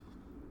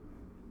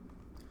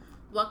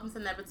Welcome to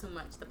Never Too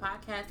Much, the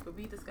podcast where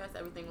we discuss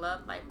everything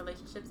love, life,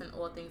 relationships, and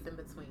all things in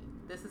between.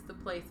 This is the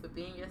place where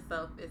being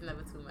yourself is never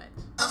too much.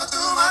 Never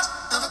too much,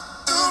 never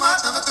too much,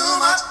 never too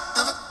much,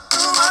 never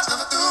too much,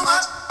 never too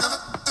much,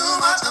 never too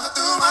much, never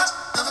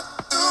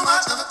too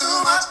much, never too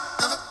much,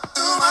 never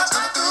too much,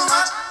 never too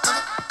much,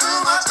 never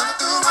too much, too much, never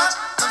too much,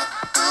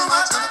 too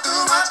much, never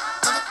too much,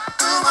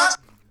 too much.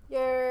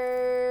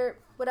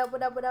 What up,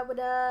 what up, what up, what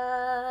up?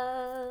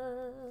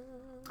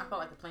 I felt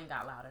like the plane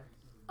got louder.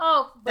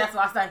 Oh, that's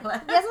why I started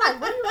laughing. Yes, like,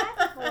 what are you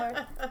laughing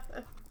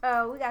for?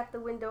 Oh, we got the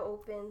window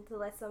open to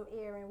let some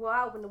air in. Well,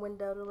 I opened the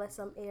window to let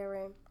some air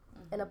in,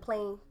 and a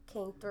plane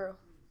came through.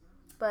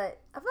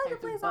 But I feel like the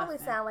planes always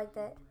sound like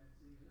that.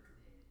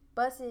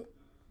 Bust it,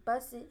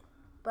 bust it,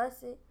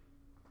 bust it.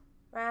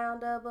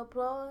 Round of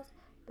applause.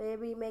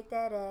 Baby, make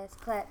that ass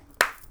clap.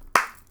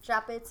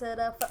 Drop it to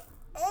the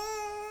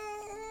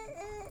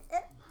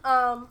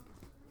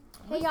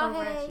Hey, y'all,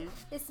 hey.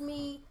 It's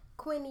me,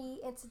 Quinny,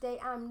 and today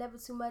I'm never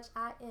too much.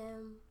 I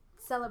am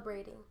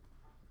celebrating.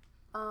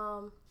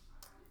 I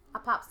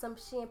popped some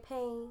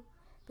champagne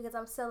because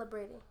I'm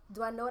celebrating.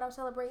 Do I know what I'm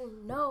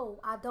celebrating? No,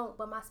 I don't.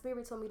 But my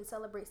spirit told me to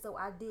celebrate, so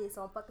I did.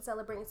 So I'm fucking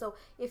celebrating. So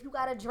if you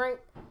got a drink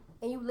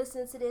and you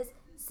listen to this,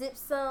 sip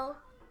some.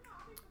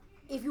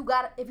 If you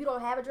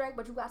don't have a drink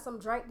but you got some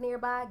drink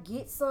nearby,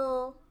 get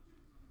some.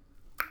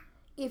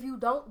 If you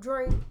don't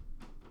drink,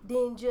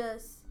 then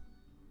just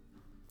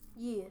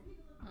yeah.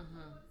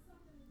 Mm-hmm.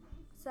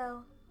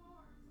 So,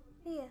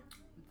 yeah.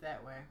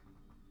 That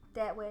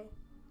way.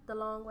 The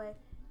long way.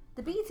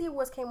 The BET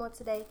Awards came on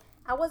today.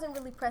 I wasn't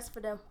really pressed for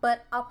them,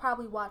 but I'll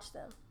probably watch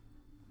them.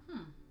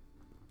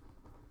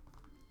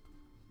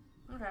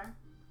 Okay.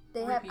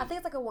 They have, I think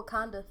it's like a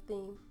Wakanda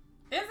theme.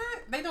 Is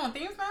it? They doing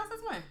themes now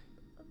since when?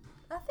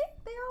 I think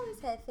they always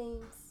had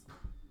themes.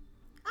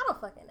 I don't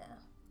fucking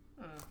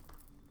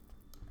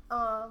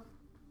know.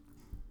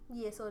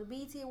 Yeah, so the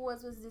BET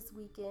Awards was this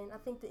weekend. I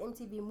think the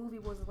MTV Movie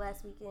Awards was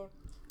last weekend.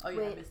 Oh,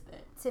 yeah, I missed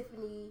that.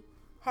 Tiffany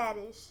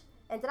Haddish.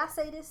 And did I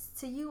say this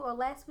to you or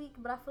last week?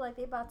 But I feel like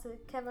they about to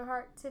Kevin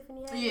Hart,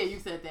 Tiffany Haddish. Yeah, you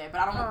said that, but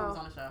I don't know who was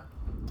on the show.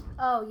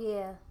 Oh,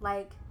 yeah.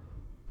 Like,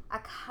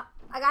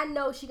 I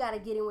know she got to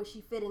get in where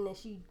she fit in and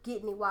she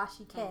getting it while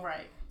she can.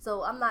 Right.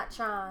 So I'm not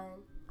trying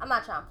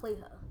to play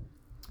her.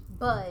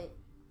 But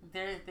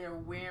they're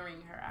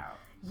wearing her out.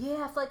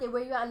 Yeah, I feel like they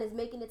wear you out and it's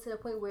making it to the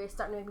point where it's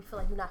starting to make me feel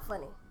like you're not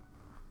funny.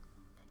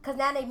 Because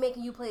now they're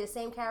making you play the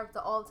same character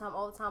all the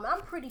time. And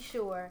I'm pretty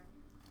sure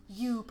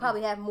you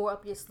probably have more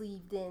up your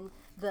sleeve than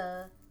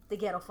the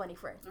ghetto funny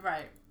friend.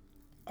 Right.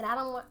 And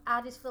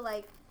I just feel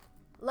like,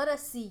 let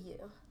us see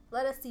you.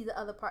 Let us see the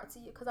other parts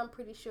of you. Because I'm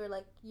pretty sure,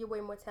 like, you're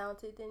way more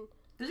talented than...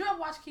 Did you ever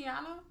watch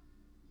Kiana?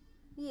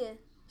 Yeah.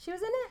 She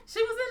was in it?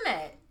 She was in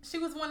that. She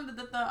was one of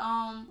the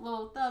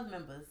little thug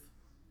members.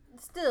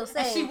 Still,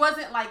 same. And she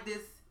wasn't like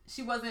this...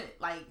 She wasn't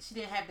like, she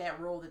didn't have that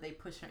role that they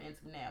push her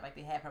into now. Like,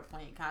 they have her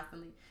playing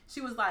constantly. She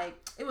was like,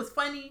 it was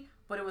funny,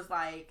 but it was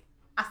like,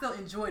 I still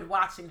enjoyed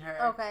watching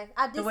her. Okay.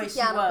 I did the way see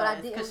she Kiana, was, but I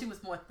didn't. because she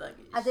was more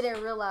thuggish. I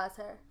didn't realize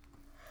her.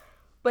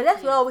 But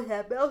that's what always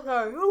happened. I'm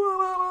sorry.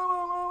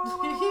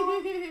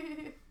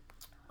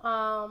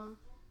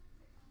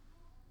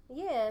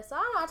 Yeah, so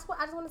I don't know. I just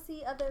want to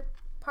see other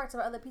parts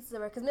of her, other pieces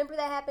of her. Because remember it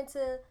happens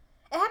to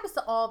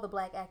all the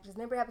black actors.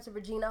 Remember it happened to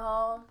Regina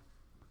Hall?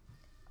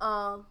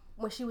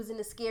 When she was in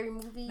the Scary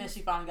Movie. Then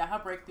she finally got her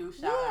breakthrough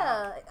shot.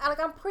 Yeah.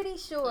 I'm pretty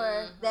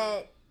sure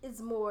that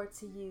it's more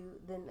to you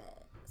than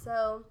that.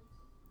 So,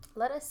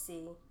 let us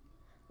see.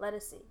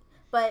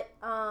 But,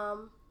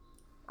 I'm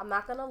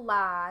not going to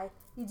lie.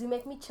 You do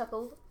make me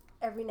chuckle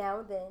every now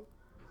and then.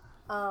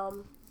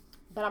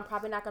 But I'm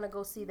probably not going to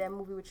go see that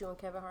movie with you and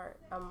Kevin Hart.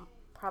 I'm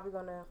probably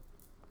going to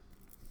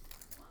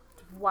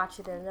watch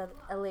it at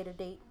a later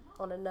date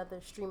on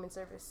another streaming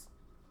service.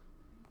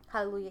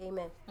 Hallelujah,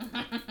 amen.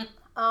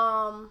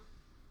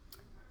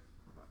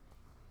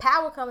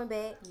 Power coming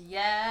back.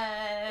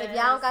 Yes. If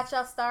y'all don't got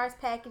y'all Stars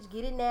package,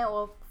 get it now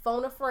or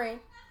phone a friend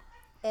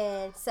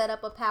and set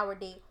up a power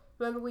date.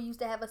 Remember we used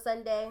to have a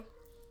Sunday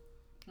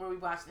where we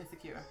watched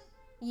Insecure?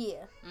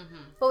 Yeah.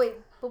 But wait,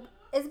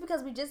 is it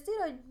because we just did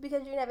or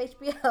because you didn't have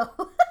HBO?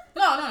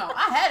 No.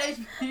 I had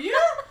HBO.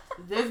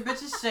 This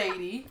bitch is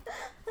shady.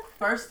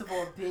 First of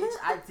all, bitch,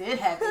 I did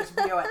have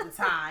HBO at the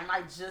time.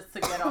 I just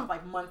took that off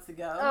like months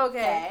ago.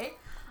 Okay.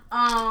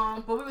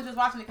 But we were just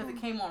watching it because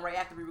it came on right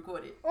after we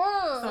recorded.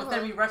 So instead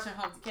of me rushing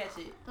home to catch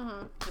it,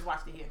 just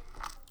watched it here.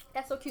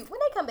 That's so cute. When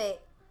they come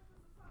back?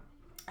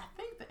 I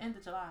think the end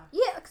of July.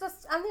 Yeah,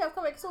 because I think I'm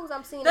coming back as soon as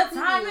I'm seeing the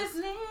time is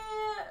near.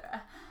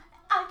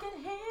 I can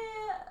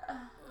hear.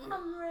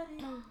 I'm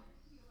ready.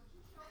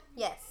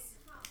 Yes.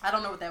 I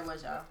don't know what that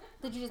was, y'all.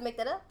 Did you just make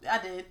that up? I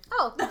did.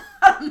 Oh.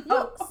 I don't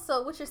know.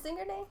 So what's your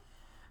singer name?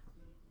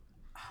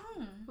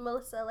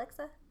 Melissa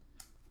Alexa?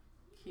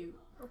 Cute.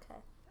 Okay.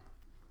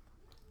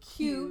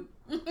 Cute.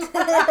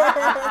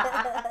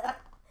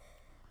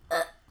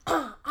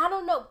 I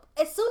don't know.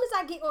 As soon as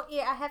I get on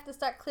air, I have to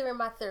start clearing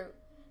my throat.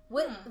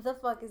 What the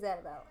fuck is that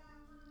about?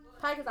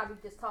 Probably because I be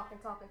just talking.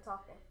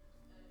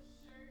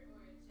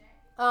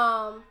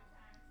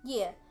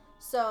 Yeah.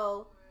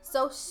 Social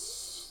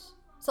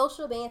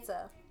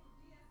banter.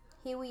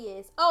 Here we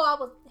is.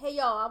 Hey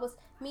y'all,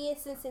 me and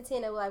Sin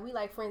Santana, we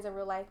like friends in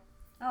real life.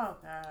 Oh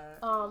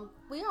God.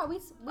 We are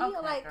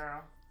like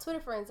girl.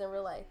 Twitter friends in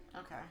real life.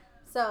 Okay.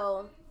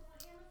 So,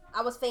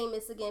 I was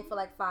famous again for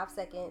like 5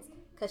 seconds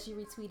because she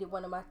retweeted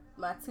one of my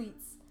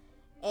tweets,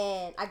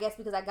 and I guess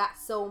because I got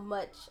so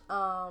much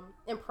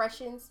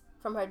impressions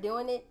from her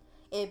doing it,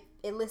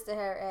 it listed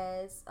her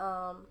as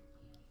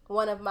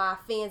one of my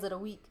fans of the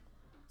week.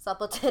 So I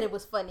thought that it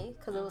was funny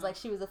because it was like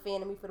she was a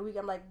fan of me for the week.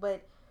 I'm like,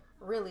 but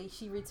really,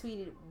 she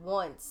retweeted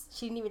once.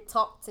 She didn't even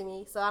talk to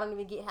me, so I don't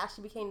even get how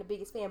she became the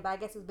biggest fan. But I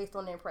guess it was based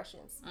on the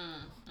impressions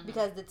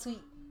because the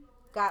tweet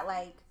got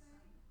like,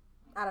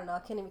 I don't know, I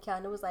can't even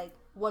count. It was like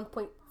 1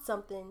 point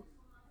something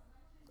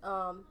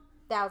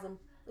thousand.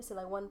 It said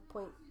like 1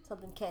 point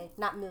something K,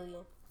 not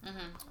million.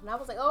 And I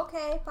was like,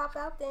 okay, pop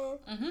out then.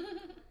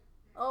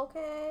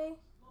 Okay.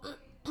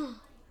 I'm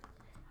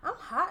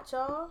hot,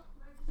 y'all.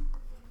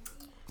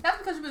 That's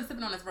because you've been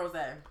sipping on this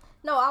rosé.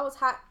 No, I was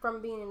hot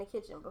from being in the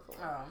kitchen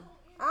before.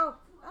 Oh.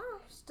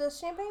 Does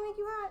champagne make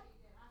you hot?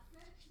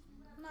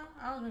 No,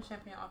 I don't drink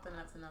champagne often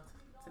enough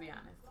to be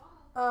honest.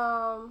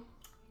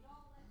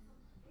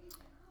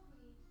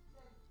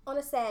 On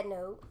a sad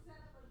note,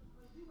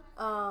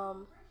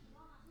 but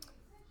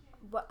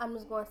I'm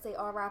just going to say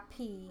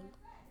R.I.P.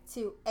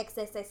 to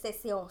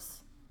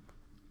XXXTentacion.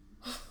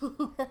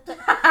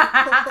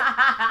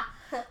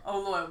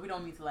 Oh Lord, we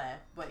don't mean to laugh,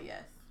 but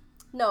yes.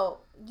 No,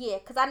 yeah,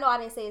 because I know I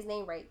didn't say his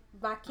name right.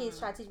 My kids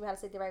try to teach me how to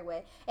say it the right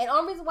way. And the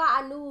only reason why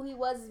I knew who he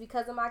was is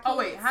because of my kids. Oh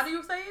wait, how do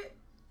you say it?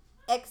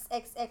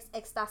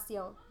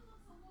 XXXTentacion.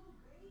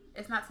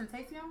 It's not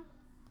Tentacion?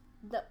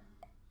 No.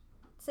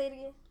 Say it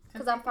again.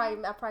 Because I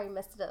probably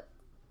messed it up.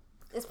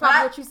 It's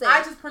probably what you said.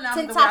 I just pronounced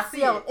it the way I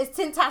see it. It's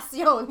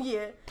Tentacion,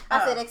 yeah.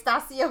 I said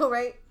Extacion,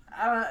 right?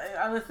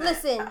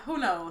 Listen. Who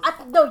knows?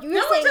 No,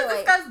 you're saying it right. Don't we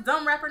just discuss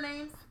dumb rapper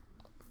names?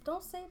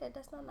 Don't say that.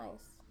 That's not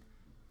nice.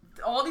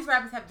 All these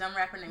rappers have dumb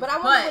rapper names. But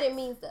I wonder what it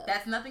means, though.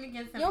 That's nothing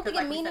against him. You don't think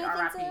it means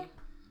anything to him?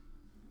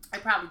 I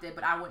probably did,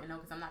 but I wouldn't know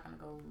because I'm not going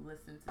to go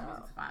listen to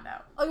music to find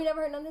out. Oh, you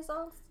never heard none of his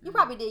songs? You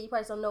probably did. You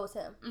probably don't know it's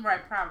him. Right,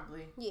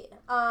 probably. Yeah.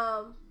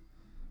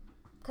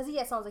 Because he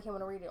had songs like him on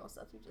the radio and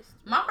stuff.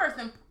 My first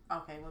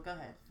okay, well, go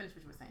ahead. Finish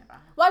what you were saying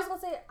about him. Well, I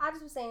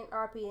just was saying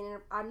RP,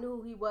 and I knew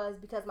who he was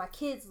because my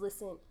kids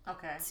listened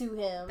to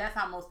him. That's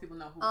how most people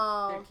know who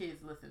their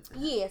kids listen to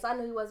him. Yes, I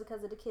knew he was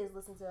because of the kids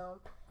listened to him.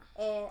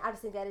 And I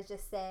just think that is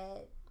just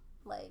sad.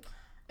 Like,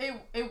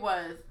 it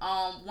was.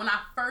 When I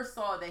first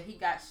saw that he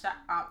got shot,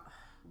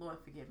 Lord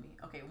forgive me.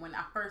 Okay, when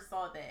I first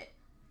saw that,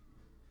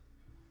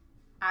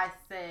 I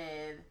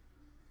said,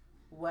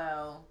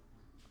 well,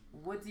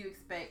 what do you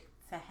expect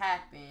to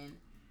happen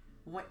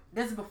when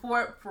this is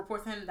before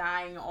reports of him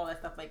dying and all that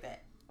stuff like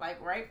that, like,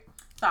 right?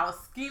 So I was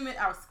skimming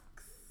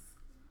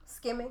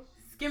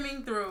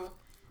through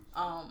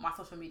my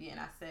social media, and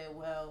I said,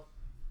 well,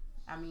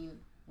 I mean,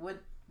 what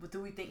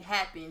do we think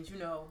happens, you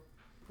know,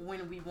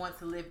 when we want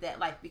to live that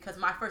life? Because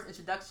my first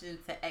introduction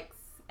to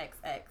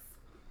XXX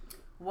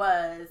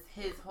was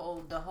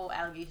the whole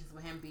allegations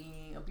with him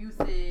being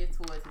abusive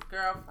towards his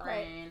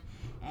girlfriend,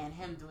 and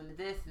him doing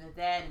this and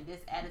that and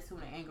this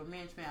attitude and anger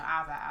management.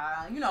 I was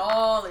like,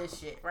 all this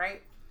shit,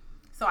 right?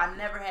 So I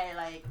never had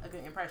like a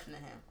good impression of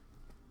him.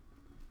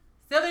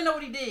 Still didn't know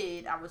what he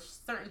did. I was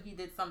certain he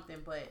did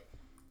something, but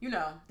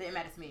didn't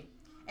matter to me.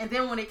 And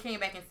then when they came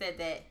back and said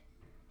that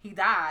he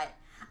died,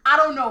 I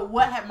don't know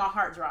what had my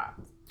heart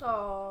dropped.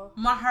 Oh,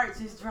 my heart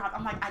just dropped.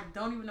 I'm like, I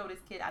don't even know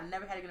this kid. I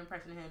never had a good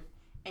impression of him.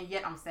 And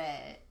yet I'm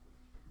sad.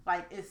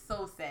 Like, it's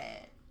so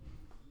sad.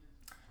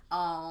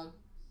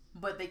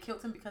 But they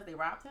killed him because they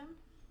robbed him?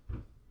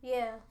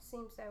 Yeah,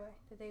 seems that way.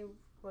 That they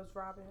was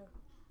robbing him.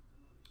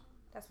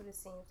 That's what it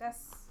seems.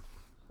 That's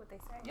what they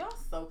say. Y'all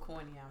so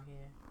corny out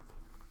here.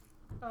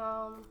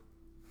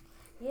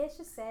 Yeah, it's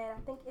just sad.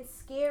 I think it's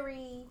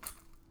scary.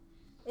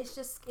 It's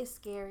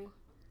scary.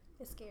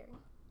 It's scary.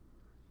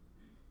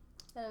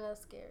 I don't know,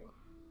 it's scary.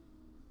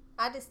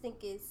 I just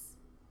think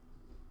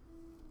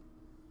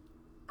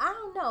I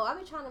don't know. I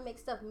be trying to make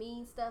stuff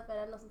mean stuff, and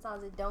I know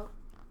sometimes it don't.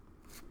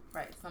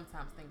 Right.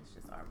 Sometimes things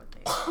just are what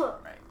they are.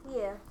 Right.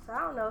 Yeah. So I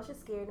don't know. It's just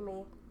scary to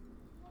me.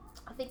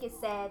 I think it's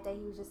sad that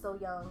he was just so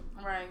young.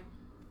 Right.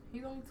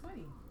 He's only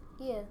 20.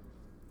 Yeah.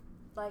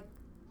 Like,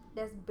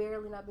 that's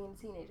barely not being a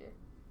teenager.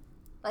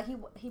 Like,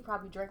 he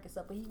probably drank and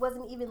stuff, but he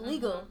wasn't even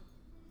legal.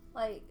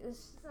 Like, I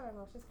don't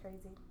know. It's just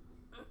crazy.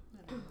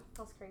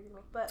 That's crazy to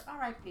me. But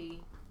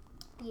R.I.P.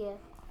 Yeah.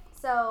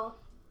 So,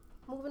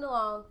 moving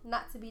along.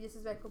 Not to be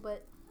disrespectful,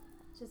 but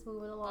just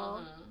moving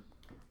along.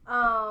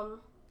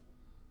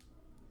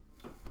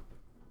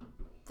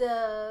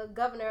 The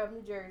governor of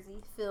New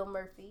Jersey, Phil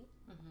Murphy,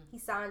 he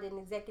signed an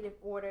executive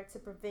order to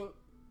prevent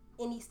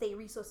any state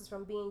resources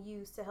from being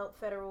used to help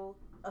federal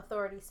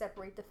authorities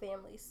separate the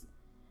families.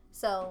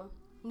 So,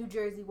 New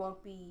Jersey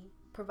won't be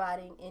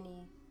providing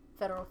any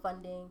federal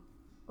funding,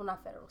 well,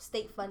 not federal,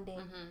 state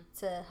funding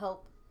to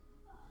help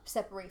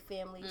separate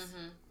families.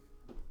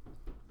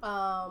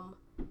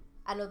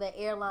 I know that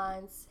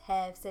airlines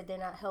have said they're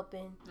not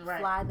helping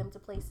fly them to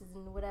places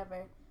and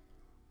whatever.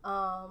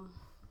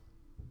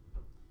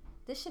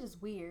 This shit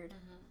is weird.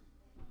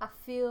 I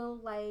feel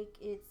like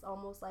it's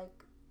almost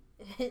like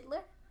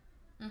Hitler.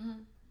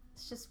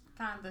 It's just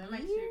kind of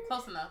makes you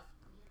close enough.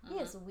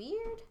 Yeah, it's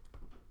weird.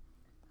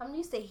 I'm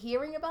used to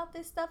hearing about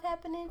this stuff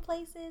happening in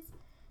places,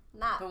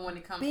 not but when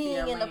it comes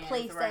being to in a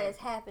place that is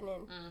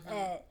happening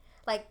at.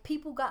 Like,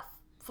 people got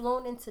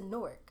flown into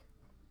Newark.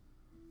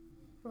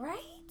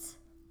 Right?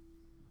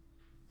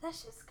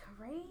 That's just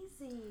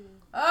crazy.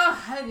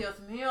 Oh, ay Dios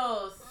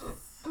míos.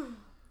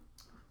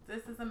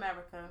 This is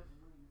America.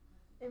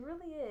 It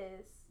really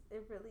is.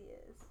 It really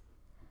is.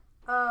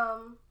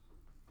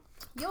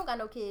 You don't got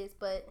no kids,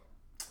 but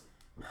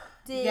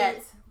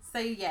Yet.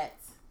 Say yet.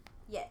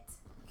 Yet.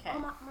 Okay.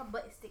 Oh, my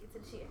butt is sticking to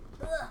the chair.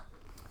 Ugh.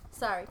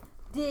 Sorry.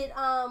 Did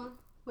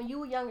when you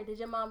were younger, did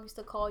your mom used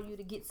to call you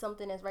to get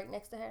something that's right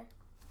next to her?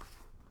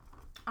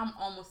 I'm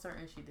almost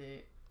certain she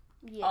did.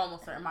 Yeah.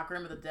 Almost certain. My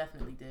grandmother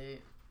definitely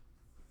did.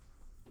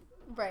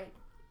 Right.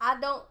 I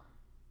don't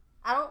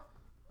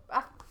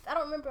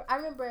remember. I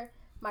remember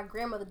my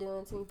grandmother doing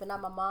it to me, but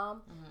not my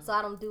mom. So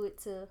I don't do it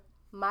to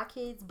my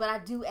kids. But I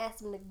do ask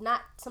them to,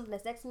 not something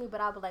that's next to me,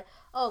 but I'll be like,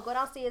 oh, go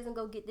downstairs and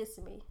go get this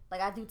to me. Like,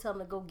 I do tell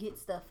them to go get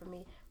stuff for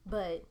me,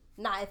 but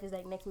not if it's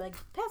like next to me. Like,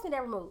 pass me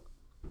that remote.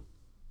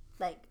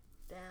 Like,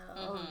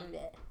 I don't do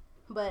that.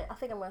 But I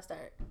think I'm gonna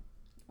start.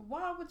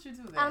 Why would you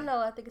do that? I don't know.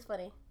 I think it's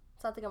funny.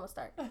 So I think I'm gonna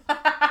start.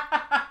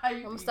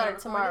 I'm gonna start it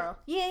tomorrow.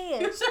 Yeah.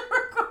 You should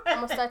record it.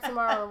 I'm gonna start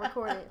tomorrow and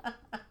record it.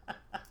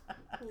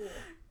 Yeah.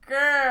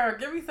 Girl,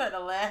 give me something to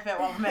laugh at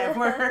while I'm at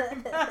work.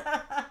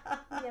 Yeah,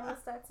 I'm gonna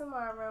start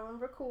tomorrow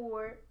and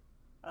record.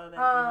 Oh, that'd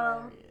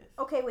be hilarious.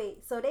 Okay,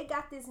 wait. So they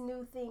got this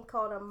new thing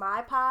called a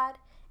MyPod,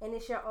 and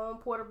it's your own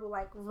portable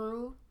like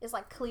room. It's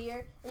like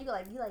clear, and you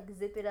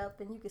zip it up,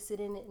 and you can sit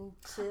in it and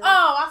chill.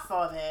 Oh, I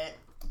saw that.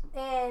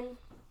 And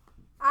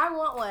I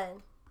want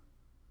one.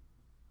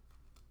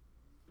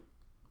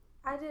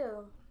 I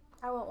do.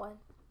 I want one.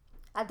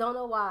 I don't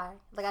know why.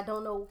 Like, I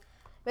don't know.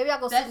 Maybe I'll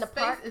go sit in the park.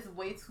 That space is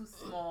way too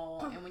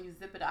small, and when you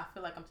zip it, I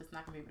feel like I'm just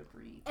not gonna be able to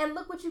breathe. And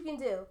look what you can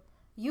do.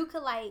 You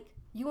could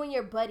you and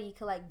your buddy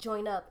could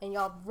join up, and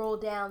y'all roll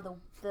down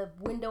the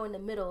window in the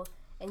middle,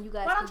 and you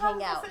guys can hang out. But I'm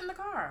trying to sit in the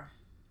car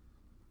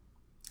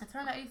and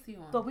turn the AC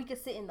on. But we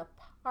could sit in the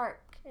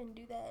park and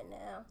do that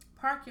now.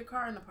 Park your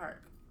car in the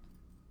park.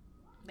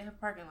 They have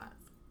parking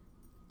lots.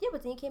 Yeah,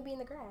 but then you can't be in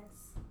the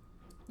grass.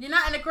 You're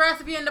not in the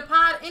grass if you're in the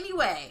pod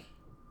anyway.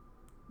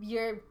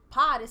 Your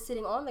pod is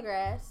sitting on the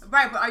grass.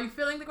 Right, but are you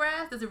feeling the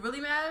grass? Does it really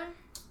matter?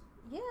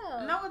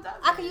 Yeah. No, it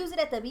doesn't. I could use it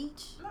at the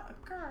beach. No,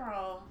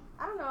 girl.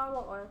 I don't know. I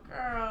want one.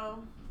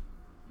 Girl.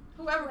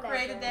 Whoever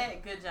created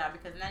that, good job,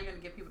 because now you're going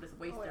to get people to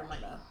waste their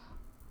money.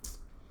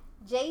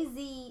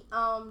 Jay-Z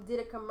did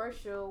a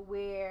commercial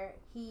where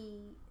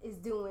he is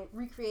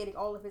recreating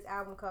all of his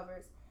album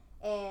covers.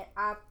 And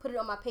I put it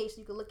on my page so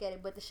you can look at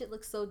it, but the shit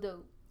looks so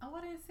dope. Oh,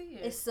 I didn't see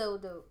it. It's so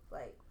dope.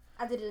 Like,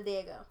 I did it a day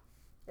ago.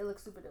 It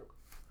looks super dope.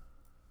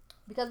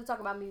 Because we're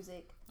talking about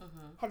music,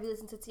 have you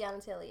listened to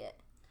Tiana Taylor yet?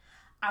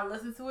 I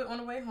listened to it on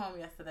the way home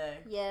yesterday.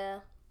 Yeah.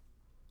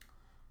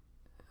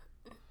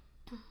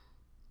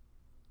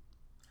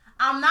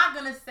 I'm not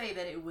going to say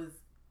that it was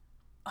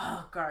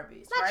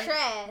garbage. It's not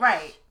trash.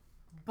 Right.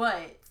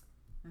 But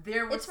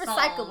there were It's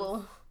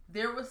recyclable.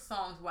 There were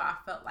songs where I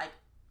felt like,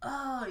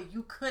 oh,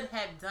 you could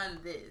have done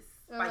this.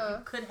 Like,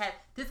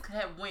 this could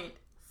have went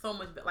so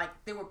much, but like,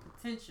 there were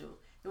potential.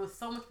 There was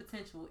so much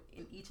potential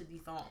in each of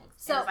these songs.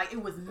 So, and it's like,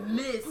 it was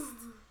missed.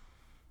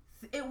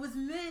 It was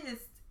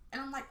missed.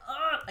 And I'm like,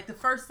 ugh. Like, the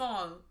first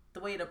song,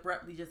 the way it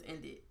abruptly just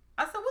ended.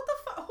 I said, what the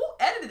fuck? Who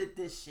edited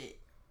this shit?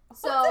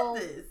 Who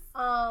did this?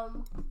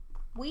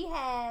 We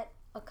had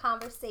a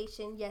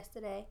conversation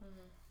yesterday,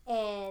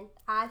 and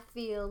I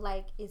feel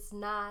like it's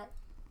not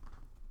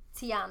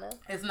Tiana.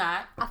 It's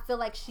not. I feel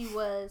like she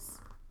was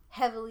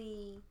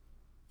heavily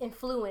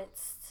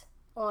influenced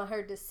on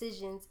her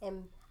decisions,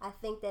 and I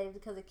think that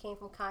because it came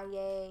from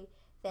Kanye,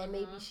 that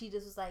maybe she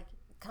just was like,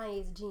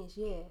 Kanye's a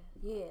genius.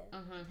 Yeah.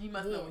 He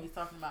must know what he's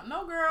talking about.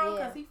 No, girl,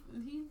 because he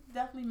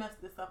definitely messed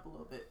this up a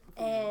little bit.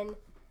 And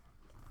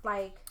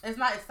like, it's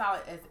not as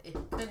solid as it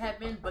could have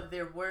been, but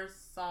there were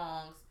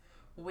songs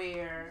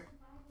where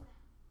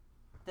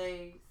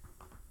they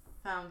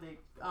sounded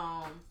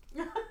Bye.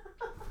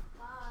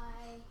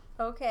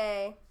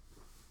 Okay.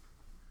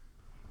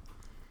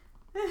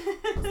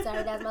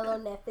 Sorry, that's my little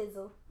net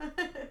fizzle.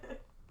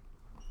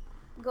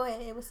 Go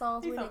ahead. It was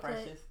songs He's where so they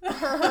precious. could.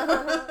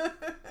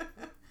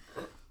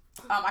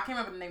 I can't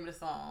remember the name of the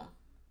song.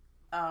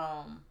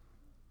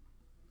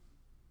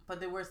 But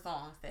there were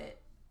songs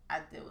that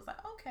I did was like,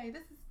 okay,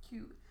 this is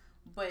cute.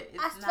 But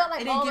it's not.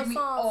 Like it didn't give me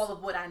all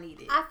of what I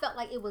needed. I felt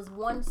like it was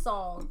one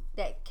song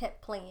that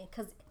kept playing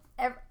because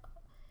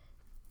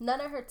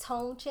none of her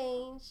tone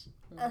changed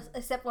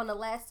except on the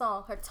last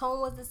song. Her tone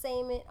was the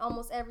same in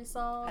almost every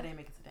song. I didn't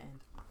make it to the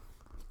end.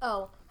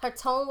 Oh, her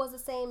tone was the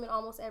same in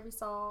almost every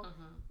song.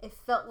 It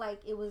felt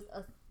like it was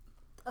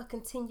a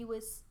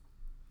continuous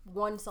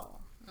one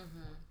song.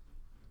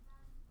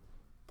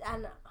 I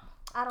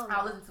don't know.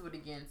 I'll listen to it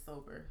again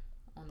sober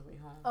on the way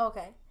home.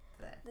 Okay.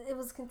 It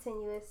was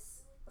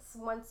continuous.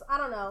 Once I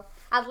don't know.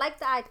 I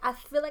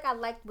feel like I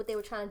liked what they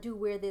were trying to do,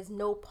 where there's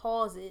no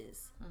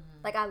pauses.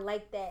 Mm-hmm. Like I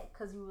like that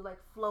because you would like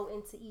flow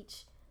into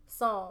each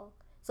song.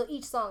 So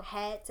each song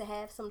had to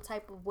have some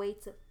type of way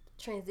to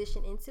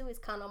transition into. It's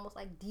kind of almost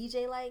like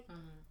DJ like.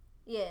 Mm-hmm.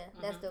 Yeah,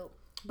 that's dope.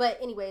 But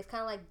anyway, it's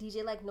kind of like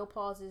DJ like, no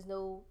pauses,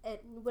 no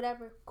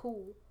whatever.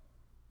 Cool.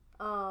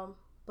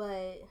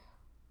 But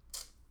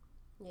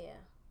yeah.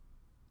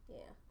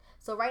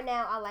 So right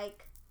now I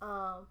like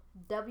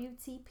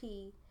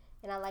WTP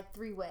and I like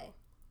Three Way.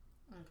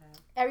 Okay.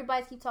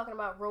 Everybody keep talking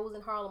about Rose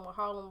and Harlem or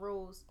Harlem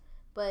Rose,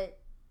 but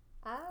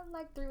I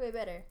like Three Way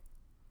better.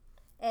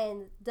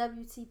 And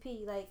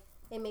WTP, like,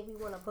 it make me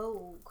want to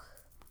Vogue.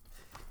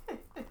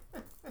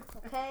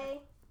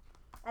 Okay?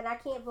 And I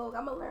can't Vogue.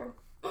 I'm gonna learn.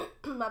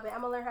 My bad.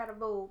 I'm gonna learn how to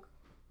Vogue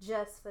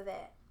just for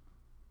that.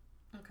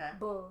 Okay.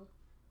 Boom.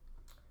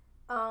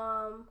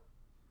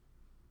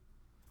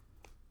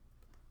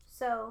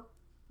 So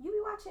you be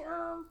watching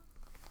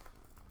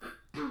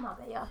my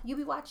bad, y'all. You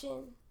be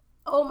watching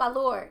Oh My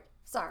Lord.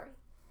 Sorry.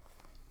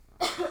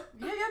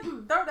 Your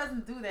throat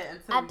doesn't do that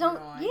until I don't.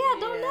 I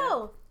don't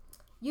know.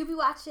 You be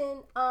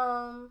watching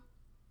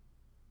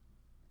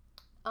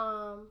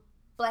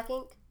Black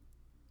Ink.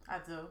 I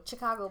do.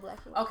 Chicago Black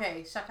Ink.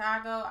 Okay,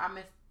 Chicago. I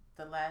missed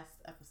the last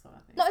episode, I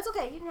think. No, it's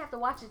okay. You didn't have to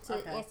watch it to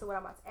answer what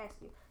I'm about to ask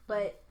you.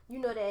 But you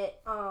know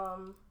that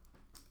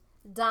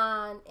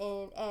Don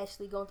and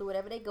Ashley going through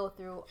whatever they go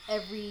through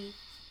every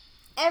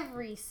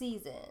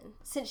season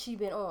since she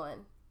been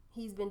on.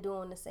 He's been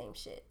doing the same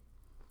shit.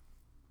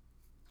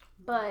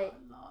 But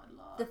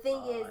the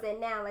thing is that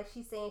now, like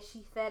she's saying,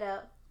 she fed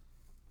up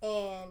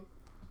and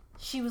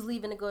she was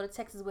leaving to go to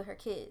Texas with her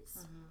kids.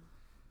 Mm-hmm.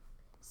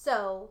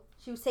 So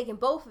she was taking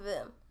both of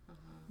them.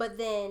 Mm-hmm. But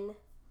then,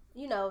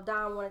 you know,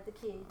 Don wanted the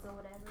kids or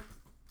whatever.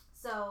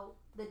 So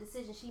the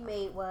decision she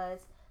made was,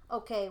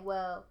 okay,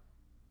 well,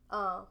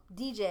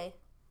 DJ,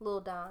 Lil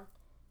Don,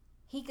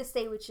 he could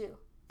stay with you,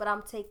 but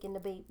I'm taking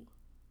the baby.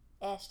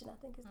 Ashton, I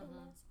think his name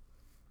is.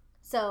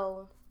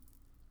 So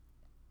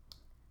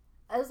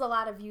there's a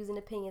lot of views and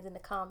opinions in the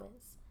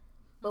comments.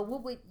 But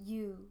what would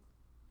you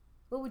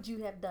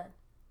have done?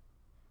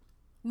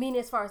 Meaning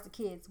as far as the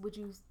kids, would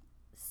you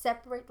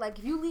separate? Like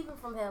if you leaving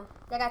from him,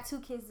 I got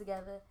 2 kids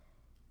together.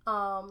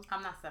 I'm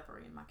not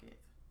separating my kids.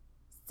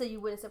 So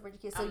you wouldn't separate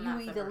your kids. So you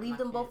either leave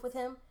them both with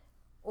him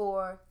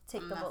or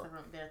take them both.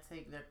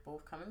 They're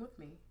both coming with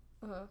me.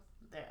 Mm-hmm.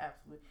 They're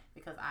absolutely,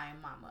 because I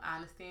am mama. I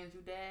understand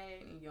you,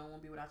 dad, and you don't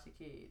want to be without your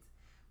kids.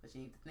 But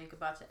you need to think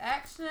about your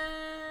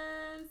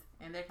actions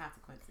and their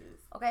consequences.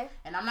 Okay.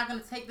 And I'm not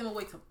going to take them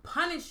away to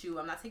punish you.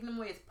 I'm not taking them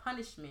away as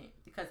punishment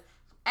because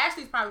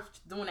Ashley's probably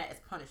doing that as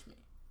punishment.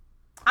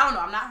 I don't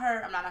know. I'm not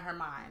her. I'm not in her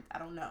mind. I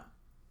don't know.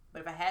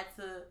 But if I had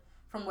to,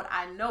 from what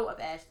I know of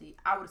Ashley,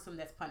 I would assume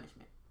that's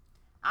punishment.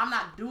 I'm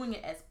not doing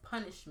it as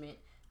punishment.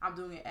 I'm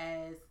doing it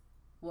as,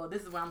 well,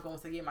 this is where I'm going.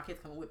 So yeah, my kids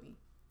coming with me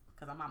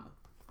because I'm mama.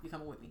 You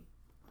coming with me.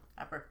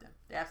 I birthed them.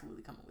 They're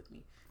absolutely coming with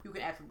me. You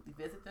can absolutely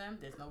visit them.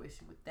 There's no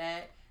issue with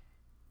that.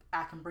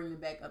 I can bring them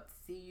back up to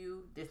see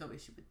you. There's no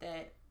issue with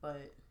that.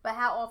 But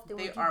how often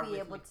would you be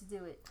able to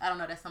do it? I don't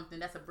know. That's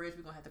a bridge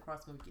we're going to have to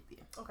cross when we get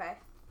there. Okay.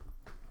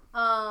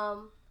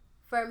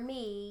 For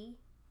me,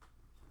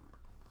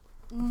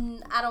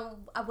 I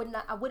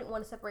wouldn't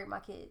want to separate my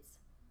kids.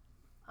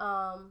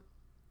 I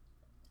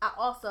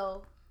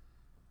also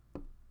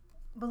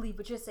believe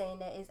what you're saying,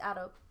 that is out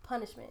of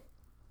punishment.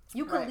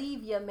 You can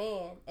leave your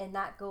man and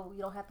not go.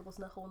 You don't have to go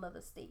to a whole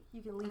nother state.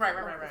 You can leave him to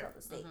another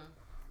state.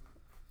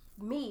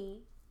 Mm-hmm.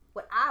 Me,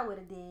 what I would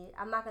have did,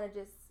 I'm not gonna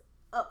just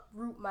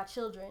uproot my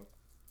children.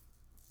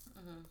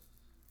 Mm-hmm.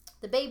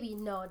 The baby,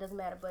 no, it doesn't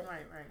matter. But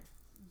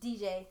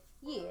DJ,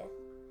 yeah.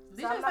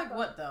 DJ's like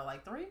what though?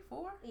 Like 3,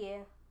 4? Yeah,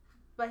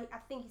 but I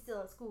think he's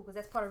still in school because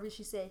that's part of what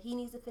she said. He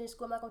needs to finish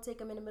school. I'm not gonna take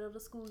him in the middle of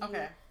the school year.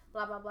 Okay.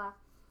 Blah blah blah.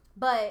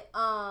 But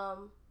I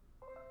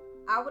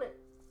would.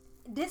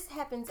 This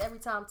happens every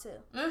time too.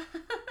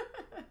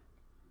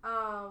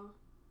 I'm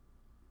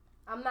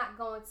not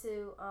going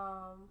to.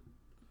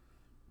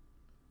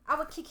 I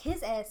would kick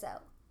his ass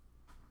out.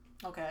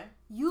 Okay.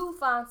 You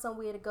find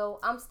somewhere to go.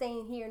 I'm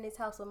staying here in this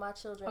house with my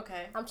children.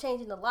 Okay. I'm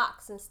changing the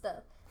locks and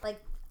stuff.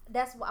 Like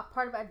that's why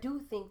part of it. I do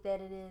think that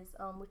it is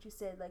what you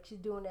said. Like she's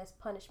doing as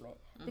punishment.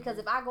 Mm-hmm. Because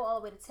if I go all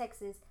the way to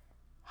Texas,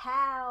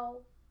 how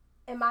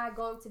am I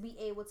going to be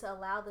able to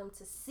allow them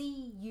to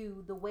see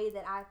you the way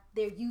that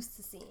they're used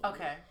to seeing?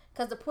 Okay.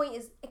 Because the point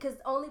is, because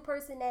the only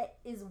person that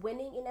is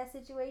winning in that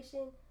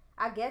situation,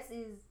 I guess,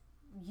 is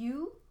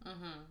you.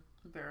 Mm-hmm.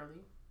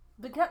 Barely.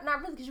 But not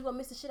really, because you're going to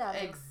miss the shit out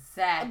of him.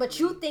 Exactly. But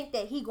you think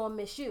that he going to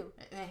miss you.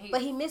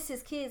 But he missed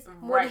his kids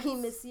more than he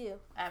missed you.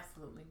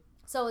 Absolutely.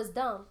 So it's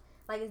dumb.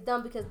 Like, it's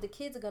dumb because the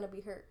kids are going to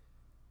be hurt.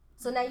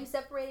 So now you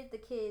separated the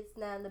kids.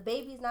 Now the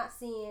baby's not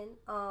seeing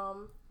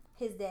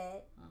his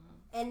dad.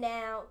 Mm-hmm. And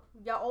now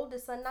your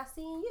oldest son not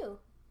seeing you.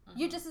 Mm-hmm.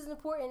 You're just as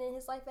important in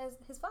his life as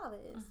his father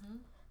is. Mm-hmm.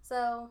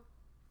 So,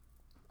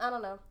 I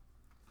don't know.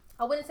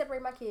 I wouldn't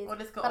separate my kids,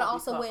 but I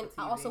also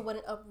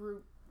wouldn't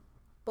uproot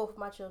both of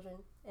my children,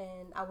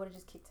 and I would have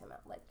just kicked him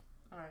out. Like,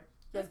 all right,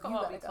 let's go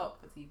all we talk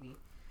for TV.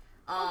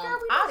 Girl,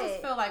 I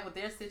just feel like with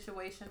their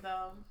situation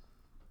though,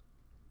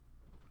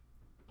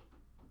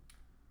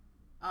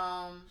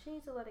 she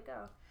needs to let it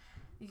go.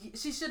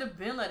 She should have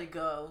been let it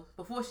go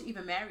before she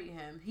even married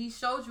him. He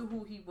showed you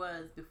who he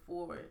was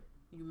before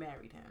you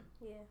married him.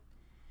 Yeah.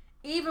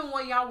 Even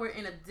when y'all were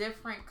in a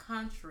different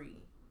country,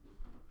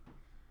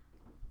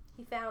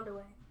 he found a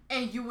way.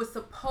 And you were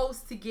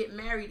supposed to get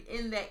married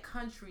in that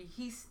country,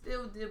 he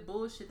still did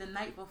bullshit the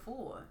night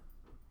before.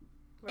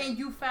 Right. And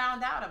you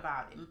found out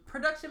about it.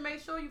 Production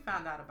made sure you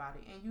found out about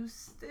it. And you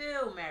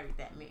still married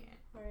that man.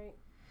 Right.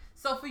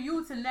 So for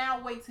you to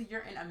now wait till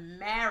you're in a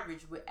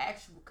marriage with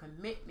actual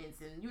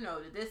commitments and, you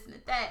know, the this and the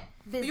that.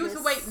 Business. For you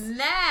to wait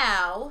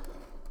now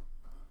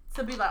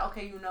to be like,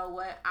 okay, you know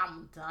what?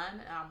 I'm done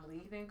and I'm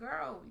leaving.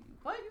 Girl,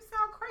 what? You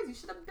sound crazy. You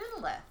should have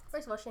been left.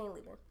 First of all, she ain't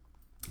leaving.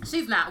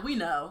 She's not. We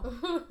know.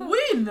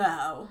 We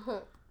know.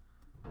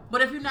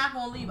 But if you're not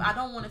going to leave, I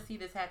don't want to see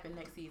this happen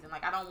next season.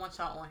 Like, I don't want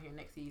y'all on here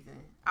next season.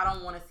 I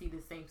don't want to see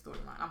the same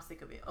storyline. I'm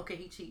sick of it. Okay,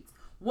 he cheats.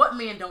 What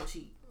man don't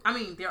cheat? I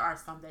mean, there are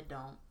some that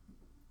don't.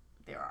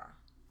 There are.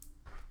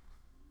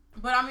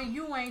 But, I mean,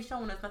 you ain't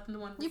showing us nothing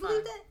to want to You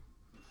believe that?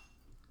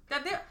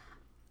 That there...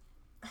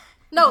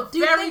 No, do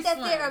you think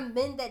that there are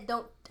men that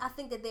don't... I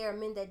think that there are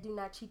men that do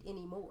not cheat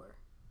anymore.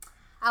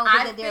 I don't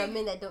think that there are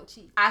men that don't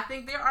cheat. I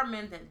think there are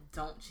men that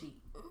don't cheat.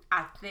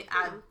 I think...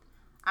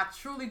 I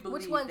truly believe that.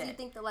 Which ones do you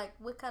think like,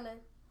 which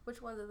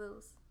ones are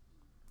those?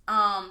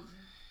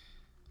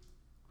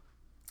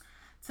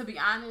 To be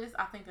honest,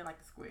 I think they're like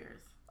the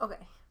squares. Okay.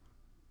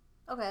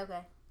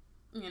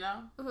 You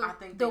know? Mm-hmm. I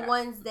think the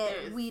ones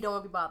that we don't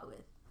want to be bothered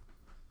with.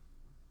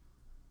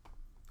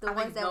 The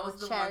ones that will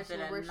cherish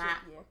and worship. Not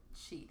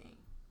cheating.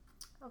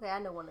 Okay, I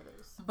know one of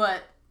those.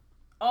 But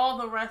all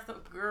the rest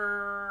of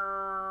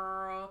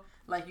girl,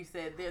 like you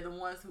said, they're the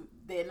ones who,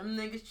 they're them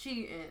niggas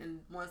cheating and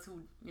ones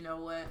who, you know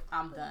what,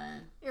 I'm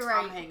done. You're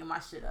right. I'm hanging my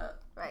shit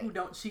up. Right. Who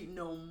don't cheat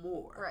no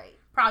more. Right.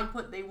 Probably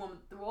put they woman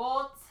through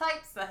all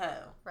types of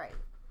hell. Right.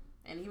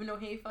 And even though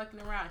he ain't fucking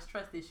around, it's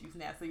trust issues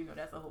now, so you know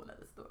that's a whole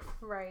nother story.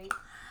 Right.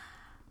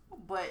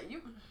 But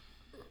you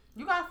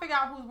gotta figure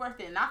out who's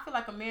worth it. And I feel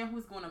like a man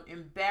who's gonna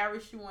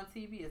embarrass you on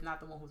TV is not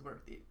the one who's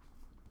worth it.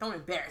 Don't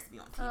embarrass me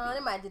on TV. They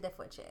might have did that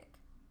for a check.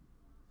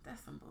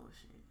 That's some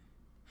bullshit.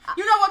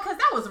 You know what? Because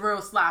that was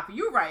real sloppy.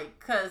 You right.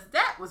 Because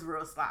that was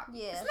real sloppy.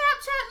 Yeah.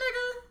 Snapchat,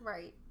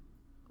 nigga.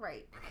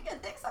 Right. Your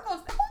dick suck on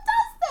Snapchat. Who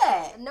does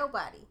that?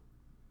 Nobody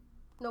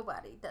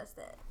does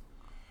that.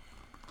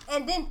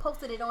 And then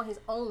posted it on his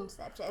own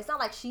Snapchat. It's not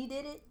like she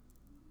did it.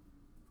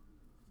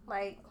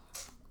 Like,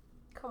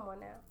 come on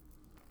now.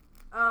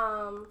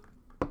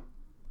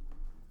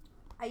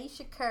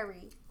 Aisha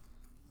Curry.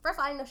 First of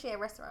all, I didn't know she had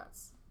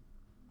restaurants.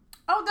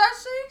 Oh,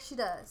 does she? She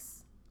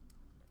does.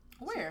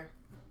 Where?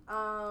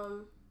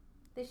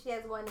 Then she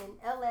has one in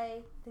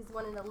LA. There's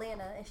one in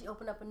Atlanta, and she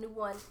opened up a new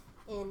one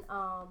in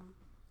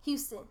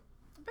Houston.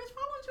 Bitch,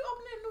 why wouldn't you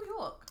open it in New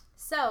York?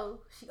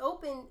 So she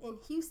opened in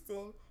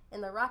Houston,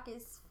 and the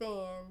Rockets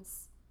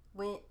fans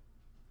went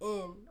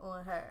in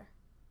on her.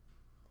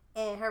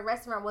 And her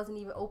restaurant wasn't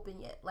even open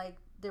yet. Like,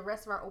 the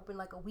restaurant opened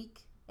like a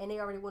week, and they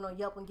already went on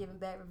Yelp and giving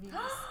bad reviews.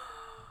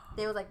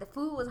 They was like, the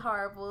food was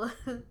horrible.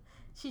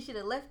 She should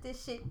have left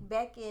this shit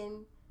back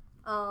in,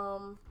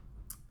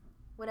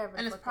 whatever.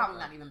 And it's probably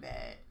not even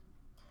bad.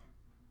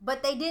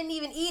 But they didn't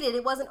even eat it.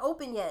 It wasn't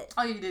open yet.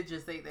 Oh, you did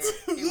just say that.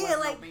 Yeah,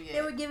 like,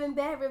 they were giving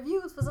bad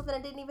reviews for something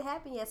that didn't even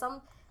happen yet.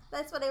 So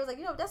that's why they was like,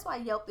 that's why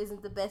Yelp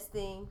isn't the best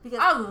thing. Because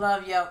I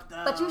love Yelp,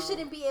 though. But you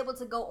shouldn't be able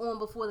to go on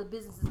before the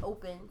business is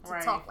open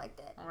to talk like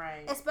that.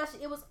 Right.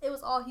 Especially, it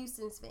was all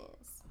Houston's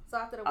fans. So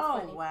I thought it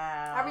was funny. Oh,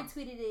 wow. I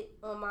retweeted it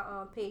on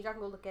my page. Y'all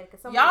can go look at it.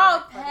 Cause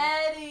y'all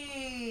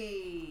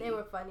petty. They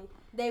were funny.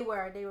 They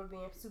were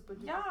being super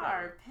duper y'all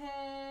are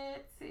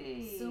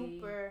petty.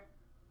 Super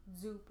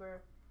duper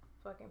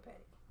fucking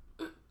petty.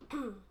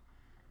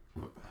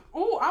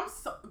 Oh, I'm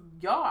so...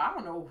 Y'all, I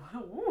don't know.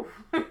 Ooh.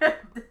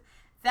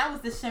 That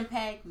was the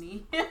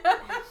champagne.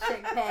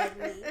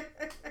 Champagne.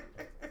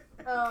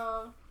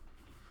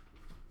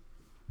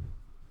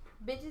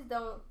 Bitches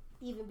don't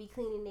even be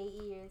cleaning their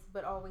ears,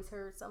 but always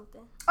heard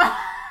something.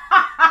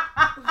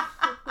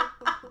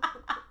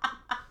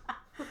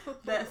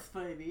 That's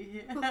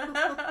funny.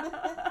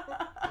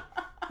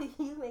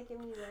 You making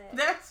me laugh.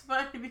 That's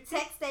funny.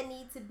 Texts that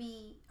need to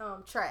be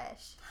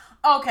trash.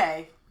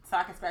 Okay, so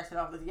I can scratch it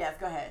off. Yes,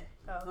 go ahead.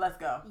 Oh. Let's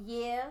go.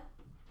 Yeah.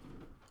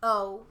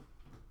 Oh.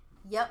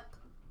 Yup.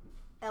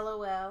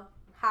 LOL.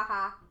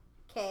 Haha.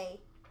 K.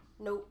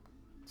 Nope.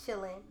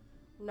 Chillin'.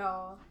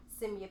 No.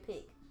 Send me a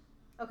pic.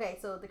 Okay,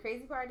 so the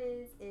crazy part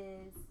is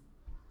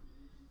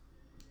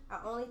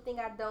the only thing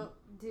I don't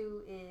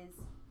do is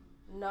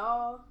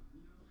no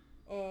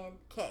and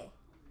K.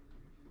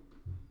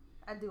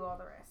 I do all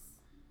the rest.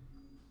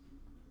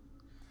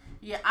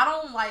 Yeah, I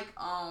don't like,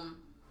 I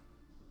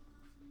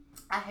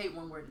hate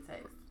one word to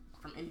text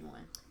from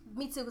anyone.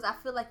 Me too, because I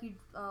feel like you,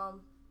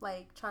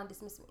 like, trying to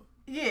dismiss me.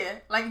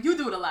 Yeah, like, you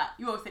do it a lot.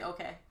 You always say,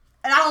 okay.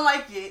 And I don't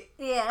like it.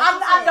 Yeah.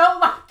 I don't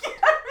like it.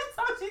 Every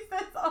time she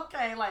says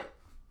okay, like,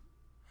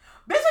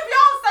 bitch, if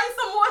y'all say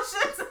some more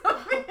shit to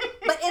me.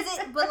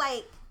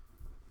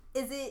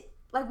 Is it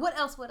like what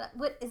else would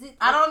what is it?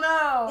 Like, I don't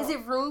know. Is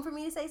it room for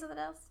me to say something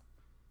else?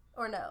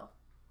 Or no?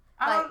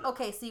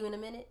 Okay, see you in a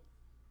minute.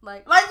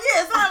 Like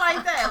yeah, something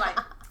like that. Like,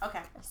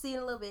 okay. See you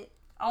in a little bit.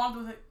 Oh, I'm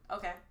doing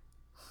okay.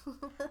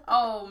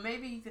 Oh,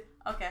 maybe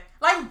okay.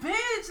 Like,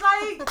 bitch,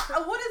 like,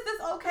 what is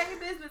this okay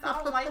business?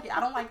 I don't like it. I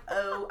don't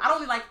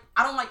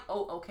like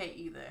okay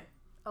either.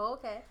 Oh,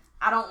 okay.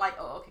 I don't like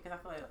okay because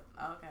I feel like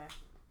okay.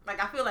 Like,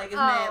 I feel like it's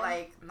mad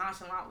like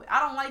nonchalant. I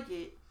don't like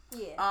it.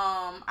 Yeah.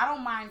 I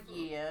don't mind.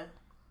 Yeah.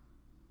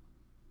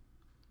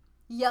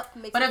 Yup.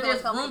 But if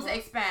there's room to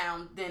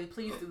expound, then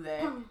please do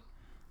that.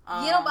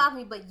 You don't bother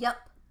me, but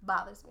yup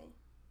bothers me.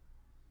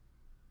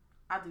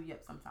 I do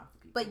yup sometimes to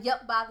people. But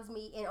yup bothers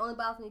me, and it only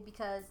bothers me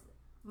because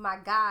my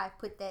guy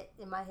put that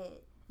in my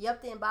head.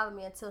 Yup didn't bother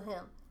me until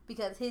him,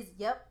 because his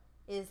yup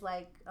is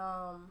like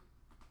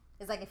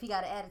it's like if he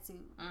got an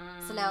attitude.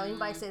 So now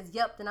anybody says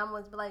yup, then I'm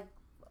going to be like,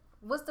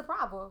 what's the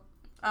problem?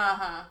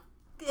 Uh-huh.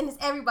 And it's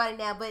everybody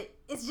now, but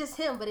it's just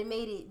him, but it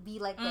made it be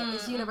like that.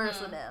 It's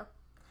universal now.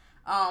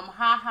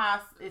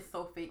 Ha is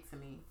so fake to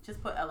me.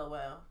 Just put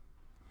LOL.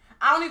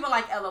 I don't even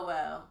like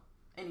LOL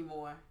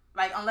anymore.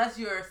 Like, unless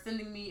you're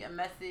sending me a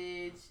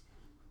message,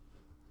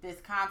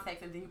 this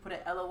context, and then you put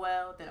an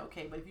LOL, then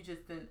okay. But if you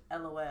just send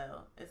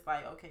LOL, it's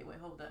like, okay, wait,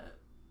 hold up.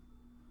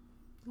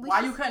 Why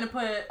you couldn't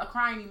put a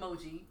crying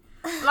emoji?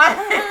 Like,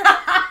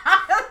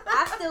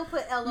 I still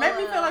put LOL. Make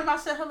me feel like my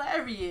shit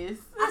hilarious.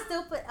 I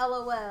still put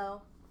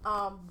LOL.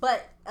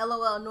 But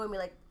LOL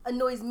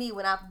annoys me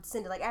when I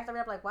send it. Like, after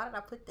I'm like, why did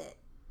I put that?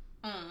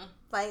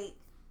 Like,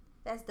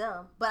 that's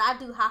dumb. But I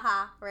do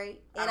haha,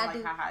 right? And I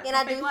do ha-ha. And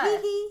I do hee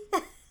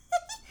hee.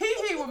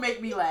 Hee hee will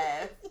make me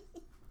laugh.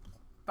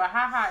 But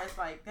haha is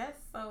like, that's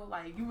so,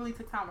 like, you really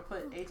took time to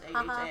put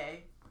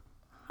HAHA.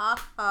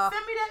 Ha.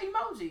 Send me that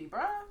emoji,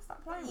 bruh.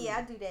 Stop playing with me. Yeah,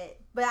 I do that.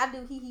 But I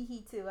do hee hee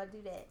hee too. I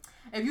do that.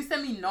 If you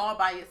send me gnaw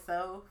by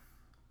itself.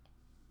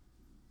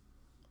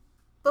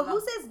 But who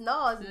says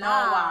no? It's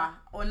nah.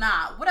 Or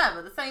nah.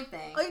 Whatever. The same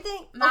thing. Oh, you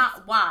think?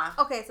 Nah, why?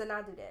 Okay, so now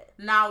I do that.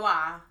 Nah,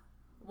 why?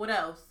 What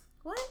else?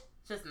 What?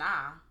 Just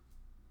nah.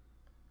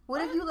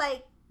 What if you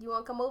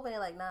want to come over and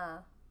they're like, nah?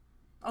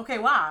 Okay,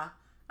 why?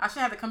 I should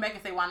have to come back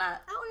and say why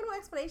not. I don't need no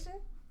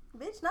explanation.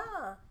 Bitch,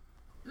 nah.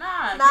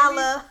 Nah,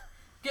 love.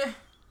 Get.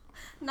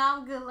 Nah,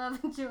 I'm good, love,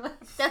 and joy.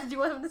 That's what you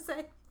want him to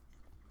say?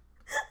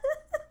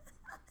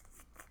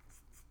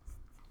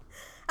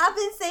 I've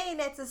been saying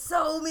that to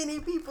so many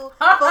people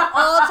for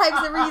all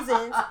types of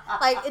reasons.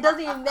 Like, it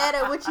doesn't even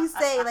matter what you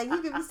say. Like,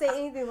 you could be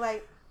saying anything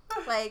like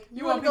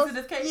you want a piece of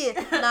this cake?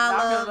 Yeah. Nah,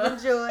 love,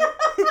 enjoy.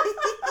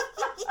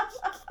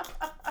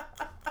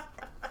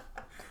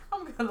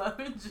 I'm gonna love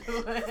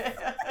enjoy.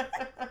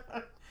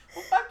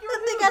 Well, fuck you. I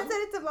think I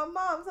said it to my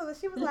mom. So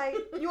she was like,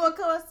 "You want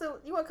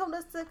to come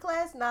to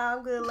class?" Nah,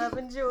 I'm good, love,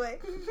 enjoy.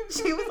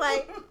 She was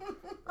like,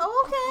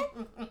 "Oh,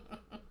 okay."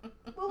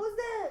 What was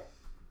that?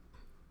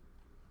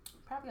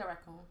 Probably a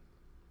raccoon.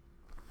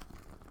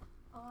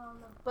 Oh, I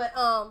don't know. But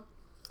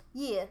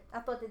yeah, I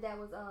thought that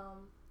was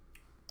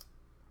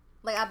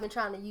like, I've been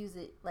trying to use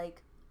it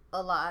like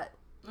a lot.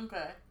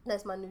 Okay.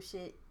 That's my new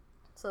shit.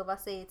 So if I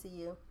say it to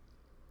you,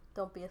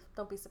 don't be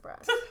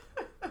surprised.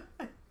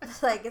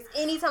 It's like, it's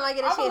anytime I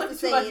get a chance to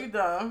say it. You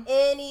dumb.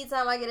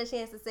 Anytime I get a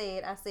chance to say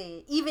it, I say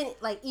it.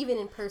 Even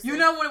in person. You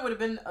know when it would have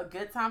been a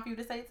good time for you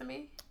to say it to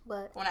me?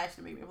 What? When I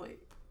actually made me play.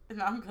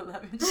 No, I'm gonna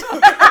love it.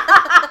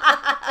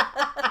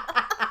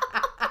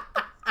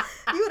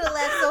 You would have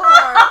laughed so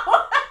hard.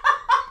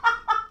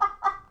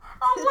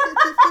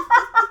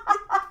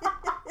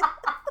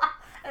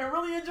 And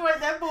really enjoyed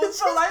that bullshit.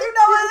 So, like, you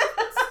know what?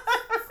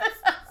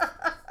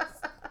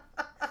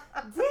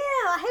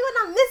 Damn, I hate when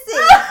I'm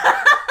missing.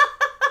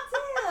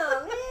 Damn,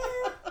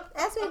 man.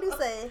 Ask me to do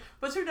something.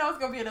 But you know it's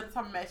gonna be another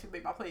time I'm actually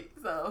make my plate.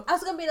 So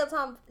it's gonna be another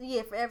time,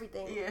 yeah, for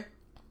everything. Yeah.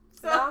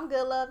 So no, I'm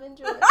good, love,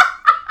 enjoy.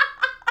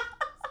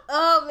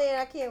 Oh man,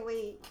 I can't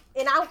wait.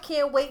 And I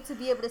can't wait to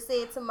be able to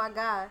say it to my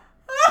guy.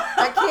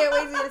 I can't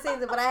wait to be able to say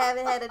it, but I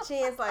haven't had a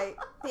chance. Like,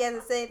 he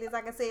hasn't said this.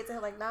 I can say it to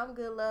him like, "Nah, I'm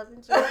good, love,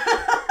 enjoy."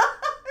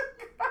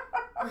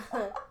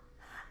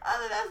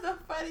 That's the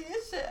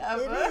funniest shit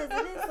ever.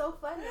 It is so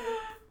funny.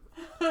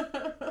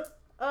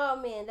 Oh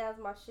man, that was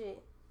my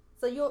shit.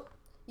 So you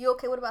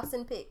okay? What about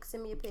send pics?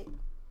 Send me a pic.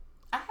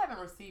 I haven't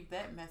received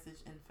that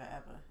message in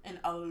forever. In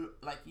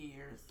like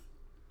years.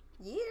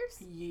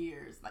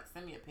 Years. Like,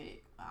 send me a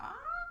pic.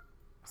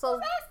 So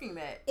who's asking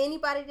that?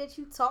 Anybody that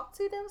you talk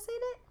to never say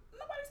that?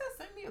 Nobody says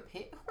send me a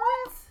pic.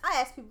 What? I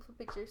ask people for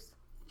pictures.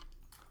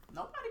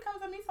 Nobody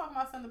comes at me talking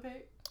about send a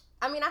pic.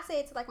 I mean, I say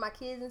it to like my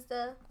kids and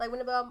stuff. Like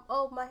whenever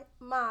my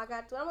I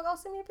got to, I'm gonna go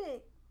send me a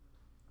pic.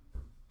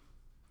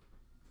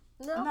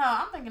 No,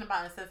 I'm thinking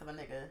about in the sense of a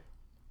nigga.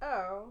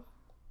 Oh.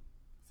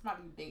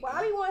 Somebody you dating. Well,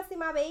 I be want to see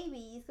my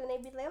babies when they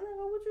be like, I'm like,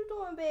 what you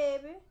doing,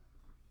 baby?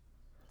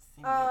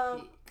 Send me a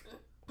pic.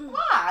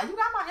 Why? You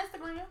got my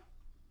Instagram.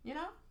 You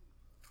know?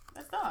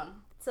 That's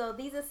dumb. So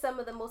these are some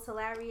of the most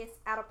hilarious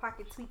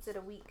out-of-pocket tweets of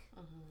the week.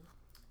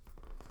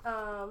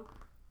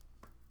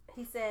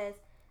 He says,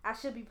 I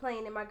should be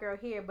playing in my girl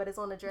here, but it's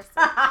on the dresser.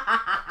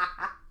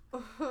 I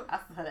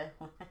saw that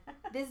one.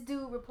 This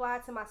dude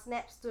replied to my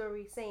Snap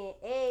story saying,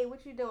 hey,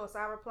 what you doing? So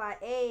I replied,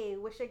 hey,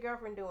 what's your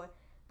girlfriend doing?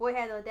 Boy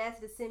had the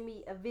audacity to send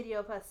me a video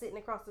of her sitting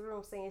across the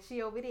room saying,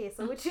 she over there.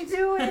 So what you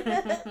doing?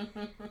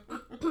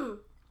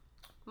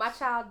 My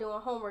child doing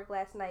homework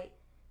last night.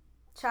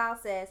 Child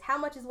says, how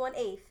much is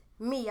 1/8?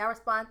 Me, I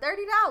respond,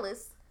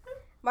 $30.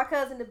 My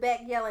cousin in the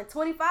back yelling,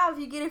 25 if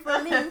you get it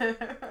from me.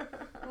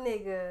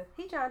 Nigga,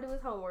 he trying to do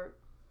his homework.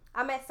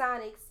 I'm at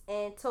Sonic's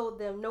and told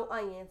them no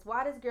onions.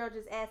 Why this girl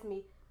just asked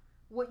me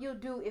what you'll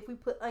do if we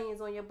put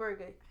onions on your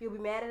burger? You'll be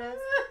mad at us?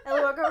 And the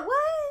little girl,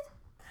 what?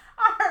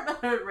 I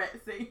heard Rat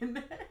saying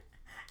that.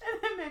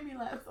 And it made me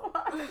laugh so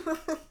hard.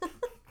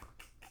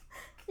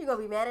 You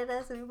gonna be mad at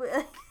us if we put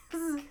onions?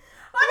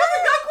 Like, that's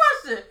a good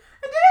question.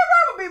 And then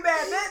Robert be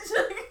mad, bitch.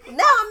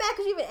 Now I'm mad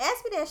because you even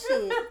asked me that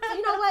shit.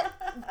 You know what?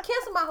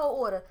 Cancel my whole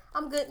order.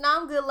 I'm good.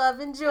 Now I'm good, love.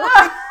 Enjoy.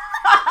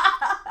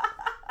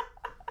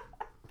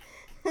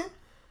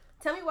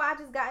 Tell me why I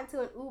just got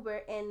into an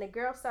Uber and the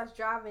girl starts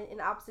driving in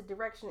the opposite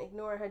direction,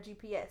 ignoring her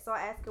GPS. So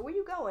I ask her, where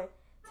you going?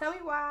 Tell me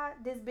why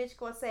this bitch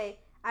gonna say,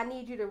 I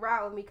need you to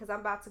ride with me because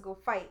I'm about to go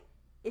fight.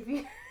 If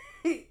you...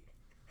 Bitch,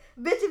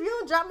 if you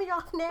don't drop me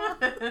off now...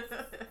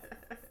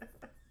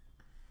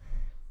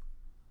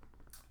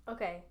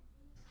 Okay.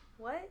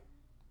 What?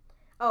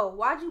 Oh,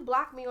 why'd you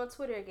block me on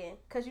Twitter again?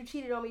 Because you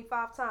cheated on me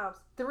 5 times.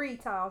 3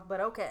 times, but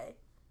okay.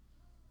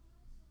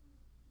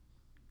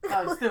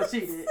 Oh, you still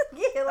cheated?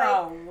 Yeah, like,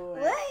 oh,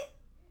 Lord. What?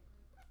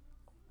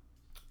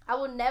 I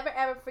will never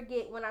ever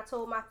forget when I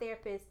told my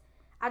therapist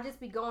I just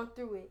be going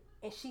through it.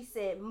 And she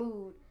said,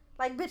 mood.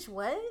 Like, bitch,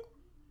 what?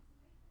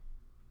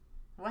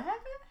 What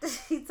happened?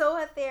 She told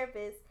her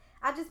therapist,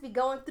 I just be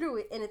going through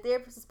it. And the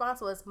therapist's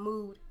response was,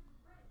 mood.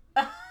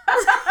 What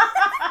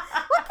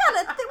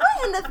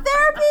in the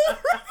therapy?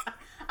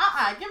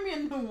 Give me a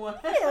new one.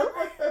 Yeah.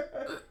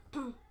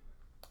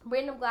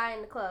 Random guy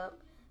in the club.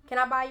 Can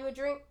I buy you a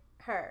drink?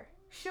 Her.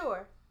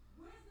 Sure.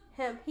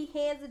 Him. He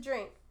hands a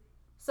drink.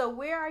 So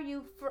where are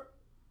you from?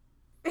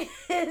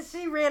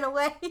 She ran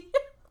away.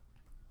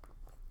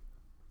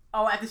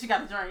 Oh, after she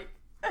got the drink.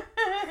 He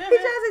tried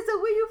to say, so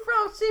where you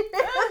from? She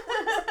ran away.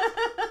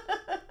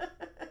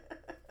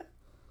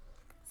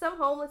 Some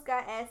homeless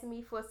guy asked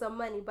me for some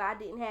money, but I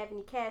didn't have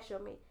any cash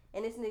on me.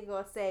 And this nigga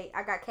gonna say,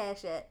 I got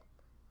cash at.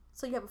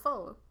 So you have a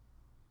phone.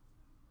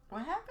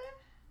 What happened?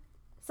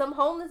 Some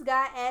homeless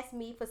guy asked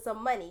me for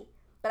some money,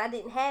 but I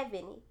didn't have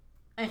any.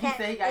 And he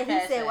said he got cash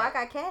at. He said, well, I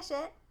got cash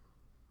at.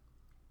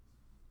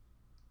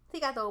 He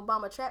got the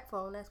Obama trap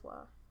phone, that's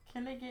why.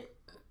 Can they get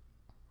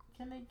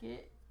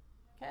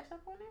cash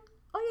up on there?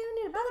 Oh, yeah, you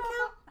need a bank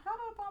account? How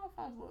do Obama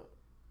phones look?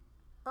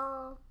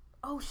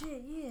 Oh,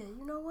 shit, yeah.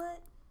 You know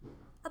what?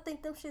 I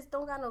think them shits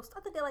don't got no... I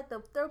think they're like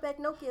the throwback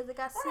Nokias that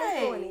got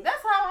Snake on it.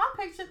 That's how I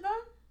pictured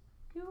them.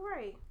 You're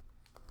right.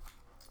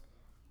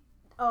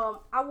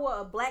 I wore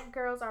a Black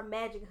Girls Are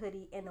Magic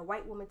hoodie and a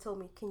white woman told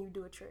me, can you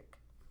do a trick?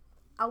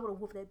 I would have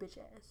whooped that bitch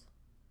ass.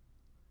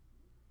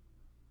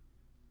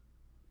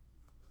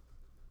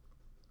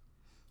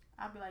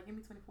 I'd be like, give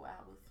me 24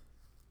 hours.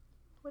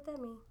 What that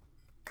mean?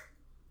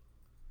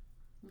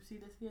 You see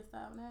this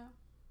hairstyle now?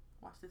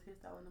 Watch this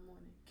hairstyle in the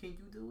morning. Can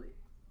you do it?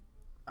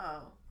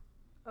 Oh.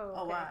 Oh, okay.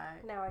 Oh,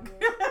 why? Now I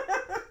get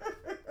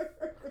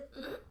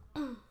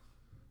it.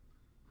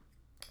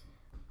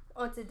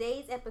 On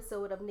today's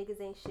episode of Niggas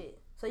Ain't Shit.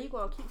 So you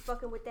gonna keep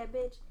fucking with that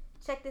bitch?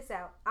 Check this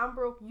out. I'm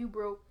broke, you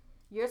broke.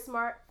 You're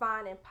smart,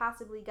 fine, and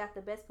possibly got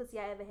the best pussy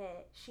I ever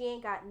had. She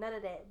ain't got none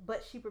of that,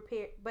 but she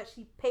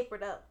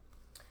papered up.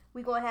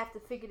 We gonna have to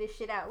figure this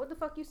shit out. What the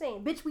fuck you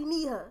saying? Bitch, we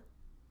need her.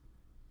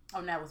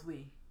 Oh, now it's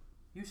we.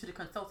 You should have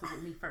consulted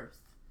with me first.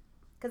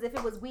 Because if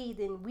it was we,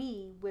 then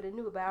we would have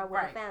knew about it. I would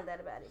have found out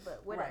about it.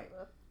 But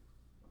whatever.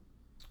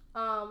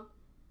 Right.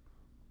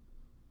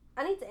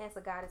 I need to ask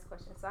a guy this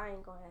question, so I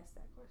ain't gonna ask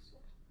that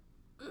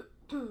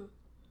question.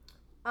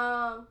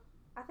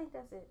 I think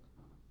that's it.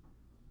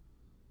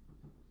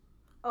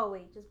 Oh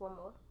wait, just one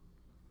more.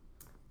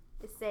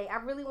 It say, I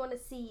really want to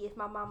see if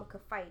my mama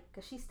could fight,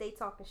 cause she stay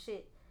talking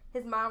shit.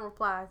 His mom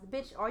replies,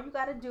 bitch, all you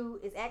gotta do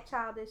is act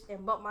childish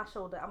and bump my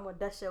shoulder. I'm gonna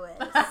dust your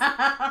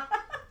ass.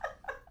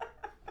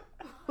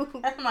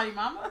 That's my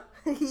mama?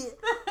 Yeah.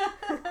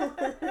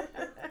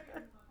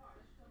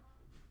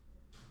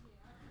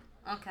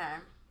 Okay.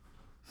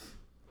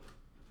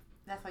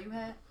 That's all you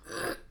had?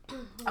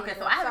 Okay,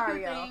 so I have a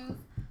few things.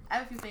 I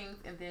have a few things,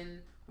 and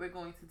then we're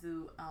going to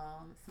do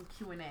some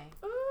Q&A.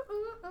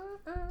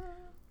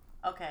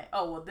 Okay.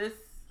 Oh, well, this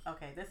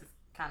is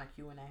kind of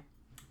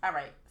Q&A. All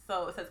right.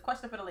 So it says,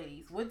 question for the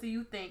ladies. What do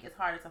you think is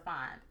harder to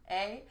find?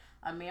 A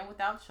man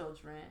without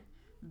children.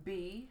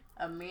 B,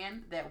 a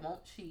man that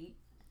won't cheat.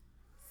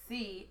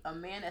 C, a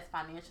man that's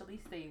financially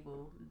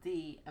stable.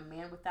 D, a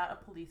man without a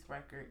police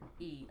record.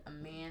 E, a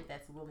man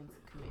that's willing to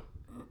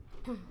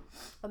commit.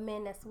 A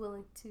man that's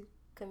willing to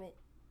commit.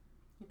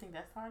 You think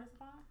that's hard to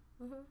find?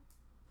 Mhm.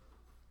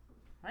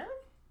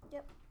 Really?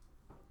 Yep.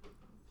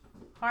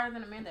 Harder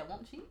than a man that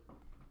won't cheat?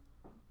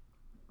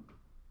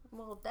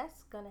 Well,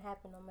 that's gonna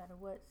happen no matter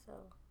what. So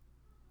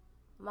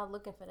I'm not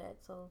looking for that.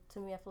 So to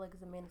me, I feel like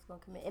it's a man that's gonna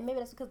commit, and maybe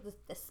that's because of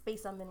the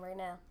space I'm in right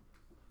now,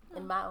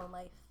 in my own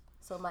life.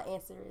 So my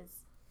answer is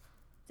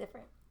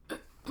different.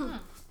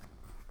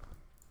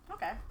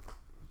 Okay.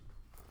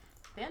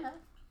 Fair enough.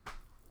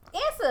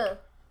 Answer.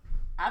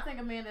 I think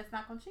a man that's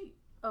not gonna cheat.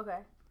 Okay.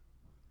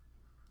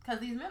 Because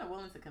these men are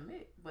willing to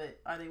commit, but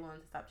are they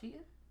willing to stop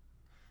cheating?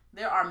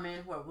 There are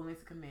men who are willing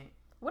to commit.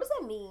 What does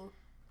that mean?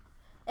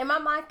 In my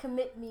mind,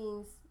 commit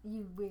means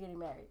we're getting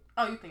married.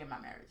 Oh, you thinking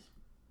about marriage?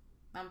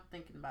 I'm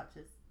thinking about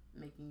just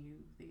making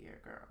you their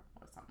girl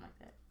or something like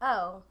that.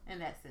 Oh. In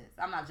that sense,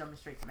 I'm not jumping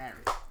straight to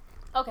marriage.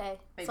 Okay.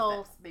 Baby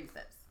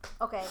steps.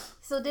 Okay.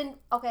 So then,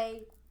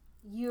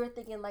 you're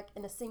thinking like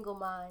in a single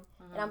mind,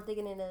 and I'm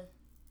thinking in a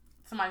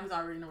somebody who's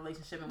already in a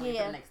relationship and waiting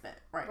for the next step.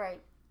 Right.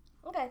 Right.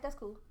 Okay, that's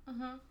cool.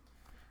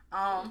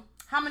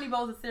 How many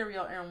bowls of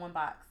cereal are in one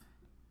box?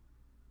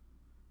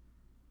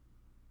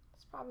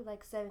 It's probably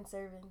like 7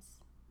 servings.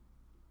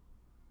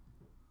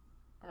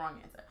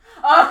 Wrong answer.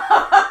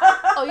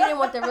 Oh, you didn't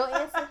want the real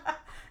answer?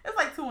 It's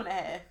like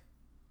 2.5.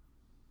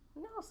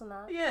 No, it's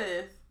not. Yeah,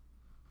 it is.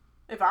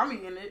 If I'm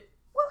eating it.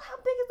 Well, how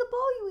big is the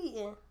bowl you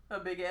eating? A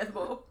big ass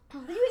bowl.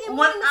 You eating when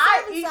more than the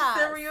I serving eat size.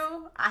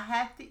 cereal, I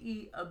have to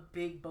eat a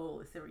big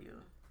bowl of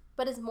cereal.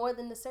 But it's more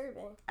than the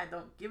serving. I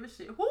don't give a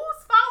shit. Who's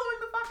following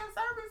the fucking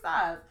serving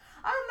size?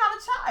 I'm not a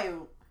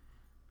child.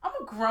 I'm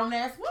a grown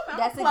ass woman.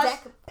 That's I'm a plush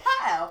exactly.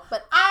 pal.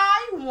 But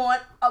I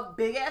want a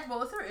big ass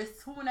bowl of cereal.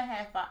 It's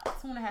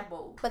 2.5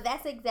 bowls. But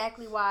that's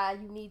exactly why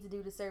you need to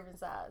do the serving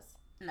size.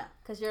 No.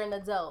 Because you're an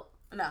adult.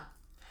 No.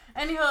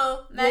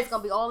 Anywho, next. It's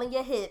gonna be all in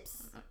your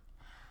hips.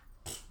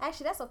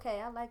 Actually, that's okay.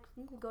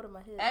 You can go to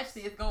my hips.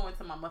 Actually, it's going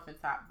to my muffin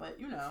top, but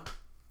you know.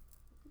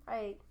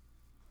 Right.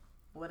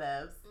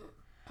 Whatevs.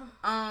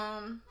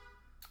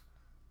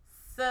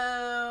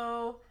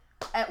 So,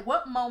 at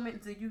what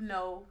moment do you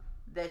know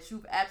that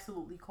you've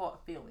absolutely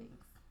caught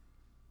feelings?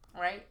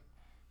 Right?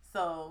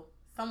 So,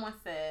 someone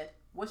said,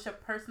 what's your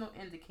personal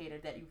indicator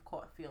that you've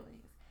caught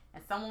feelings?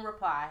 And someone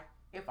replied,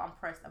 if I'm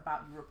pressed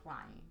about you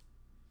replying.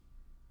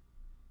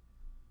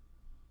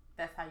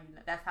 That's how you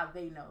know. That's how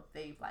they know if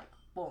they've like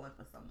fallen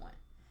for someone,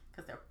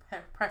 because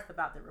they're pressed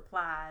about the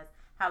replies,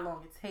 how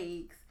long it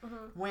takes,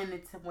 when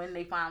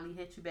they finally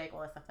hit you back,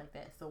 all that stuff like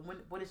that. So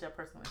what is your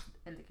personal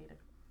indicator?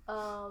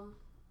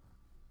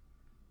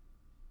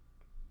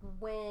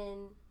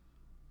 When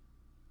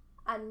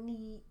I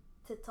need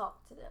to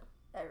talk to them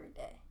every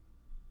day.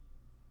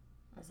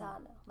 That's how I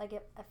know. Like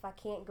if I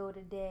can't go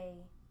today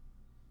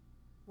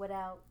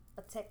without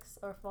a text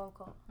or a phone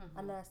call,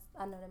 I know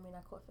that means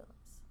I caught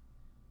feelings.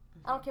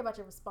 I don't care about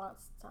your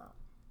response time.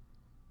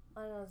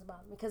 I don't know it's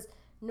about me, because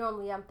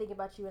normally I'm thinking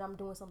about you and I'm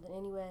doing something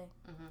anyway.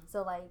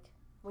 So like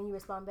when you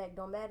respond back,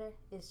 don't matter.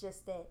 It's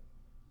just that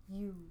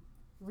you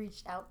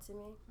reached out to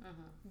me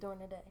during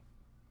the day.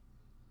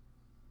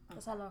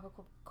 That's how I know I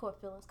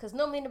caught feelings. Because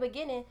normally in the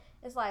beginning,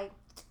 it's like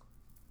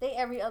they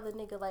every other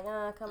nigga like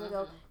come and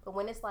go. But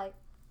when it's like,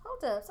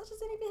 hold up, such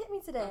as anything hit me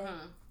today.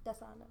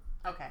 That's how I know.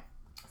 Okay,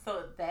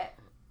 so that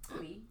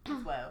me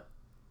as well.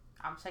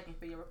 I'm checking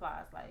for your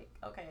replies. Like,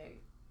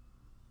 okay,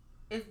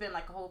 it's been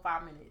like a whole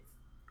 5 minutes.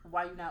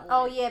 Why you not on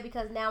Oh it? yeah,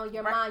 because now in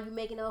your mind you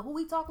making who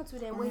we talking to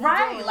then? What you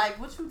Right, doing? like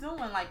what you doing?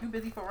 Like you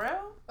busy for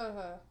real?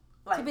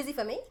 Like, too busy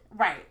for me?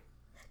 Right.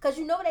 Cause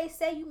you know what they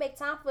say, you make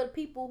time for the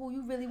people who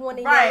you really want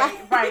in your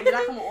life. Right. Then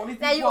I come with all these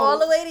now you all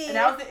the way there. And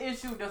that was the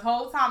issue. This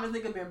whole time this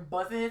nigga been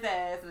busting his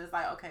ass, and it's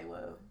like, okay,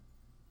 well,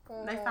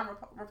 next time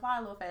reply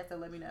a little faster.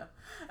 Let me know.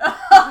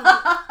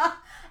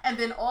 And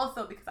then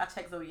also because I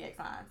check zodiac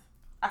signs,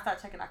 I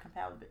start checking our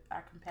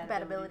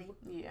compatibility.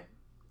 Yeah,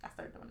 I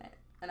started doing that,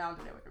 and I don't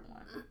do that with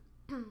everyone.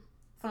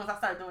 So once I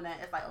start doing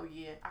that, it's like, oh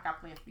yeah, I got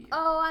plans for you.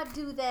 Oh, I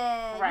do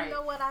that. Right. You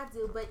know what I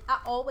do, but I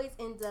always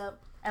end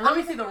up. And let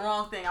me see the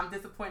wrong thing. I'm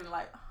disappointed.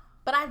 Like,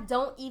 but I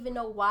don't even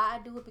know why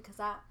I do it, because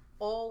I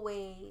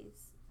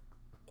always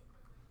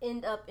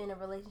end up in a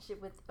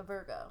relationship with a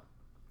Virgo.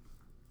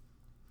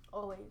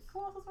 Always.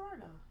 Who else is a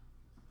Virgo?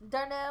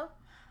 Darnell.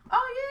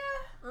 Oh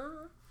yeah.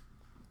 Oh.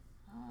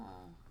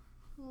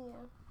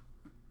 Yeah.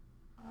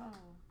 Oh.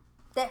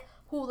 That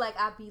who like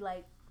I be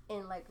like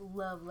in like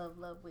love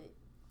with.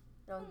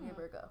 Don't be a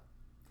Virgo.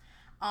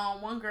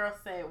 One girl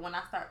said, when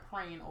I start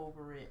praying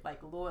over it,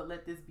 like, Lord,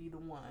 let this be the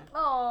one.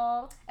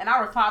 Aww. And I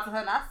replied to her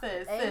and I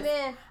said,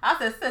 Amen.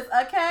 sis,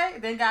 okay.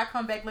 Then God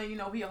come back letting you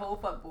know he a whole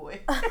fuck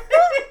boy.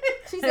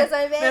 She says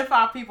amen. Then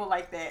 5 people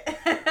like that.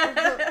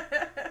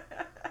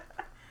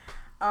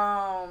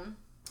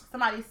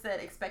 Somebody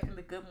said, expecting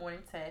the good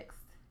morning text.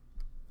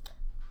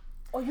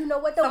 Oh, you know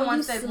what though? Someone when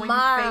you said,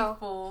 smile, when you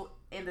faithful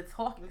in the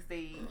talking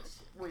stage,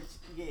 which,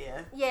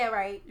 yeah. Yeah,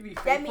 right. You be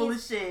faithful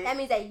as shit. That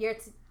means that you're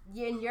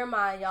in your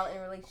mind, y'all in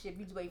a relationship.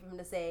 You just wait for him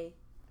to say,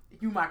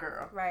 you my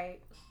girl. Right.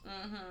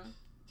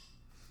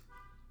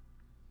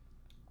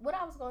 What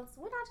I just was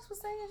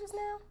saying just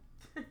now?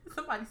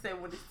 Somebody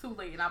said when it's too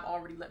late and I've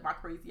already let my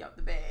crazy out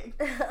the bag.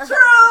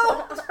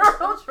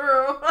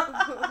 True.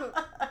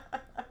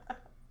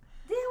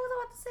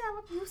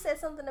 You said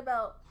something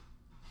about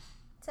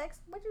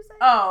text. What'd you say?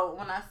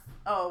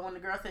 When the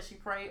girl said she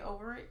prayed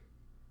over it.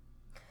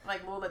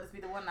 Like, Lord, let this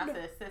be the one. I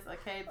said, sis,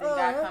 okay, then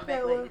God come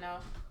back late,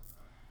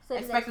 So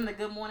expecting the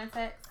good morning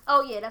text.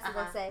 Oh yeah, that's what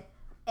I say.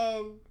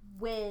 And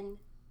when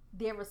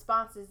their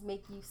responses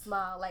make you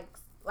smile, like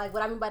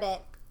what I mean by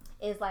that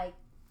is like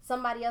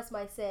somebody else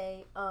might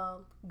say,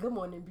 "Good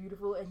morning,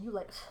 beautiful," and you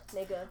like,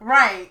 nigga.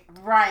 Right.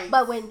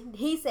 But when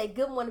he said,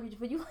 "Good morning,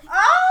 beautiful," you like,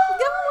 "Oh,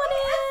 good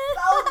morning."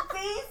 So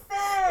decent.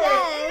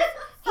 Yes.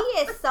 He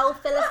is so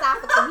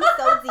philosophical. He's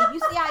so deep. You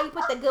see how he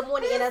put the good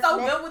morning in us? He's so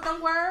good with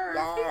them words.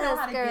 Yes, he know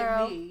how to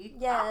girl. get me.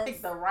 Yes. I'll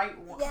pick the right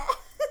one. Yes.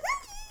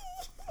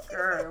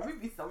 Girl, we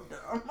be so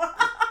dumb.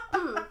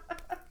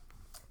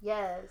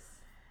 Yes.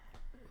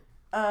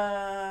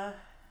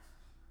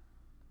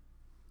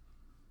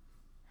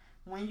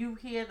 When you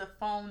hear the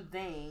phone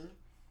ding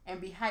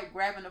and be hype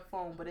grabbing the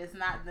phone, but it's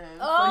not them,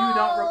 so you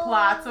don't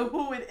reply to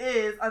who it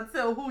is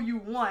until who you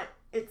want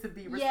it to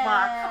be respond.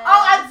 Yes. Oh,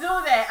 I do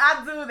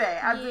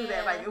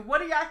that. Like, if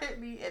one of y'all hit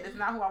me and it's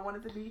not who I want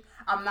it to be,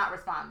 I'm not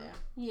responding.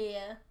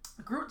 Yeah.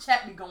 Group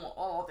chat be going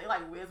off. They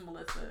like, where's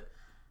Melissa?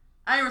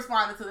 I ain't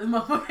responding to this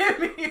motherfucker hit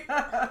me.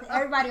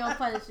 Everybody on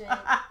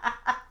punishment.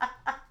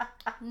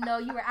 No,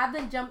 you were. I've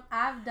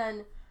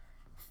done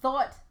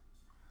thought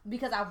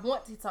because I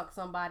want to talk to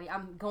somebody.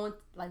 I'm going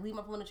like leave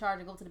my phone in charge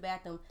and go to the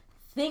bathroom.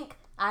 Think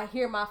I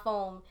hear my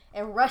phone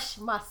and rush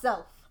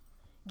myself.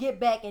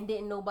 Get back and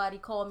didn't nobody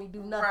call me,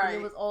 do nothing. Right.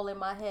 It was all in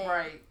my head.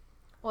 Right.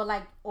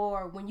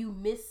 Or when you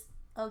miss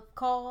a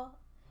call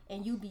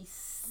and you be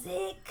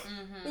sick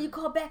and you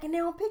call back and they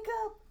don't pick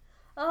up.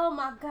 Oh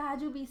my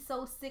God, you be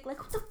so sick. Like,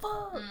 what the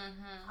fuck?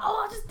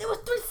 Oh, it was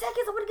 3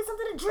 seconds. I want to get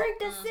something to drink.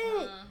 That's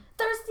it.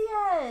 Thirsty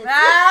ass.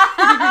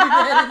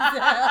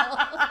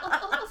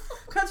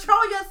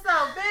 Control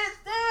yourself, bitch.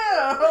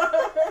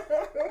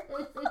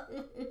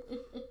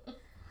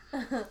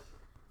 Damn.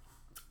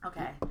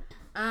 Okay.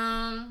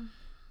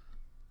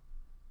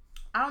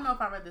 I don't know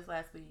if I read this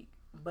last week,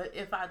 but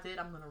if I did,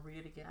 I'm going to read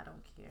it again. I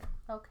don't care.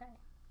 Okay.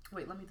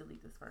 Wait, let me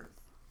delete this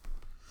first.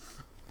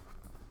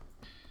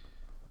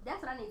 That's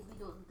what I need to be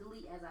doing.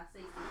 Delete as I say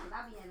things, because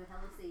I be having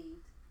hella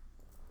saved.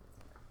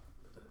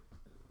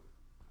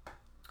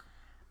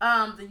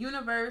 The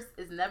universe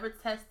is never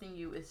testing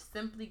you. It's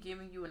simply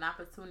giving you an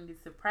opportunity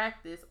to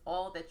practice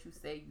all that you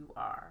say you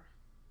are.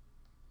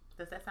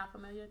 Does that sound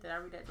familiar? Did I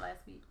read that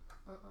last week?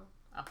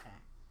 Okay.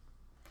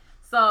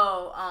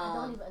 So, I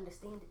don't even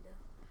understand it, though.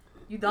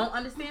 You don't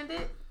understand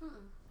it?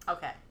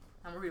 Okay.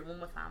 I'm going to read it one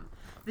more time.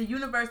 The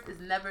universe is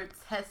never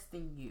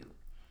testing you.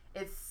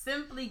 It's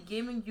simply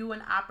giving you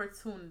an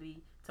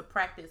opportunity to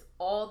practice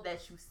all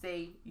that you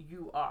say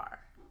you are.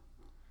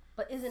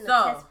 But isn't a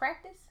test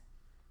practice?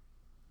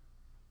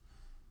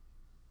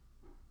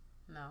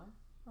 No.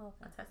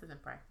 Okay. A test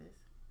isn't practice.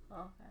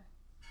 Okay.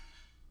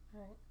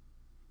 All right.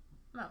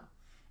 No.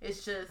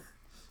 It's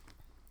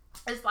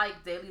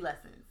like daily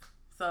lessons.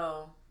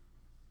 So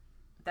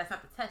that's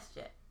not the test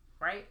yet,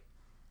 right?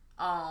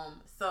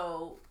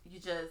 So you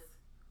just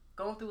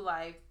going through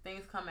life,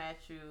 things come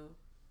at you.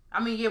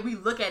 I mean, yeah, we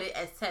look at it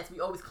as tests. We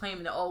always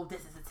claim that, oh,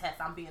 this is a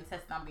test. I'm being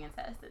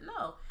tested.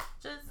 No,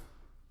 just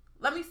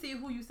let me see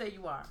who you say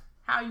you are.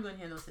 How are you going to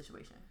handle the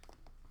situation?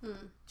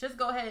 Just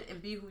go ahead and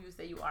be who you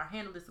say you are.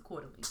 Handle this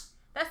accordingly.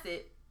 That's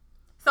it.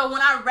 So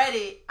when I read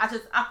it, I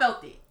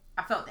felt it.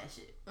 I felt that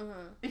shit.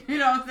 You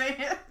know what I'm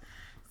saying?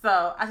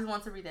 So I just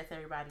want to read that to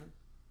everybody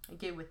and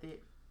get with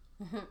it.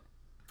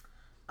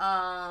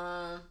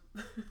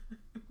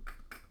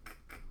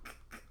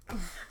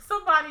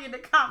 Somebody in the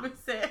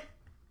comments said,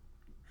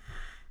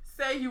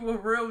 say you a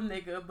real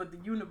nigga, but the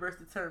universe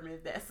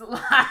determined that's a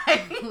lie.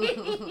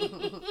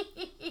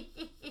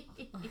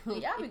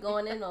 Y'all be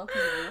going in on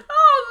people.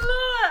 Oh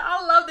Lord,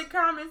 I love the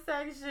comment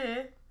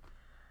section.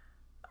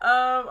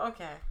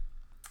 Okay.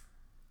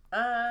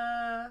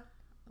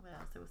 What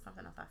else? There was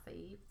something else I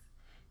saved.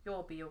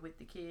 You'll be with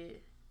the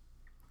kid.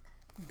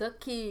 The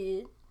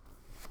kid.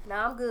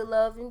 Now I'm good,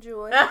 love, and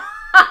joy.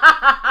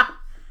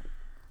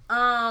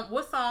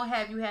 What song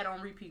have you had on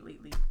repeat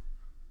lately?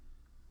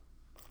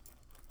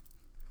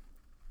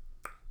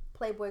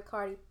 Playboy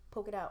Cardi,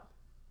 Poke It Out.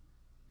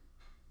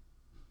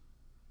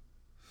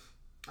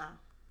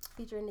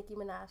 Featuring Nicki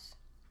Minaj.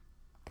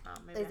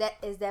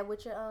 Is that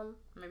what you're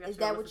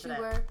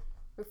were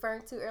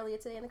referring to earlier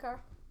today in the car?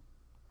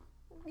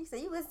 You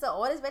said you listen to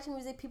all this ratchet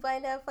music people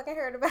ain't never fucking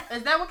heard about.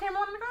 Is that what came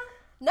on in the car?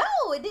 No,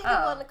 it didn't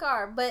come on the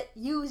car. But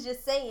you was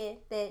just saying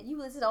that you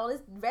listen to all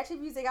this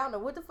ratchet music. I don't know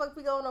what the fuck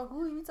be going on.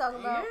 Who are you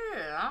talking about?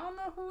 Yeah, I don't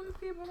know who these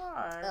people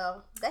are.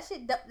 Oh, that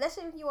shit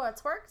you want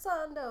to twerk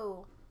song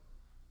though.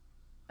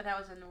 But that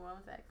was your New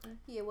Orleans accent.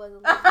 Yeah, it was a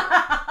little bit.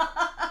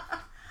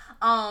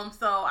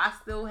 So I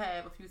still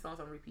have a few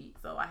songs on repeat.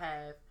 So I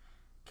have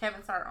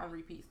Kevin's Heart on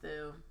repeat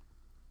still.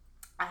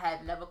 I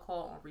have Never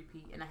Call on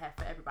repeat, and I have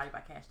For Everybody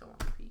by Cash Doll on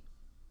repeat.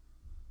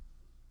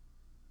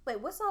 Wait,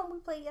 what song we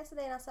played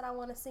yesterday? And I said I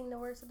want to sing the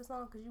words of the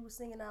song because you were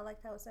singing. And I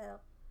liked how it sounded.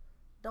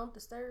 Don't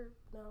disturb.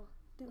 No.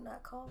 Do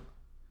not call.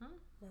 No.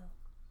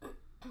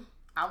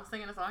 I was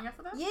singing a song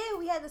yesterday? Yeah,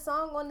 we had the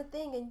song on the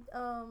thing and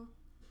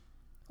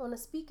on the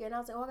speaker, and I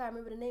was like, oh, I gotta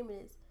remember the name of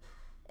this.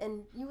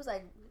 And you was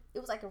like, it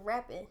was like a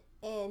rapping.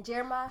 And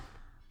Jeremiah.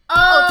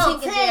 Oh,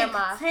 Tink and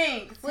Jeremiah.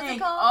 Tink. What's it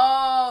called?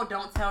 Oh,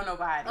 don't tell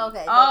nobody.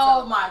 Okay.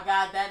 Oh my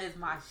God, that is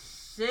my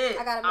shit.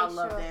 I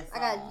love that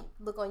song. I gotta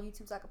look on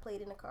YouTube so I can play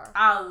it in the car.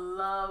 I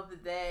love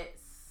that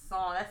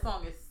song. That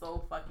song is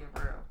so fucking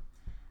real.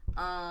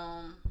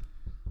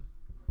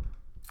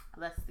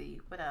 Let's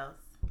see. What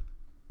else?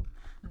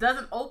 Does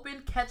an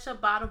open ketchup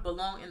bottle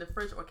belong in the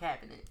fridge or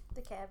cabinet?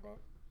 The cabinet.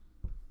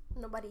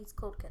 Nobody eats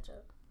cold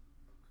ketchup.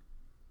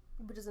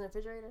 You put this in the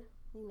refrigerator?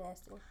 You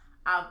nasty.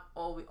 I've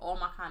always, all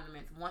my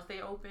condiments, once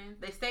they open,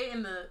 they stay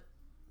in the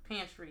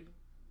pantry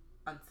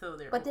until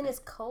they're But open. then it's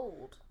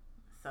cold.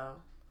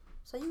 So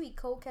you eat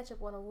cold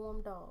ketchup on a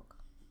warm dog?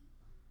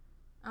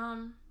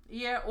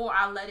 Yeah, or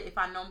I let it, if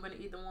I know I'm going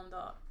to eat the warm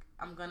dog,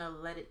 I'm going to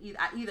let it,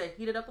 I either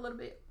heat it up a little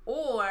bit,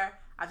 or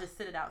I just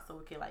sit it out so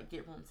it can, like,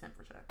 get room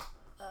temperature.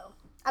 Oh.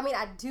 I mean,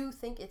 I do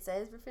think it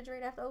says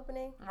refrigerate after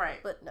opening.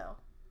 Right. But no.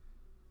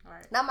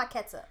 Right. Not my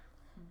ketchup.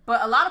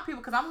 But a lot of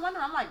people, because I'm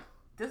wondering, I'm like,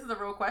 this is a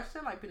real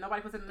question? Like,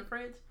 nobody puts it in the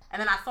fridge? And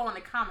then I saw in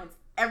the comments,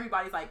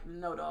 everybody's like,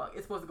 no, dog,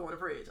 it's supposed to go in the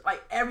fridge.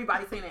 Like,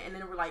 everybody's saying it. And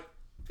then there were, like,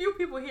 few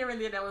people here and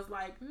there that was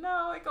like,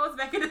 no, it goes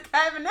back in the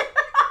cabinet.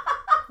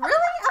 Really?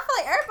 I feel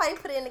like everybody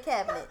put it in the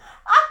cabinet.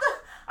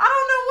 I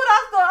don't know what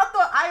I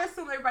thought. I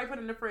assumed everybody put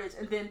it in the fridge.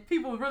 And then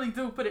people really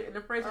do put it in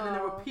the fridge. And then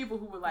there were people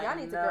who were like, y'all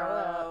need to no. grow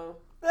up.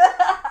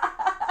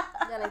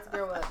 Y'all need to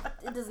grow up.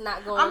 It does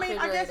not go in the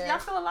refrigerator. I guess y'all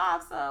still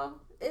alive, so.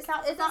 It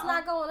does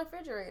not go in the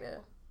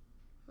refrigerator.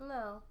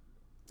 No.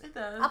 It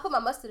does. I put my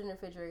mustard in the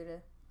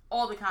refrigerator.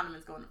 All the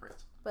condiments go in the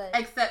fridge. But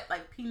except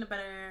like peanut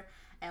butter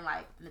and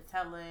like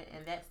Nutella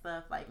and that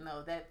stuff. Like,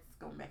 no, that's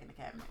going back in the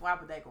cabinet. Why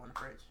would that go in the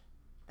fridge?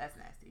 That's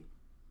nasty.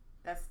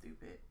 That's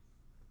stupid.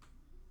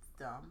 It's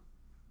dumb.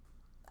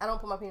 I don't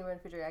put my peanut butter in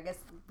the refrigerator. I guess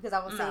because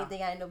I was saying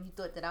anything, I didn't know if you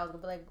thought that I was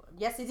going to be like,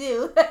 yes, you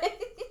do.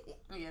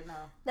 Yeah,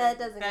 no. No, it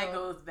doesn't That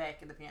goes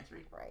back in the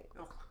pantry. Right.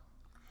 Ugh.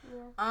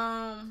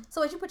 Yeah.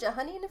 So would you put your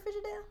honey in the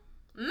Frigidaire?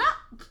 No.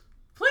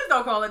 Please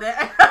don't call it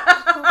that.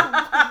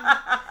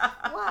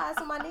 Why? That's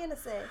what my Nana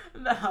said.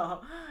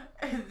 No.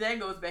 That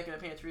goes back in the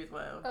pantry as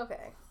well.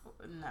 Okay.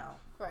 No.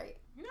 Right.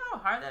 You know how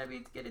hard that'd be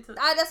to get it to.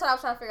 That's what I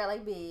was trying to figure out,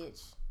 like,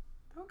 bitch.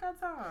 Don't got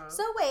time.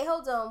 So wait,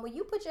 hold on. When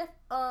you put your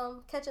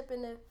ketchup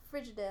in the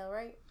Frigidaire,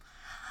 right?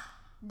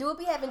 Do it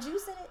be having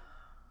juice in it?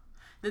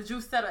 The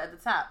juice settle at the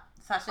top.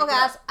 So I shake okay,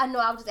 it up. I know.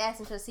 I was just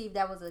asking to see if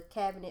that was a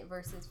cabinet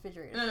versus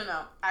refrigerator.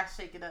 No. I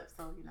shake it up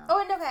so you know.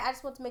 Oh, okay. I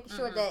just want to make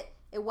sure that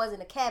it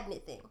wasn't a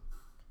cabinet thing.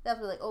 That's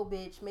what, like, oh,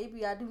 bitch,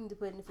 maybe I do need to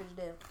put it in the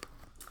Frigidaire.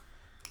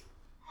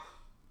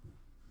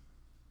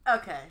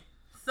 Okay,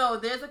 so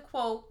there's a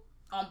quote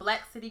on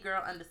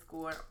BlackCityGirl_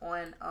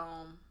 on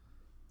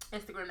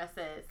Instagram that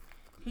says,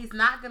 "He's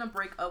not gonna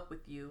break up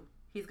with you.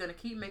 He's gonna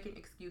keep making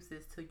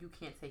excuses till you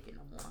can't take it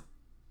no more."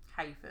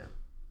 How you feel?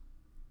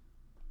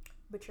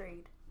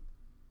 Betrayed.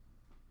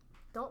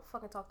 Don't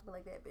fucking talk to me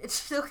like that,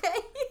 bitch.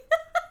 Okay.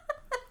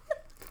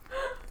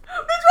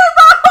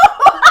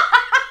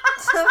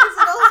 To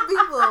those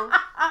people,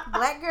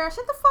 black girl,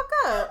 shut the fuck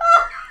up.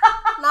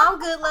 No, I'm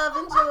good, love,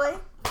 enjoy.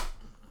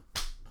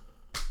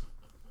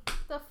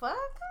 The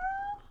fuck?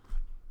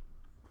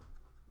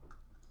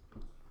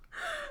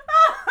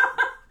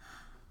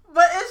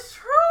 But it's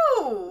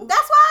true.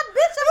 That's why,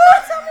 bitch, I'm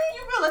not telling me.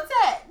 You feel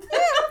attacked. Yeah,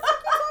 who the fuck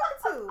you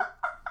talking to?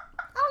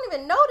 I don't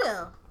even know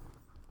them.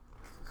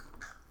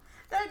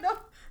 They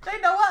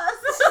know us.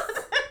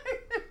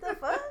 The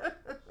fuck?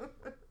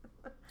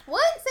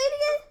 What? Say it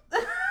again.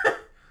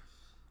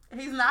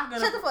 He's not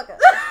gonna. Shut the fuck up.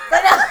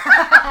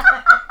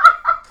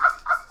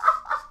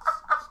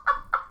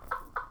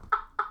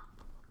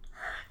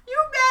 You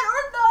mad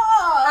or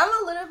not?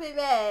 I'm a little bit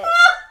mad.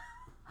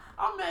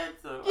 I'm mad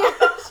too.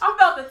 I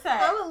felt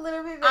attacked. I'm a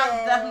little bit mad.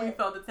 I definitely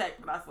felt attacked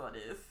when I saw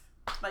this.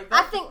 Like,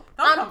 don't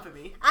come for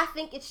me. I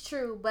think it's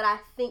true, but I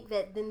think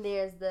that then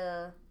there's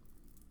the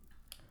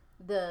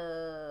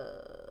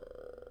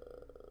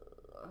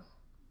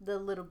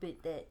little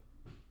bit that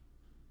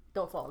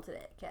don't fall into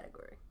that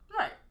category.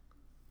 Right.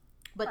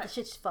 But right. the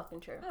shit's fucking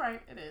true.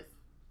 Right, it is.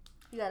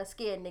 You got a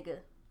scared nigga.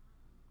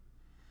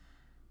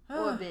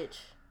 Or a bitch.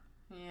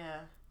 Yeah.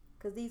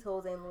 Because these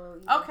hoes ain't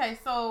loyal either. Okay,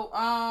 so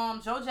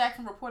Joe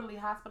Jackson reportedly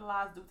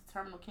hospitalized due to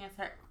terminal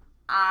cancer.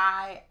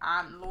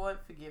 Lord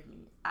forgive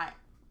me. I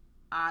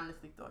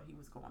honestly thought he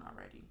was gone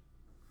already.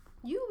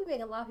 You be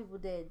making a lot of people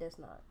dead. That's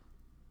not.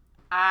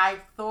 I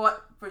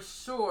thought for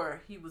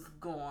sure he was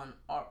gone,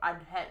 or I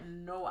had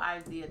no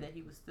idea that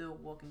he was still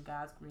walking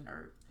God's green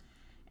earth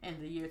in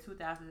the year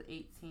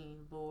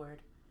 2018.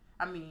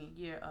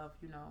 Year of,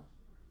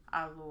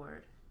 our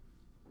Lord.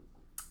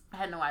 I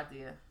had no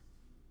idea.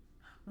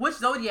 Which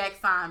zodiac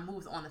sign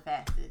moves on the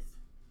fastest?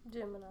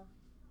 Gemini.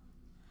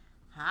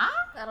 Huh?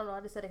 I don't know. I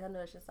just said it. I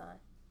know it's your sign.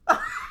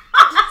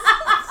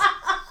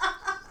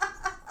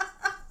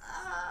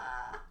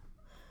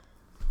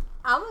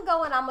 I'm going to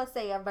go and I'm going to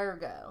say a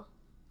Virgo.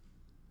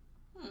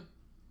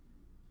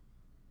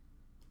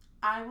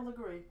 I will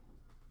agree.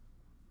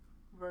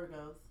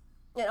 Virgos.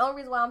 And the only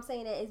reason why I'm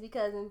saying that is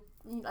because,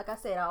 like I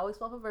said, I always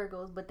fall for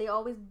Virgos, but they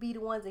always be the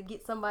ones that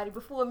get somebody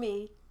before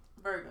me.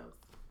 Virgos.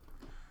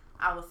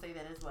 I will say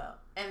that as well.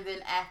 And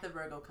then after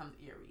Virgo comes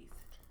Aries.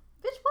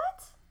 Bitch,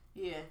 what?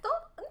 Yeah.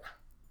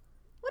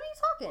 What are you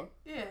talking?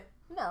 Yeah.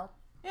 No.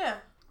 Yeah.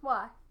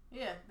 Why?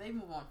 Yeah, they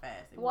move on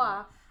fast.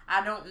 Why?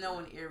 I don't know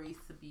an Aries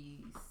to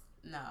be,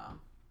 no.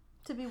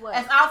 To be what?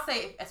 As I'll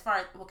say, as far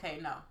as, okay,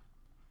 no.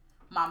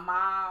 My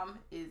mom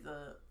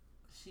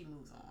she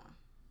moves on.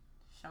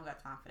 She don't got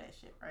time for that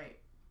shit, right?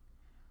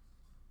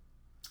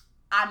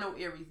 I know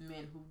Aries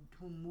men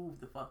who move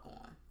the fuck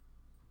on.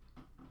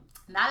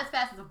 Not as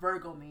fast as a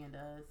Virgo man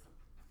does,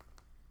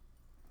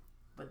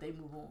 but they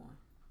move on.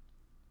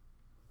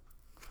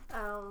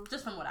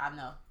 Just from what I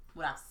know,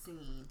 what I've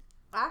seen.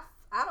 I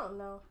don't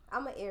know.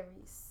 I'm an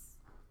Aries,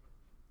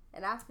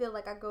 and I feel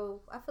like I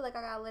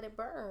gotta let it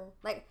burn.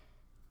 Like,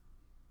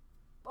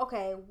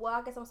 okay, well,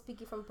 I guess I'm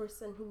speaking from a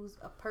person who's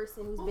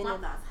been in.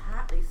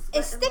 Hot.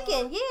 It's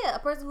sticking, yeah. A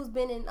person who's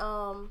been in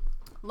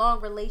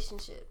long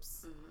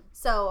relationships. Mm-hmm.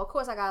 So of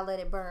course I gotta let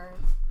it burn.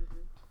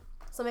 Mm-hmm.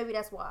 So maybe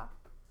that's why.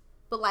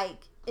 But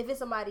like, if it's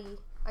somebody,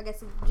 I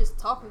guess I'm just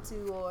talking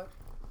to, or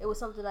it was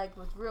something like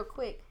was real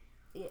quick,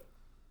 yeah,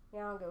 I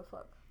don't give a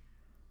fuck.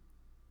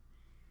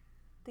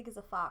 I think it's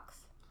a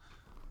fox.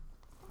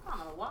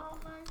 I'm in a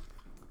wildlife.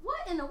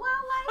 What in the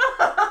wildlife?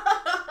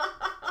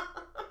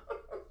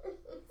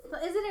 So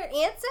is it an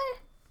answer?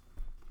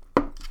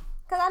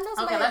 Because I know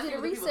somebody did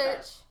the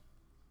research.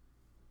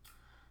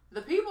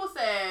 The people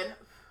said,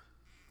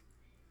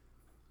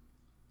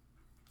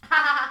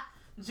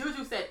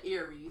 Juju said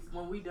Aries.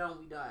 When we done,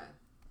 we done.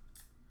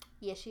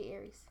 Yeah, she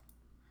Aries.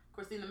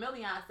 Christina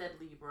Milian said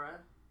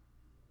Libra.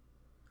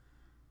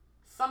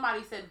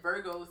 Somebody said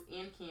Virgos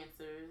and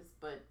Cancers,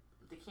 but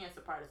the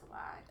Cancer part is a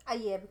lie.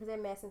 Yeah, because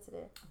they're mass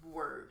sensitive.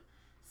 Word.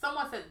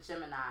 Someone said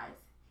Geminis.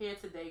 Here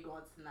today,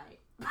 gone tonight.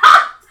 Here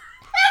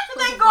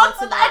today, gone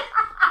tonight.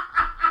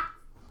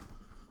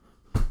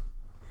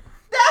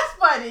 That's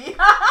funny.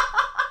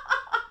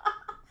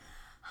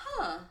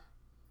 Huh.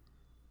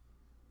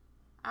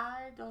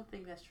 I don't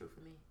think that's true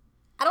for me.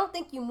 I don't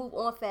think you move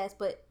on fast,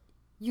 but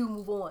you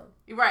move on.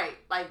 You're right.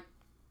 Like,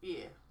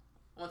 yeah.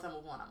 Once I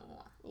move on, I move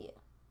on. Yeah.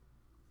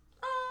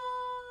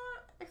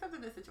 Except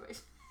in this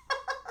situation.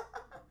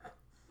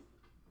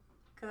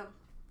 Because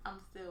I'm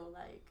still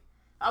like...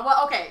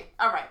 well, okay.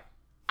 All right.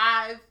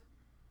 I've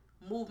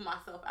moved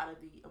myself out of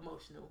the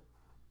emotional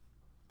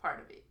part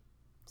of it.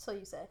 So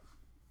you say?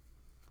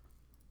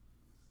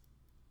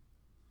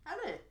 I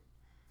did.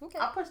 Okay.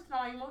 I pushed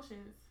my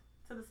emotions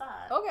to the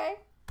side. Okay.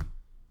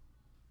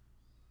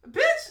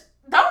 Bitch,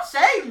 don't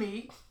shame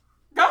me.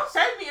 Don't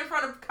shame me in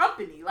front of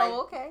company. Like,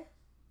 oh, okay.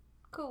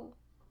 Cool.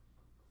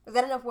 Is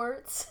that enough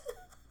words?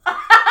 I'm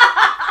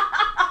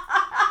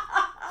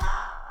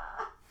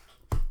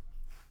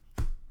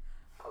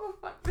gonna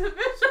fuck this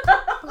bitch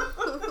up.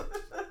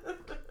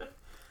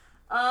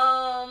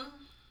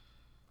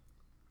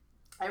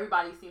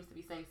 Everybody seems to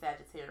be saying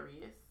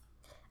Sagittarius.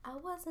 I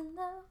was in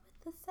love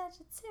with the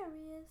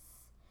Sagittarius.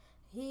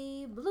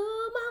 He blew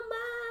my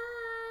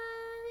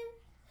mind.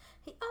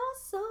 He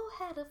also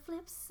had a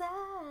flip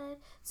side.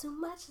 Too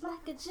much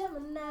like a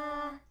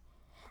Gemini.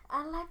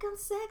 I like him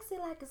sexy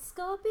like a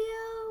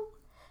Scorpio.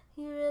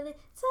 He really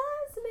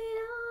turns me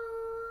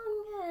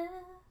on,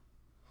 yeah.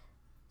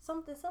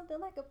 Something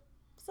like a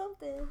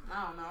something.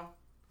 I don't know.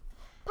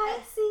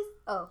 Pisces.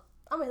 Oh,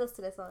 I'm gonna listen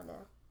to that song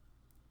now.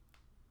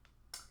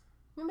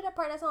 Remember that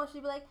part of that song?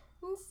 She'd be like,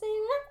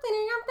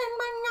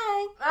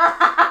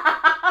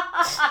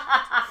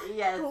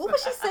 yes. What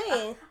was she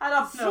saying? I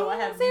don't know. I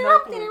have no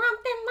clue.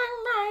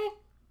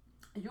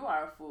 You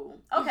are a fool.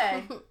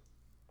 Okay.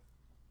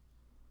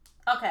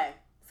 Okay.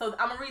 So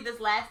I'm gonna read this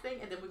last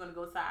thing, and then we're gonna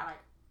go side like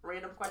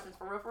random questions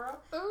for real,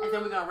 and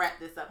then we're gonna wrap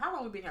this up. How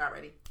long we been here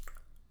already?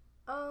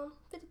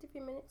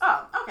 53 minutes.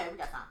 Oh, okay, we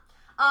got time.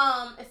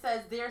 It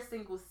says, "Dear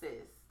single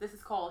sis." This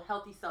is called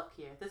Healthy Self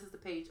Care. This is the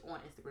page on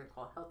Instagram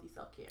called Healthy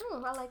Self Care.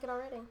 I like it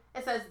already.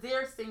 It says,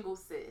 "Dear single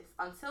sis,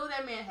 until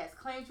that man has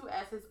claimed you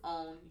as his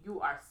own,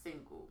 you are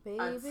single. Baby.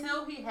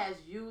 Until he has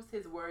used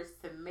his words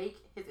to make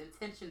his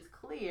intentions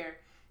clear,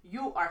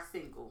 you are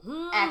single.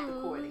 Act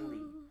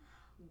accordingly.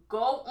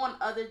 Go on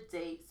other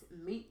dates,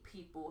 meet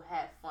people,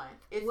 have fun.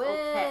 It's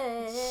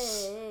okay.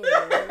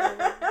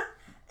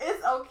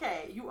 It's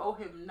okay. You owe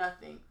him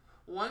nothing.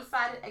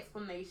 One-sided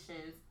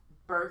explanations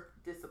birth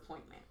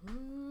disappointment.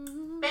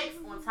 Facts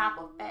on top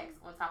of facts,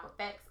 on top of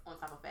facts, on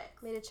top of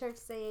facts." May the church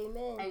say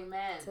amen.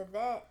 Amen. To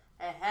that.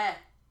 That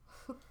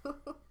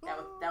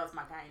was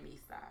my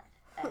Guyanese side.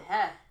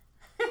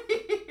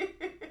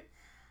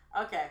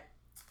 Okay.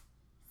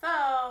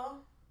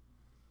 So,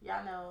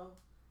 y'all know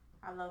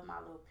I love my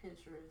little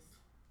Pinterest.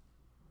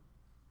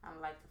 I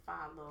like to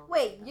find little...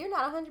 Wait, you're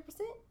not 100%?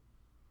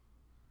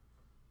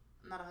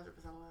 Not 100%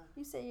 what?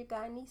 You said your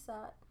Guyanese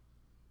side.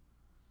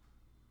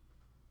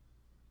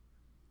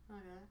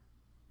 Okay.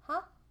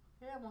 Huh?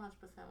 Yeah,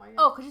 100%. Why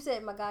because you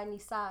said my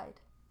Guyanese side.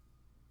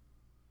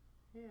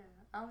 Yeah,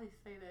 I only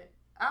say that.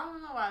 I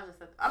don't know why I just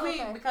said that. I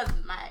mean, because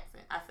my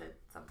accent. I said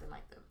something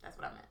like them. That's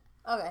what I meant.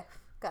 Okay.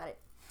 Got it.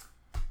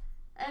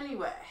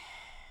 Anyway.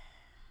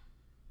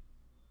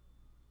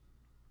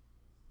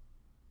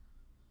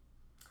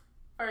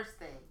 First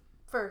thing.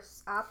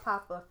 First, I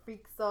papa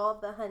freaks all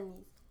the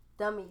honeys,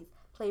 dummies,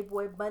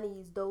 playboy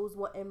bunnies, those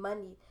wanting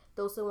money,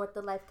 those who want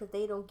the life because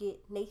they don't get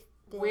Nathan.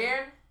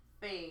 Weird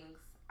things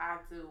I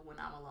do when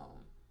I'm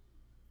alone.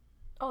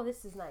 Oh,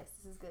 this is nice.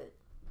 This is good.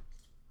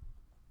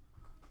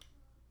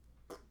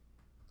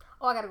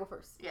 Oh, I gotta go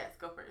first. Yes,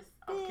 go first.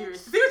 I'm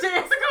curious to see what your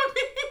answer gonna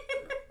be.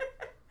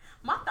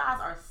 My thighs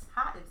are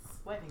hot and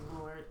sweating,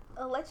 Lord.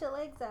 Oh, let your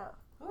legs out.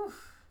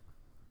 Oof.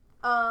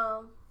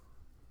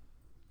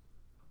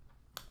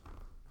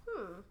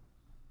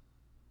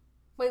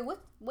 Wait,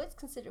 what's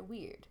considered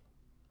weird?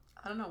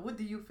 I don't know. What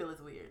do you feel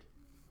is weird?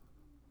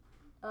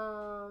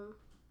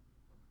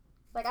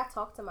 Like I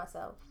talk to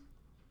myself.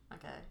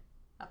 Okay.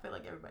 I feel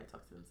like everybody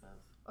talks to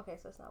themselves. Okay,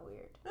 so it's not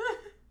weird.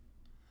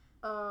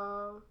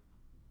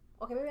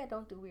 Okay, maybe I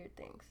don't do weird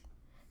things.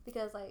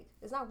 Because, like,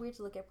 it's not weird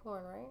to look at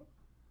porn, right?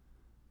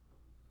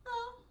 No.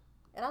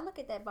 And I look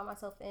at that by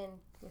myself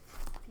and with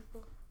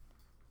people.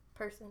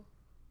 Person.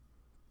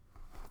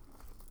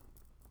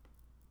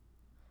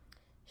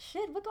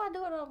 Shit, what do I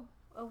do when I'm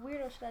a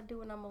weirdo should I do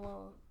when I'm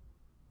alone?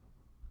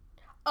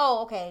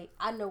 Oh, okay.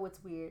 I know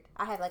what's weird.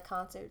 I have, like,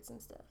 concerts and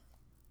stuff.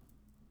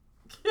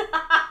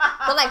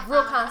 But, like,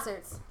 real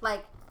concerts.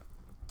 Like,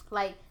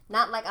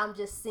 not like I'm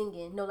just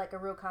singing. No, like a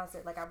real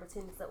concert. Like, I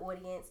pretend it's the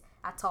audience.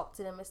 I talk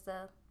to them and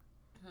stuff.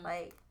 Mm-hmm.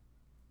 Like,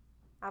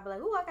 I'll be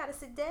like, ooh, I gotta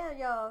sit down,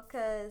 y'all.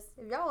 Because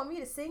if y'all want me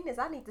to sing this,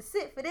 I need to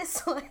sit for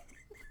this one.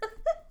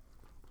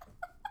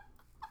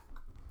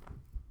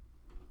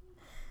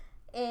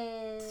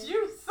 And...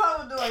 You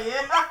so doing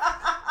it.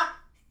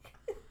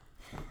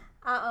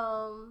 I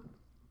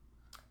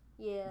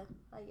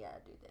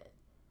do that.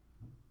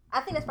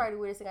 I think that's probably the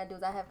weirdest thing I do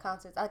is I have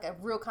concerts. I like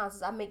real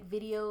concerts. I make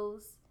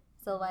videos.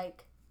 So,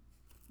 like,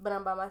 but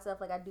I'm by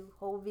myself. Like, I do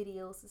whole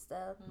videos and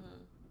stuff.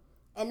 Mm-hmm.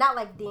 And not,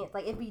 like, dance.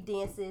 Like, it'd be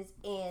dances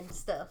and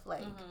stuff.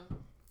 Like,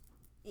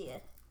 yeah.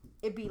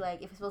 It'd be,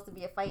 like, if it's supposed to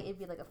be a fight, it'd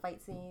be, like, a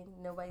fight scene.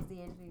 Nobody's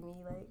there. It'd be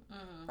me,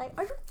 like,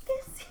 are you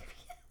this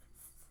serious?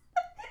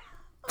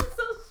 I'm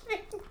so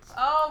strange.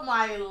 Oh,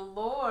 my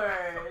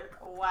Lord.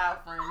 Wow,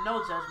 friend.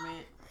 No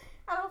judgment.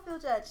 I don't feel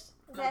judged.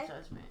 Okay? No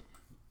judgment.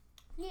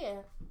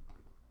 Yeah.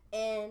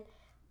 And,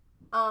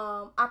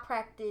 I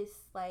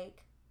practice,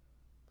 like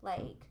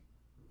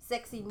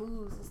sexy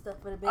moves and stuff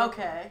for the baby.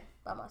 Okay.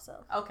 By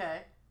myself.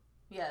 Okay.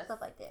 Yes.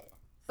 Stuff like that.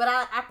 But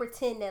I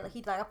pretend that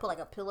like I put like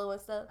a pillow and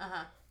stuff.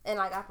 Uh-huh. And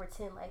like I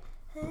pretend like,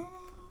 hey,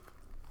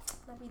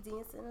 I be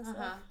dancing and stuff.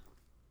 Uh-huh.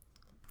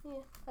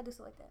 Yeah, I do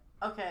stuff like that.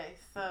 Okay,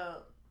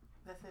 so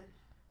that's it.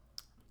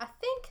 I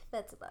think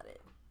that's about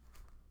it.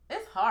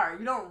 It's hard.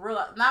 You don't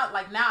realize now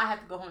I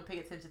have to go home and pay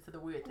attention to the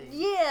weird things.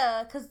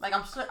 Yeah, cause like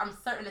I'm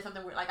certain there's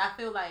something weird. Like I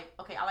feel like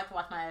okay, I like to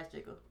watch my ass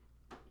jiggle.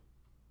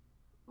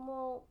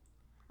 Well,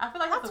 I feel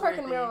like I twerk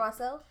in the mirror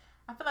myself.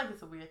 I feel like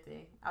it's a weird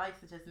thing. I like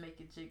to just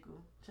make it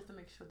jiggle, just to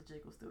make sure the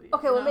jiggle's still here.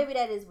 Okay, well maybe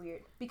that is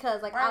weird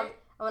because like right?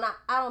 I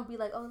don't be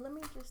like, oh, let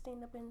me just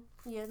stand up and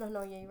yeah,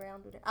 no, yeah, you're right, I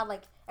don't do that. I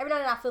like every now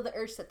and then I feel the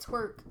urge to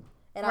twerk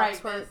and I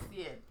twerk.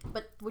 Yeah.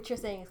 But what you're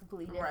saying is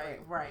completely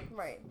different.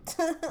 Right.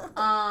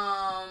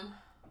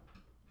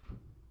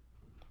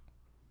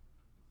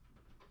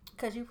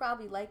 Because you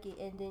probably like it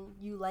and then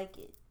you like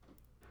it.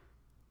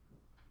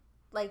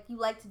 Like, you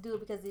like to do it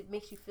because it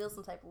makes you feel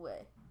some type of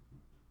way.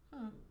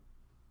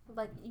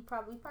 Like, you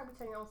probably turn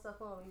your own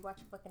stuff on when you watch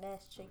your fucking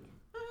ass shake.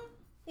 Mm-hmm.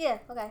 Yeah,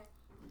 okay.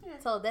 Yeah.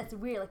 So, that's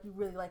weird. Like, you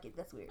really like it.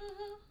 That's weird.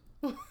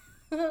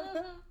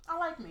 I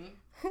like me.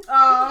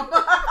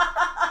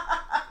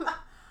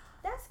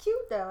 That's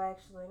cute, though,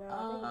 actually. Now I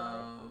think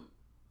about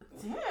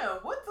it. Damn,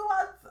 what do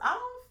I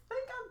don't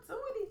think I do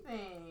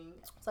anything.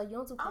 So, you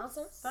don't do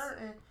concerts? I'm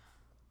certain.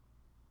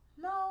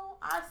 No,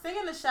 I sing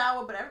in the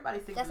shower, but everybody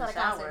sings in the shower. That's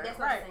not a concert. That's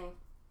right. Not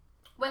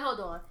Wait, hold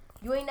on.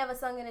 You ain't never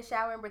sung in the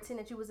shower and pretend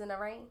that you was in the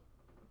rain?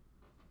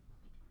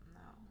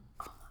 No.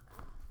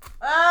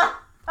 Oh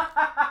my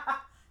god.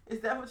 Is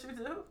that what you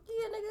do?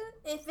 Yeah,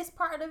 nigga. If it's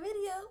part of the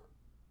video,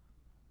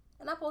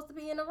 and I'm supposed to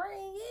be in the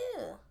rain,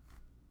 yeah.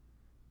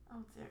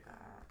 Oh dear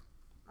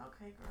God.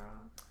 Okay,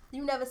 girl.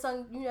 You never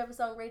sung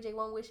Ray J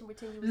One Wish and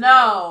pretend you was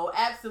No,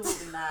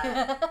 absolutely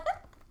not.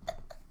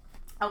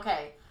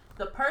 Okay.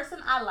 The person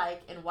I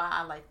like and why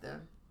I like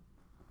them.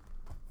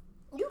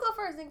 You go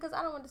first then, because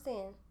I don't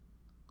understand.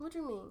 What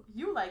you mean?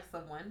 You like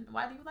someone.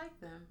 Why do you like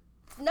them?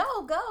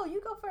 No, go.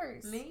 You go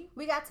first. Me?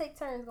 We got to take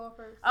turns going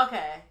first.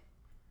 Okay.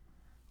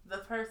 The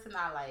person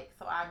I like.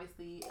 So,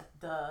 obviously,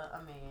 a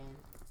man.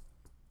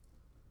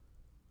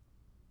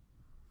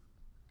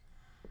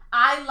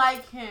 I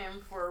like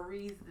him for a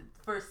reason.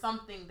 For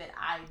something that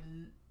I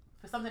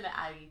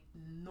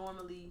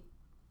normally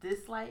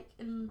dislike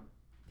in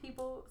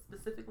people,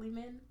 specifically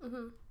men.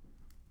 Mm-hmm.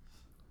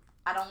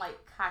 I don't like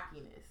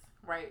cockiness,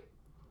 right?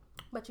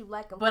 But you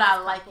like him. But I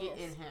like it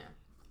in him.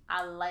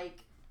 I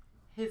like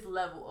his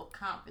level of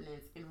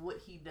confidence in what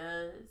he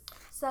does.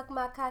 Suck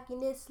my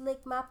cockiness,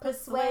 lick my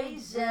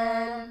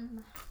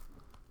persuasion.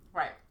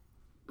 Right.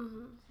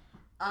 Mm-hmm.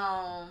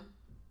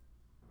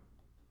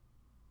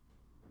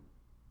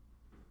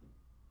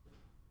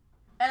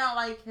 And I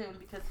like him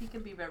because he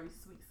can be very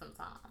sweet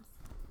sometimes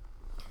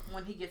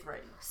when he gets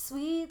ready.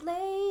 Sweet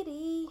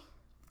lady,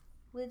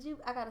 would you?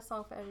 I got a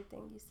song for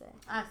everything you say.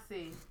 I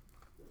see.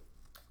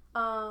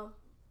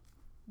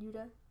 You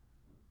done?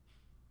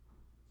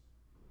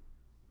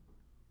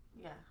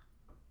 Yeah.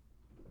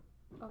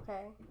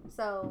 Okay.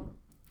 So,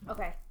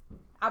 okay.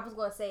 I was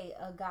gonna say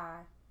a guy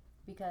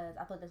because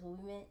I thought that's what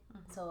we meant.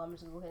 Mm-hmm. So I'm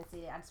just gonna go ahead and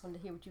say it. I just wanted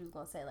to hear what you was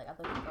gonna say. Like I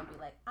thought you were gonna be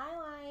like, I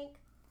like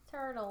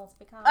turtles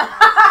because.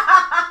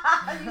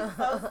 You're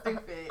so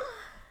stupid.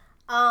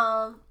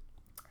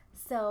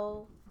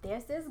 So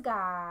there's this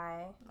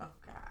guy. Oh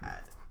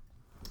God.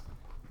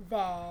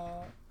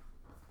 That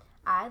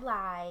I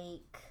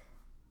like.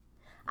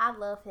 I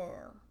love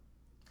him.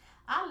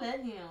 I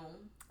let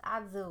him.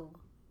 I do.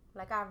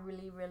 Like I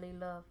really, really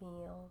love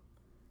him.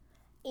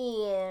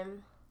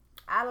 And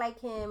I like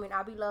him and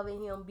I'll be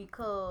loving him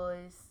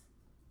because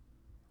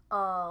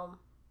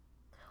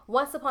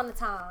once upon a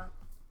time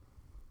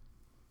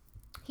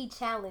he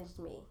challenged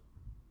me.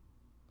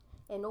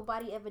 And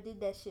nobody ever did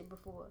that shit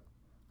before.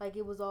 Like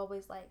it was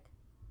always like,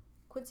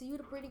 Quincy, you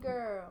the pretty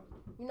girl.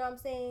 You know what I'm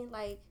saying?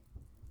 Like,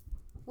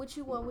 what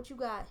you want? What you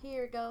got?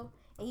 Here it go.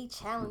 And he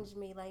challenged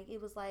me. Like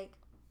it was like,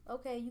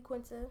 okay, you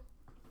Quincy.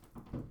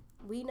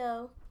 We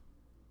know.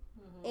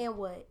 Mm-hmm. And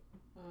what?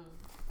 Mm.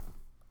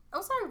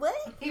 I'm sorry,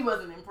 what? He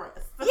wasn't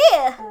impressed.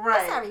 Yeah.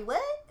 Right. I'm sorry,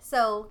 what?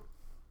 So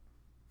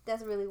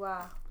that's really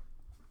why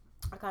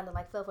I kind of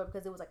like fell for it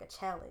because it was like a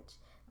challenge.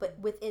 But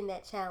within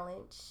that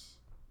challenge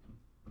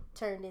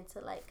turned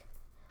into like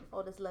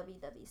all this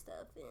lovey-dovey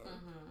stuff and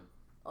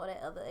all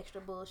that other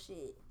extra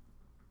bullshit.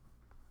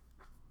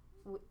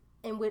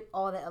 And with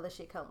all that other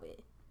shit come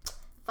with.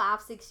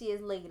 5-6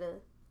 years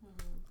later,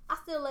 I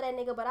still love that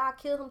nigga, but I'll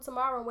kill him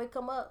tomorrow and wake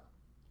him up.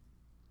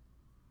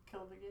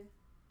 Kill him again?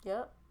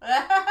 Yep.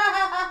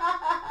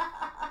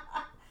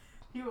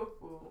 You a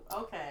fool.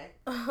 Okay.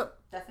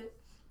 That's it?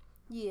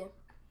 Yeah.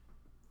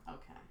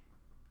 Okay.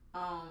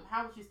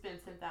 How would you spend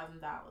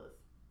 $10,000?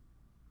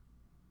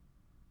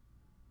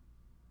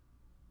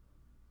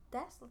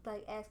 That's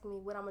like asking me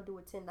what I'm gonna do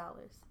with $10.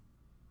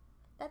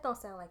 That don't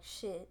sound like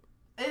shit.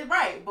 It's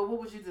right, but what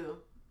would you do?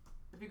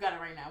 If you got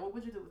it right now, what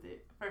would you do with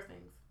it? First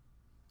things.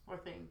 Or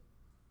thing.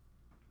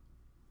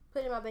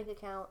 Put it in my bank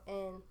account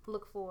and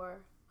look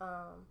for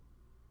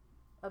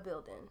a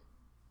building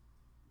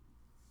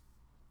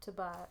to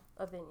buy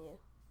a venue.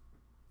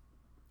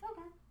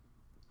 Okay.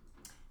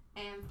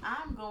 And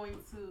I'm going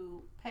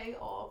to pay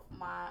off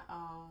my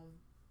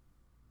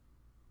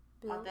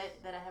my debt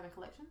that I have in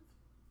collections.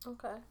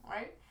 Okay.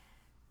 Right?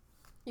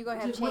 You're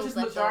gonna have change which is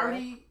left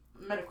majority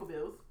over. Medical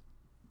bills.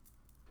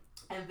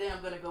 And then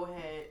I'm gonna go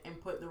ahead and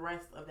put the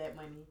rest of that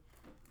money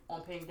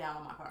on paying down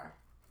on my car.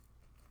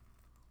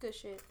 Good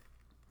shit.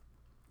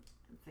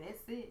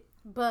 That's it.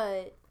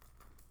 But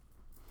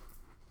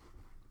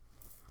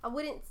I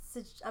wouldn't.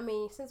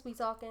 Since we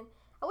talking,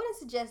 I wouldn't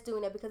suggest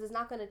doing that because it's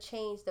not gonna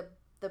change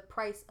the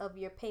price of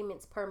your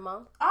payments per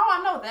month. Oh,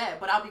 I know that,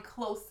 but I'll be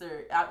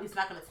closer. It's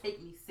not gonna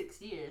take me 6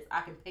 years.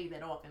 I can pay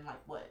that off in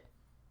like what,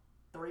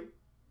 3?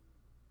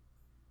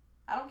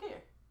 I don't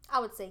care. I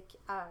would say,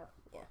 I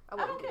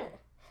wouldn't do that.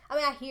 I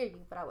mean, I hear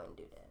you, but I wouldn't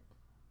do that.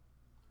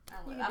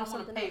 I don't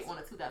want to pay on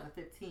a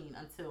 2015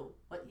 until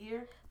what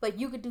year? But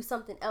you could do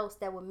something else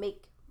that would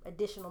make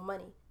additional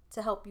money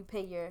to help you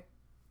pay your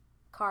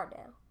car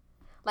down.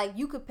 Like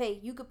you could pay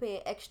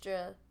an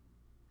extra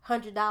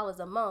 $100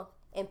 a month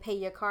and pay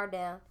your car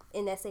down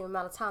in that same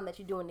amount of time that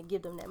you're doing to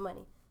give them that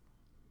money.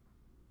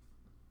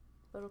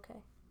 But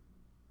okay.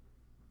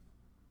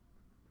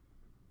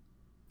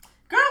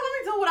 Girl,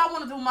 let me do what I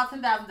want to do with my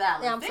 $10,000.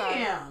 Yeah,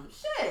 Damn,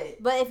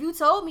 shit. But if you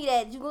told me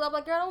that, you go up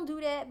like, girl, don't do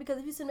that because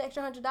if you send an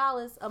extra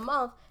 $100 a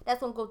month,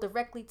 that's gonna go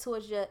directly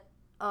towards your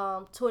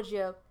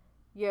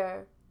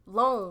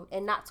loan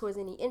and not towards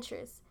any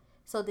interest.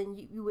 So then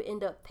you would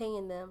end up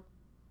paying them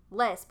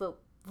less. But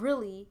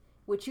really,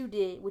 what you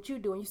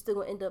doing, you still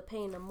gonna end up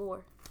paying them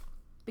more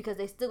because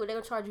they're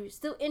gonna charge you.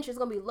 Still, interest is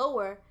gonna be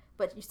lower,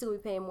 but you still gonna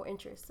be paying more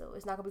interest. So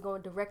it's not gonna be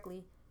going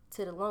directly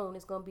to the loan.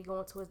 It's gonna be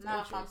going towards the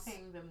interest. Now if I'm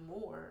paying them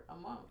more a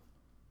month.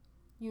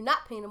 You're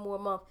not paying them more a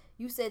month.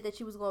 You said that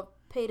you was gonna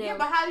pay them. Yeah,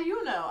 but how do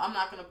you know I'm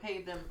not gonna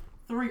pay them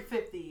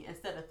 $350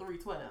 instead of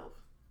 $312?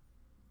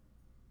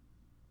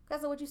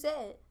 That's not what you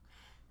said.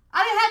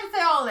 I didn't have to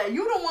say all that.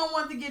 You the one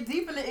wanted to get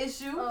deep in the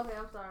issue. Okay,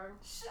 I'm sorry.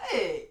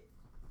 Shit.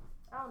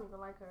 I don't even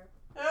like her.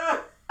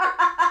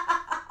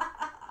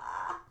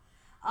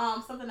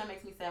 Something that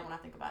makes me sad when I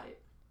think about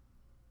it.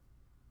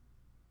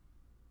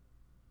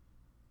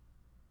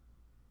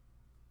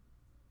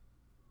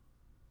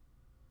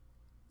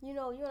 You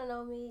wanna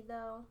know me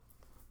though?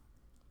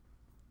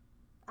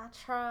 I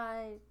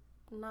try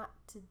not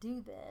to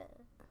do that.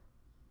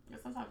 Yeah,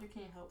 sometimes you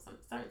can't help.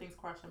 Certain things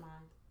cross your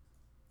mind.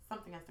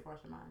 Something has to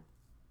cross your mind.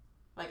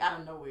 Like out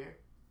of nowhere.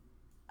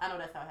 I know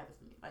that's how it happens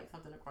to me. Like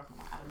something across my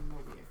mind out of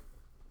nowhere,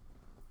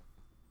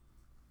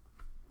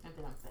 and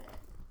then I'm sad.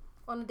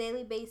 On a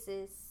daily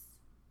basis,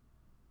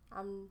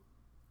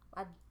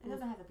 It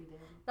doesn't have to be daily.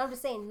 No, I'm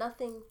just saying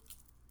nothing.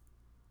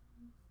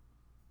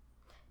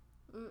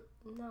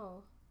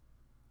 No,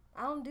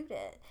 I don't do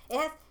that.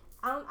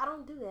 I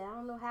don't do that. I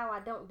don't know how I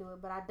don't do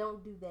it, but I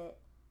don't do that.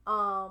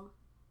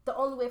 The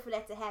only way for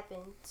that to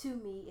happen to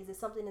me is if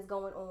something is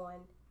going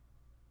on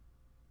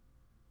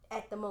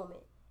at the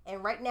moment.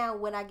 And right now,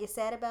 what I get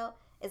sad about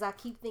is I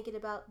keep thinking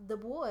about the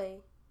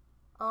boy,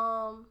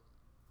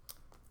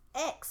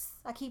 X.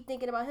 I keep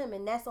thinking about him,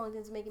 and that's the only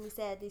thing that's making me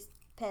sad this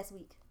past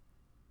week.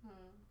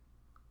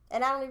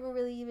 And I don't even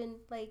really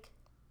like,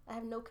 I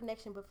have no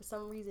connection, but for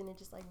some reason it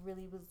just like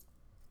really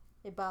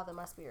it bothered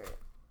my spirit.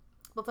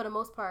 But for the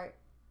most part,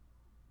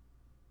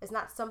 it's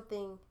not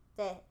something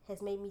that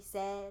has made me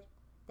sad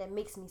that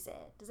makes me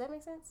sad. Does that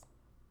make sense?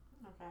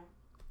 Okay.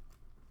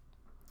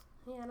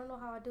 Yeah, I don't know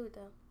how I do it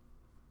though.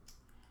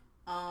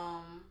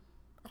 I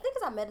think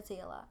because I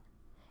meditate a lot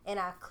and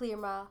I clear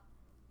my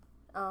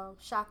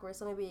chakras,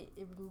 so maybe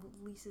it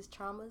releases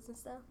traumas and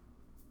stuff.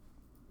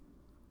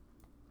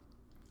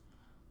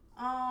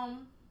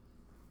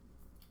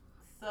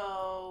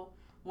 So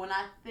when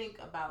I think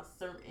about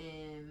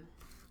certain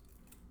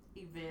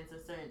events or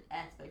certain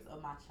aspects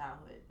of my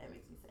childhood, that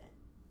makes me sad,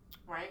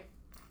 right?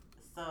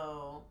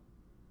 So,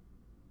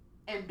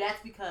 and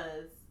that's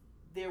because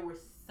there were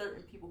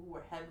certain people who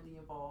were heavily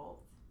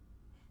involved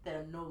that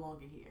are no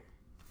longer here.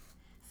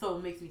 So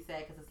it makes me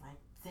sad because it's like,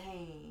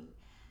 dang,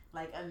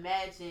 like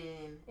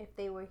imagine if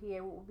they were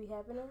here, what would be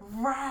happening?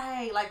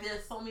 Right, like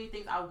there's so many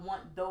things I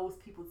want those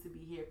people to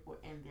be here for,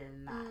 and they're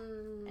not,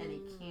 and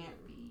they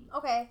can't be.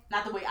 Okay.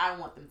 Not the way I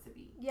want them to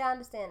be. Yeah, I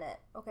understand that.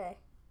 Okay.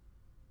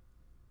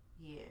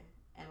 Yeah,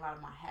 and a lot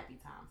of my happy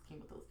times came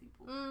with those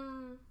people.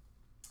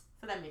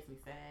 So that makes me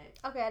sad.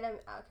 Okay, I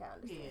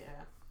understand.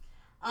 Yeah.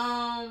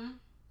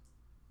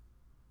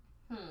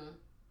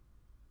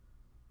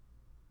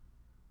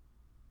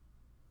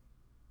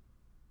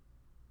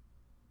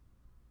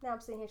 Now I'm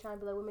sitting here trying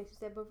to be like, what makes you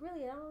sad? But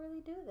really, I don't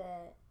really do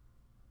that.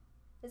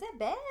 Is that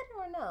bad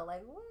or no?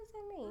 Like, what does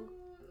that mean?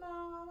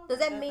 No. Does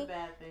that mean a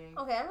bad thing?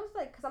 Okay, I'm just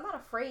like, because I'm not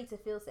afraid to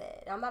feel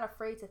sad. I'm not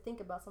afraid to think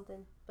about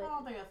something. But I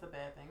don't think that's a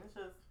bad thing. It's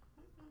just,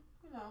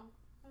 it is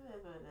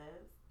what it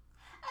is.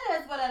 It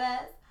is what it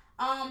is.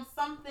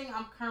 Something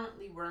I'm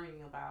currently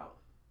worrying about.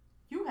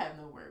 You have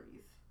no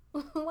worries.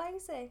 Why you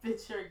say?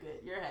 That you're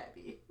good. You're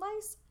happy.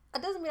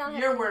 It doesn't mean I don't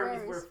have your any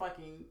worries were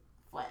fucking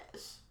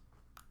flash.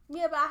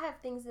 Yeah, but I have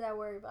things that I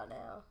worry about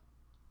now.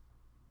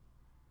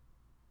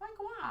 Like,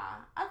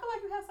 why? I feel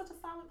like you have such a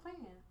solid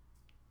plan.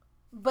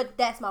 But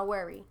that's my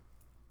worry.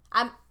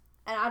 And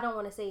I don't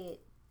want to say it.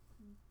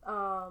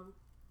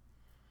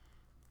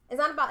 It's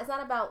not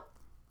about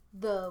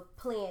the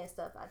plan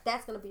stuff.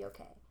 That's gonna be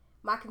okay.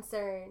 My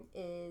concern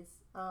is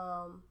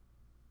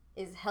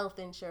health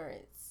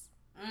insurance.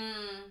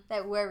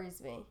 That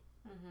worries me.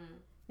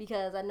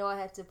 Because I know I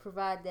have to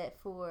provide that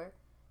for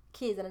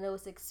kids, and I know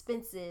it's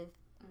expensive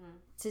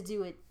to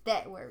do it.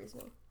 That worries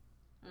me.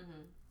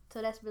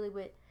 So that's really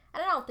what.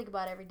 And I don't think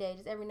about it every day.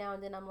 Just every now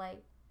and then I'm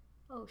like,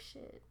 oh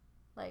shit.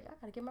 Like, I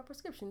gotta get my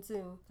prescription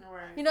soon.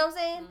 Right. You know what I'm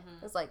saying?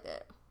 It's like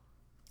that.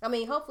 I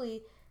mean,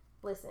 hopefully,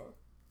 listen,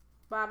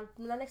 by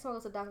the next time I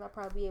go to the doctor, I'll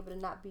probably be able to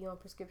not be on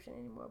prescription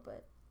anymore.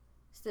 But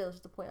still, it's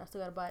just the point. I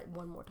still gotta buy it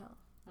one more time.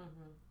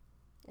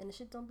 And the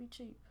shit don't be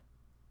cheap.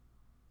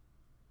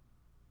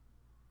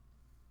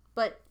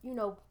 But,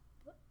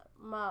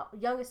 my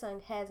youngest son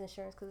has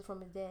insurance because it's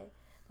from his dad.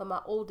 But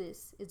my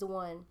oldest is the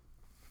one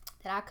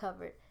that I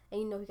covered.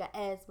 And he got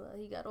asthma.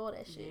 He got all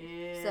that shit.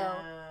 Yeah. So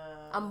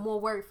I'm more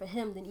worried for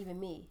him than even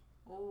me.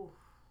 Ooh.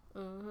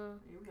 Yeah,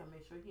 we gotta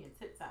make sure he in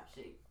tip-top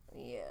shape.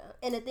 Yeah.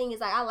 And the thing is,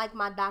 like, I like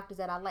my doctors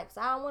that I like.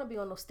 So I don't want to be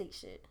on no state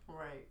shit.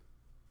 Right.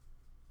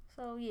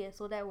 So, yeah.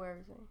 So that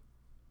worries me.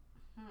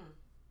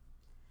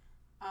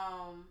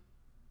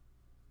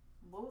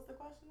 What was the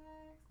question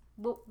next?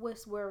 What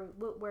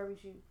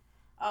worries you?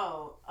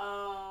 Oh,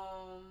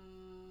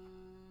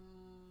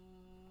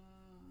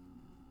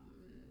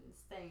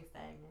 staying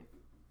stagnant.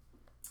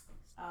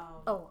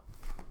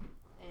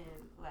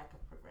 And lack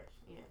of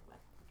progression. Yeah, lack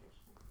of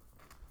progression.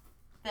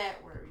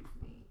 That worries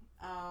me.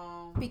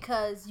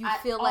 Because you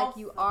feel like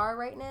you are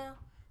right now?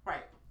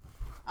 Right.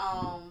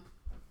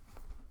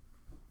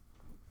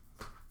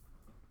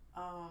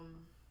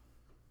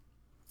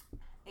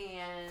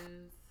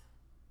 And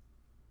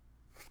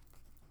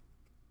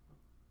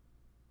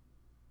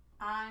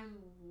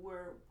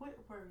what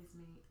worries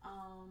me?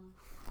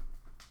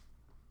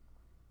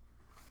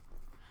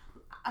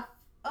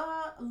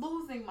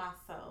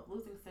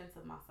 Losing sense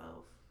of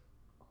myself.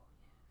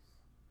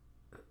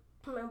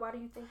 And why do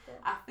you think that?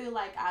 I feel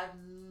like I've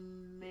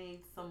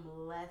made some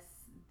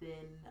less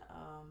than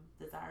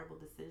desirable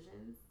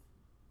decisions.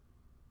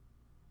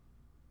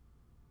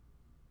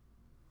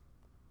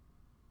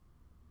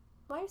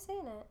 Why are you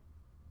saying that?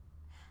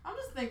 I'm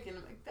just thinking,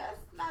 like, that's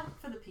not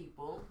for the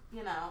people,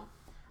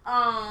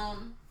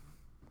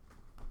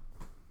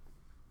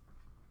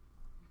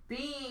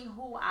 being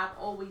who I've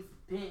always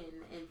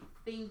been and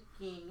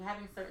thinking,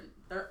 having certain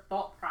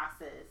thought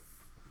process.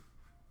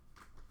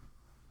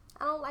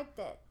 I don't like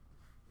that.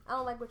 I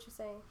don't like what you're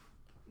saying.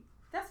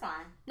 That's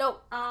fine. No.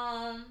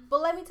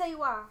 But let me tell you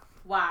why.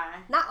 Why?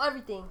 Not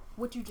everything.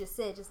 What you just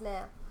said just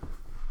now.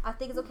 I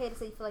think it's okay to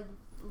say you feel like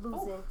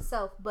losing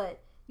self,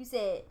 but you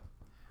said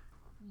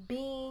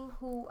being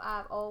who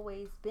I've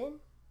always been.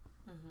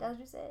 Mm-hmm. That's what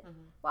you said.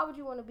 Mm-hmm. Why would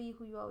you want to be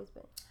who you always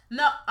been?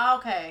 No.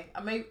 Okay. I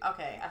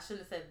shouldn't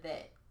have said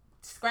that.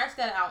 Scratch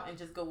that out and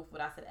just go with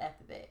what I said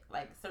after that.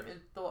 Like certain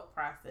thought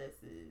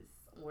processes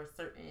or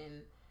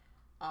certain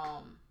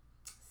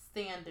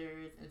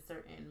standards and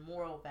certain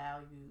moral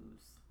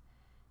values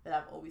that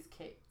I've always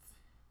kept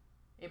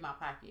in my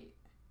pocket.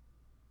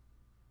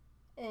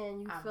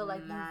 And you feel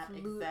like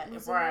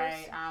you've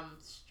right. I'm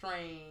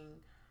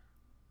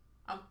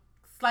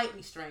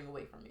slightly straying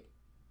away from it.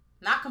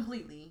 Not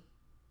completely,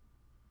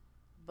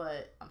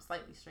 but I'm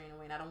slightly straying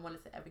away, and I don't want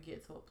it to ever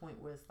get to a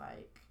point where it's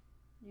like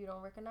you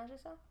don't recognize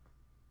yourself.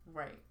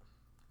 Right.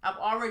 I've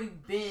already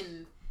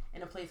been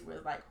in a place where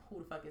it's like, who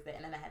the fuck is that?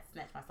 And then I had to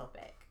snatch myself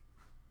back.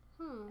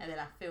 And then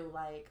I feel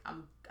like I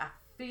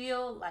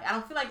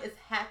don't feel like it's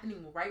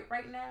happening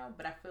right now,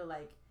 but I feel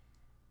like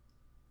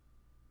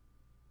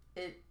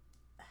it.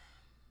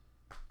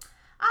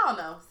 I don't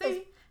know.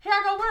 See, here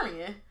I go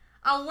worrying.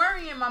 I'm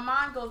worrying. My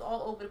mind goes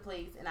all over the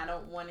place, and I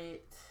don't want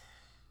it.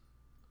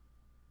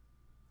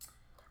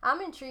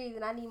 I'm intrigued,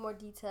 and I need more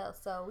details,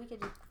 so we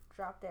could just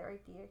drop that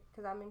right there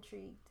because I'm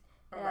intrigued,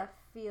 and I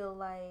feel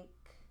like.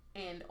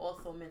 And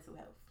also mental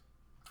health.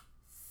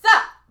 So.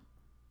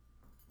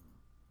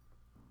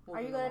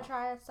 Are you gonna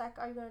try a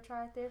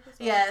therapist?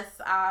 Yes.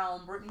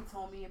 Brittany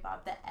told me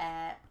about the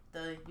app,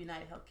 the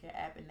United Healthcare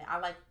app, and I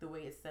like the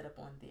way it's set up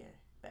on there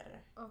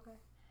better. Okay.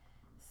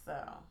 So,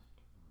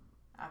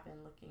 I've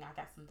been looking. I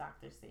got some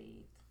doctors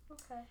saved.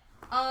 Okay.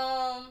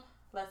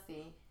 Let's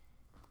see.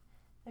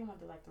 I think I'm gonna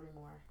do like 3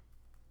 more.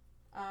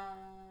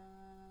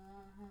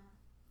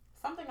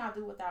 Something I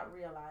do without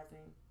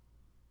realizing.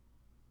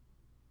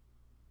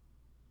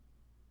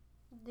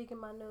 Digging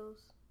my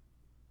nose.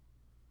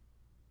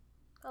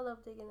 I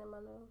love digging in my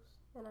nose,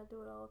 and I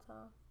do it all the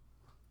time.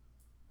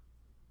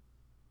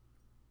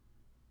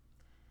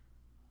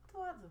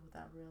 What do I do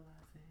without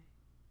realizing?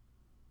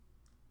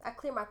 I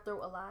clear my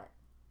throat a lot.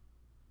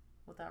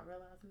 Without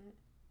realizing it?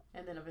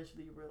 And then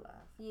eventually you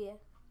realize. Yeah.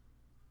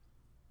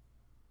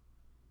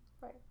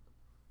 Right.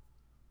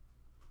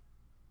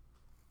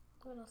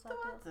 What else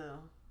What do I do?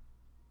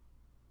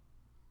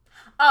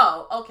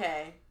 Oh,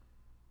 okay.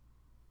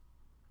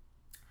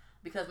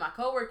 Because my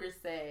coworkers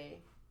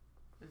say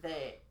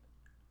that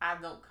I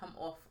don't come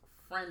off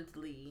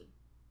friendly.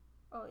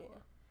 Oh, yeah.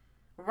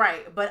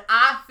 Right. But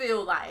I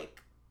feel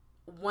like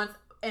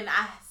and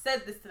I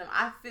said this to them,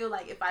 I feel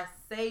like if I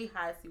say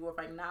hi to you or if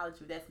I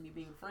acknowledge you, that's me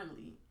being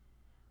friendly.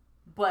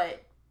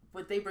 But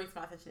what they bring to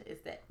my attention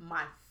is that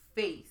my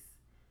face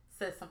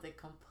says something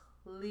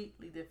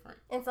completely different.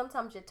 And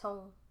sometimes your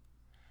tone.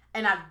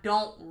 And I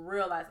don't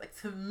realize, like,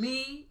 to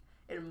me,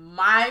 in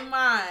my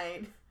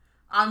mind,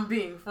 I'm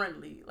being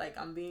friendly. Like,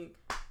 I'm being...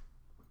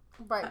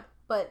 Right.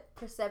 But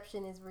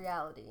perception is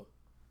reality.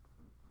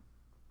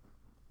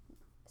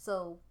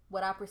 So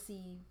what I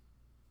perceive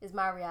is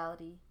my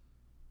reality,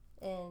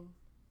 and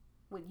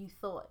what you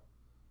thought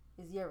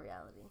is your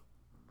reality.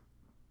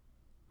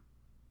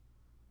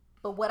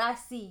 But what I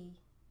see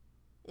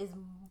is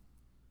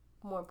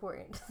more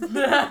important.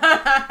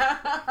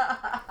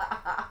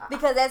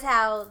 Because that's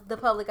how the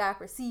public eye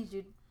perceives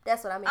you.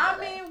 That's what I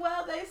mean.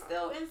 Well, they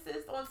still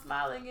insist on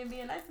smiling and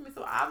being nice to me,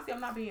 so obviously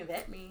I'm not being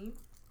that mean.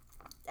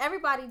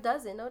 Everybody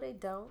doesn't. No, they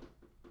don't.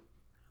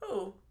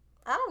 Who?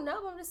 I don't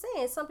know. I'm just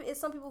saying. It's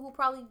some people who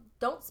probably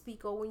don't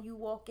speak, or when you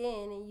walk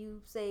in and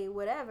you say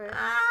whatever.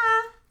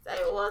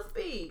 They all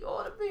speak.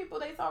 All the people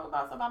they talk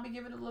about, somebody be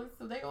giving a look,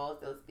 so they all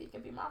still speak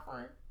and be my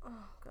friend.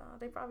 Oh God,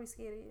 they probably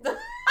scared of you. For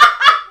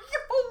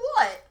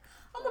what?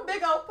 I'm a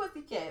big old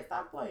pussy cat.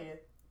 Stop playing.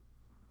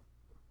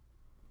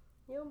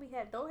 You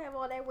don't have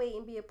all that weight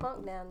and be a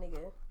punk now,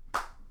 nigga.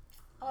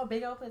 I'm a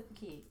big old pussy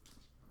kid.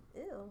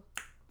 Ew.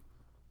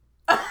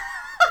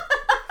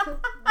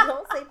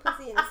 Don't say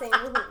pussy in the same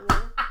room with me.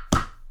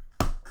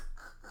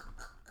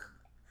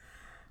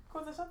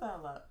 Quinta, shut the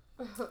hell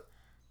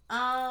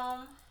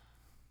up.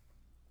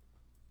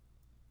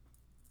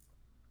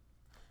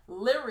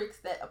 Lyrics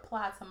that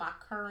apply to my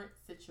current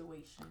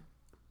situation.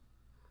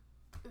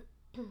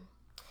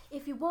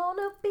 If you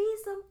wanna be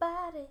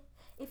somebody,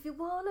 if you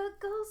wanna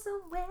go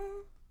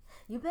somewhere,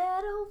 you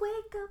better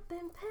wake up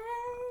and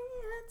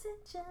pay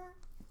attention.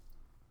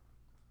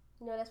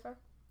 You know what that's from?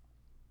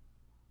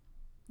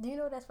 Do you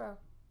know what that's from?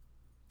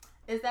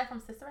 Is that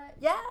from Sister Act?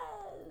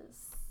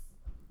 Yes.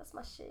 That's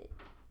my shit.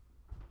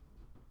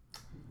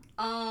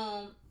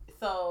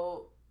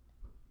 So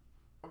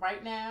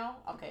right now,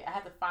 okay, I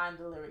have to find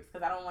the lyrics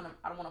because I don't want to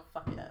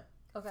fuck it up.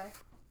 Okay.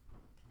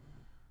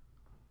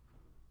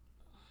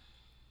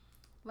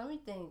 Let me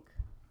think.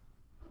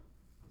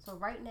 So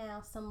right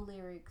now, some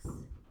lyrics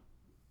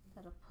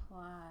that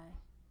apply.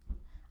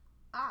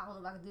 I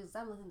don't know if I can do this.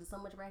 I'm listening to so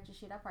much ratchet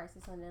shit. I probably see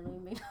something that don't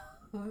even make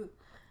no.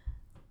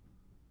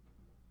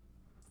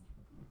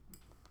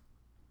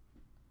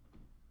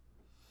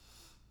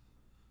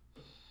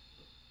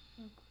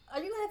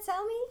 Are you gonna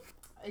tell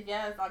me?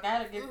 Yes, I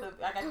gotta get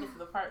to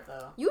the part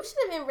though. You should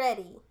have been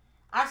ready.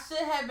 I should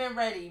have been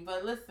ready,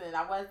 but listen,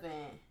 I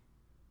wasn't.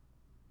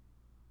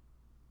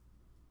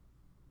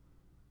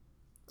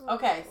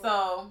 Okay,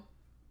 so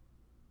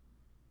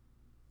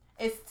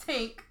it's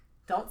Tink.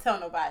 Don't tell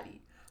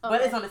nobody. Okay.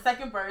 But it's on the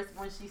second verse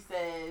when she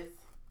says,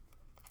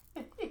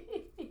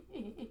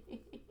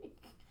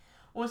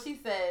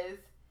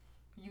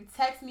 you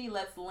text me,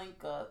 let's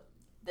link up.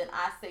 Then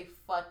I say,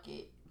 fuck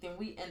it. Then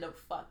we end up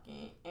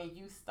fucking. And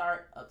you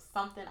start up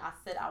something I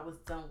said I was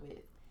done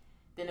with.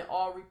 Then it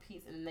all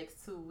repeats in the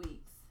next 2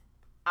 weeks.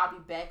 I'll be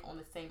back on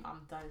the same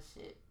I'm done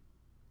shit.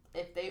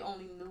 If they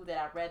only knew that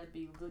I'd rather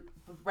be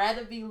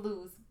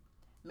loose,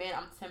 man,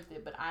 I'm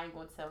tempted, but I ain't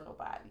gonna tell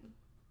nobody.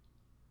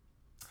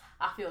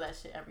 I feel that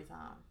shit every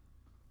time.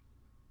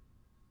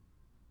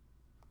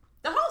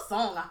 The whole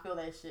song, I feel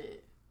that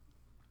shit.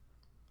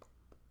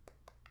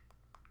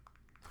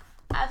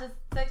 I just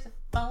text your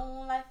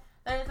phone like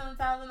 30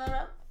 times in a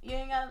row. You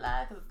ain't gotta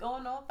lie, cause it's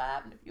going on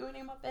 5. And if you ain't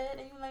in my bed,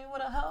 then you ain't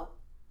with a hoe.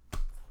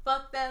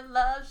 Fuck that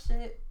love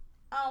shit.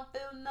 I don't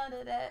feel none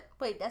of that.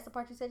 Wait, that's the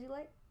part you said you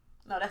like?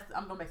 No,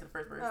 I'm gonna make it the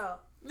first verse. Oh.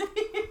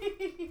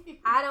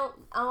 I don't.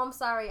 Oh, I'm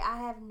sorry. I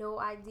have no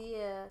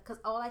idea. Cause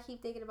all I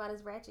keep thinking about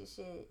is ratchet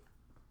shit.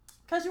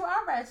 Cause you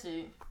are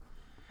ratchet.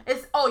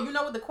 You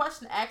know what the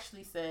question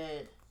actually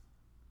said?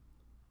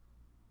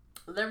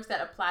 Lyrics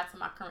that apply to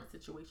my current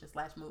situation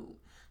 / mood.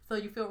 So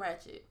you feel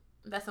ratchet.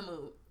 That's a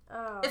mood.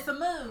 Oh. It's a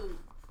mood.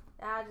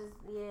 I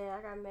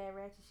got mad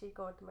ratchet shit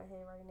going through my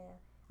head right now.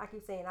 I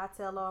keep saying I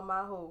tell all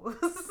my hoes.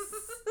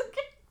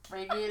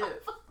 Bring it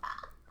up.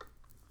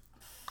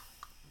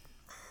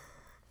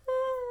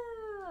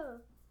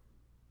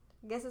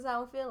 Guess that's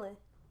how I'm feeling.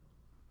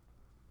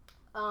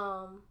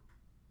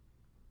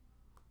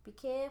 Be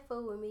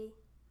careful with me.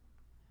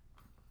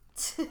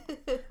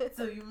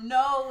 So you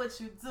know what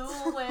you're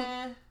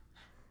doing.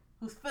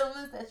 Whose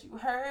feelings that you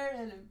hurt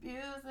and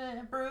abusing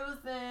and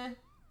bruising.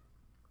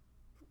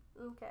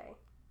 Okay.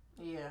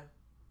 Yeah.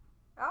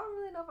 I don't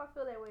really know if I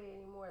feel that way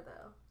anymore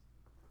though.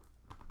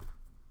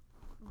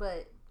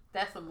 But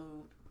that's a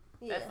mood.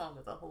 Yeah. That song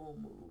is a whole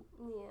mood.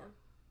 Yeah.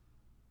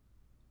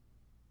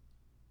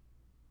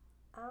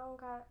 I don't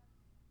got.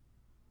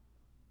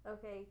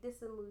 Okay, this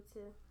is a mood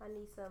too. I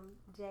need some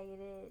Jagged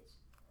Edge.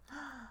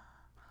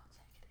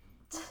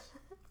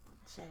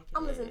 Jagged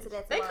I'm listening to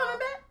that tomorrow. They coming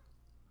back?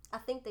 I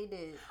think they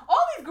did.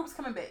 All these groups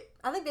coming back.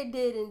 I think they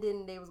did, and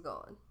then they was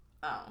gone.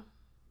 Oh.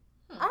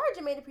 I heard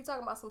Jermaine Dupri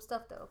talking about some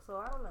stuff though, so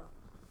I don't know.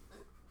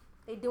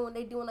 They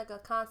doing like a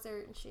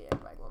concert and shit.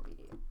 Everybody gonna be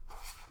there.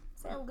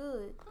 Sound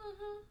good.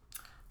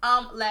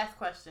 Last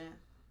question.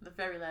 The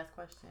very last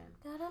question.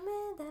 Got a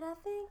man that I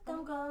think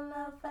I'm gonna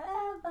love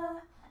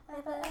forever.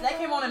 That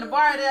came on in the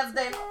bar the other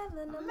day.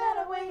 No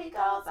matter where he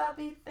goes, I'll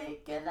be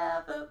thinking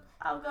of him.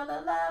 I'm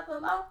gonna love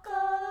him. I'm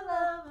gonna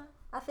love him.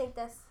 I think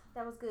that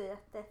was good.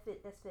 That's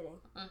fitting.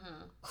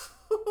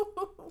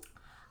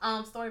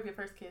 Story of your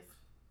first kiss.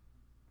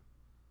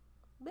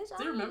 Bitch,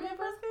 do you remember your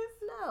first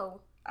kiss? No.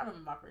 I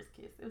remember my first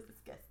kiss. It was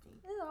disgusting.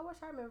 Ew, I wish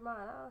I remember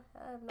mine.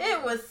 I have no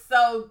idea. Was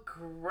so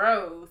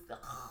gross.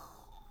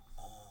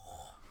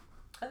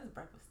 Cause his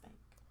breath was stink.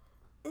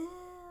 Ew.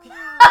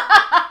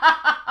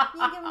 You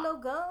ain't giving no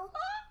gum?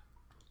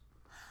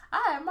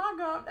 I had my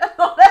gum. That's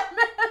all that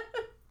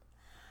mattered.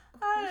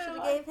 You should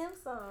have gave him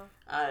some.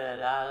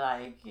 I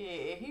like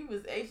it. He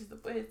was anxious to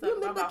put his stuff in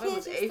my mouth. It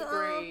was 8th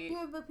grade. You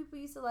remember people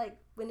used to like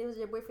when it was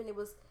your boyfriend? It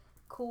was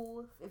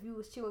cool if you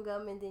was chewing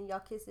gum and then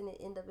y'all kissing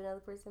it end up in another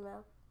person's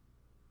mouth.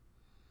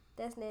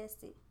 That's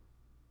nasty.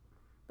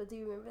 But do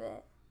you remember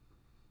that?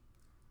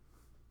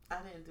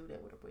 I didn't do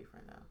that with a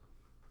boyfriend though.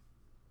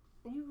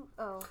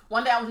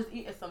 One day I was just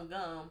eating some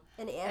gum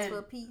and they asked for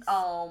a piece.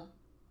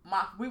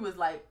 We was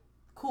like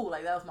cool,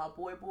 like that was my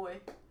boy,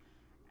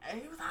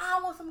 and he was like, I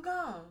want some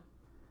gum,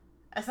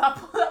 and so I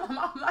pulled out my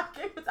mouth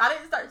and I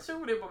didn't start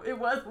chewing it, but it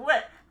was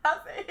wet. I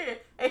said here,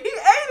 and he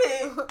ate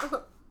it.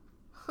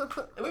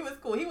 And we was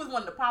cool. He was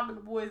one of the popular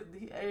boys.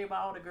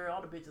 All the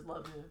bitches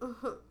loved him.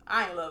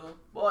 I ain't love him,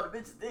 but all the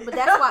bitches did.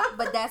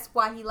 But that's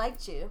why he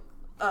liked you.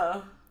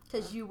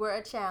 Because you were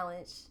a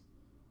challenge,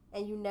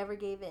 and you never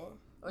gave in.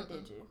 Or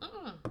did you?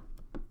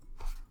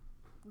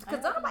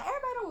 Because everybody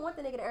don't want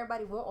the nigga that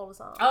everybody want all the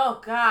time. Oh,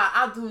 God.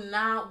 I do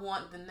not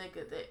want the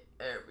nigga that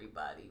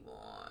everybody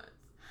wants.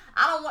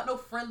 I don't want no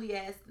friendly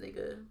ass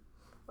nigga.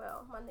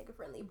 Well, my nigga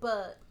friendly,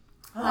 but...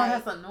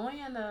 that's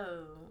annoying,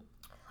 though.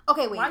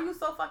 Okay, wait. Why you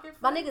so fucking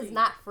friendly? My nigga's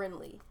not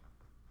friendly.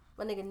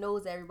 My nigga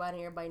knows everybody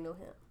and everybody know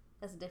him.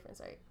 That's the difference,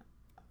 right?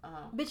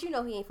 Bitch, you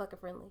know he ain't fucking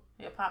friendly.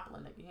 He a popular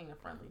nigga. He ain't a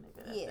friendly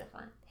nigga. That's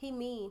different. He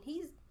mean. He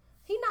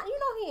not... You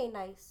know he ain't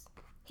nice.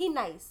 He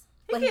nice.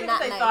 He can't even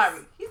say nice.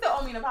 Sorry. He still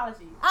owe me an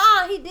apology.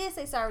 He did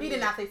say sorry. He did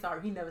not say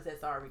sorry. He never said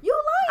sorry. You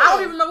lying. I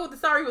don't even know what the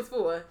sorry was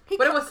for.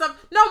 But it was some...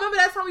 No, remember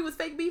that time he was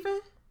fake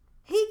beefing?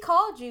 He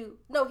called you.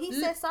 No, he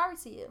said sorry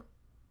to you.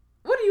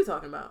 What are you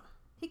talking about?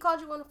 He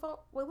called you on the phone.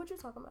 Wait, what you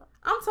talking about?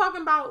 I'm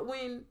talking about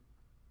when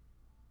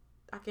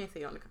I can't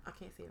say it on the thing.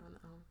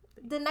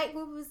 The night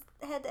when we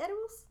had the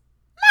edibles?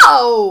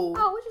 No.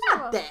 Oh, what you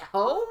talking Not about? that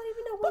hoe. I don't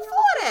even know when Before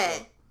y'all that.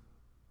 talking.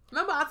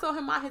 Remember I told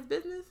him about his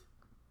business?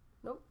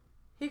 Nope.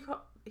 He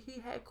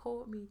had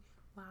called me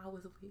while I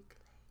was a week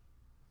late.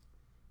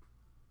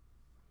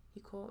 He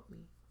called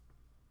me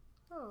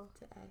to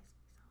ask me something.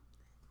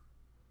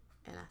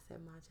 And I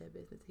said, mind your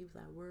business. He was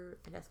like, word.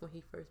 And that's when he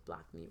first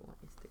blocked me on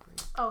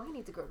Instagram. Oh, he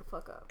needs to grow the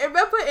fuck up. And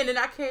remember, and then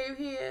I came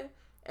here,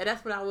 and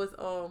that's when I was,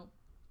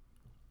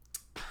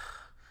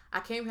 I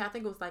came here, I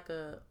think it was like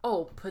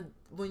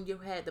when you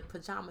had the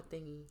pajama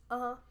thingy.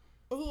 Uh-huh.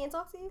 And he didn't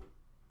talk to you?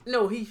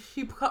 No, he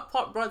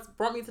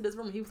brought me into this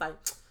room, and he was like,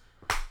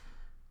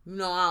 you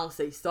know, I don't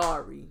say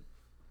sorry.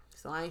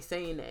 So I ain't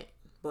saying that.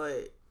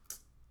 But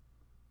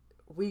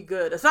we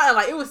good. Or something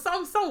like, it was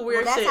some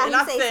weird that's shit. How and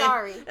he I say said,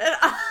 sorry.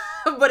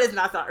 But it's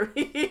not sorry.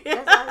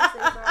 That's how he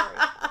say sorry.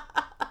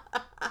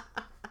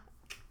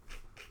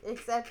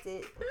 Accept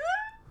it.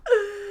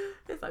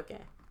 It's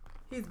okay.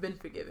 He's been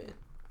forgiven.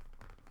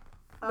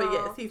 But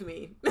yes, he's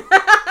mean. He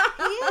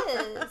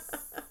is.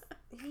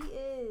 He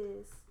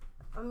is.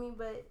 I mean,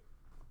 but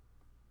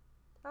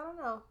I don't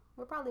know.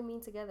 We're probably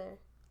mean together.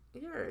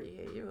 You're a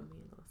mean little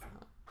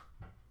son.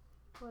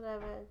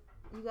 Whatever.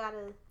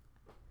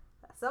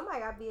 Somebody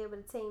gotta be able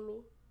to tame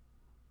me.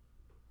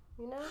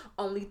 You know?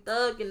 Only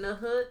thug in the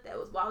hood that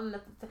was wild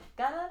enough to say,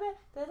 That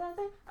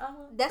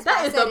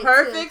is the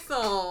perfect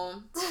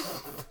song.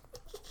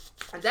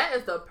 That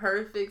is the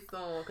perfect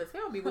song. Because he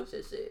don't be with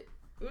your shit.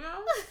 You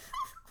know?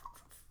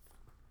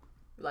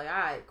 Like,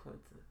 alright,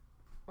 Quinta.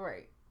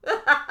 Right.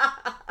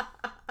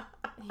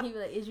 He be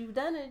like, is you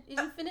done? Is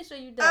you finished or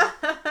you done?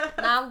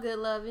 Nah, I'm good,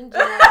 love.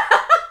 Enjoy.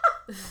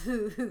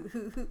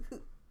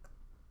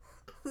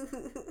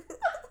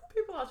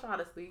 People are trying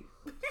to sleep.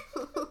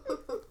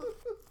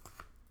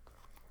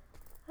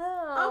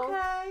 Oh.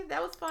 Okay,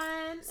 that was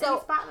fun. So,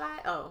 any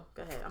spotlight? Oh,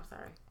 go ahead. I'm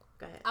sorry.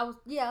 Go ahead.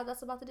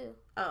 That's about to do.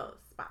 Oh,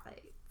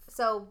 spotlight.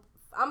 So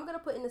I'm gonna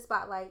put in the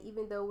spotlight,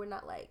 even though we're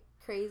not like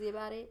crazy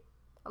about it.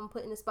 I'm gonna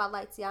put in the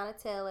spotlight Tiana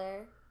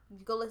Taylor.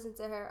 You go listen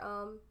to her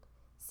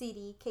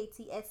CD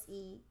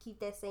KTSE. Keep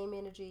that same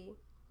energy.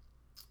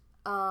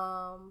 Let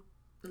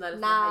us Nas,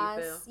 know how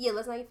you feel. yeah,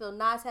 let's know how you feel.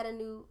 Nas had a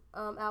new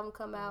album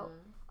come out.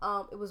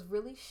 It was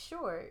really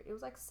short. It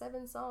was like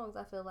 7 songs.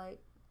 I feel like.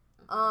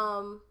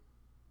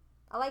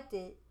 I liked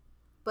it,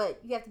 but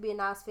you have to be a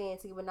Nas fan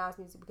to get with Nas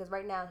music because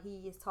right now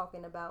he is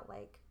talking about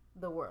like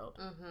the world.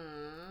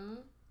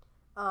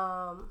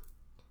 I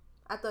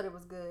thought it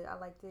was good. I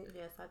liked it.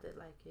 Yes, I did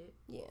like it.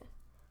 Yeah.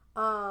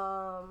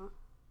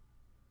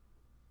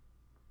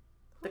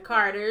 The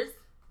Carters.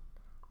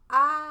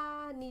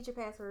 I need your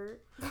password.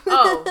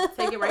 Oh,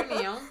 take it right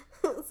now.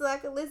 So I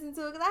can listen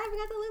to it because I haven't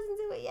got to listen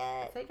to it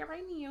yet. Take it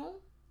right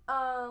now.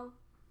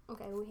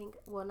 Okay, we hang.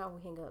 Well, not we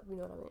hang up. You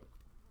know what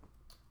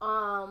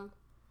I mean.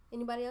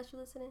 Anybody else you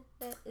listening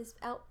that is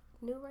out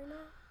new right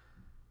now?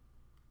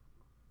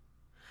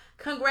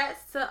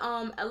 Congrats to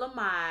Ella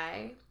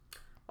Mai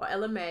or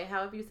Ella May,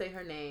 however you say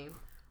her name.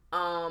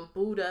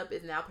 Booed Up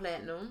is now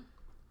platinum.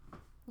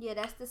 Yeah,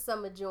 that's the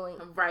summer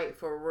joint. Right,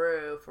 for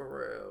real.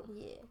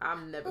 Yeah.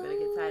 I'm never gonna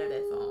get tired of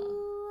that song.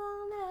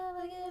 I'll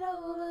never get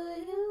over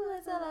you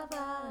until I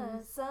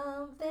find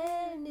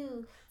something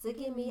new to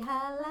get me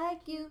high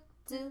like you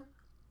do.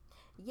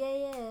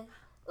 Yeah.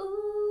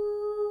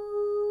 Ooh,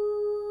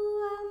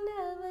 I'll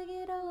never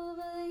get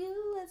over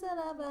you until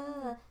I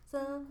find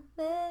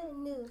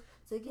something new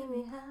to get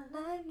me high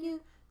like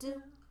you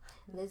do.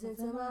 Listen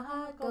to my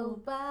heart go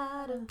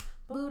bottom,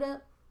 boot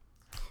up,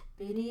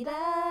 biddy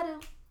da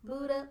dum,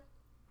 boot up.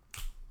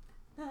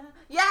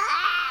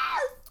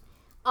 Yes!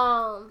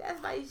 That's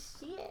my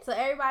shit. So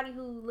everybody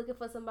who looking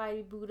for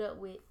somebody to boot up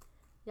with,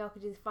 y'all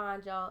could just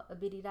find y'all a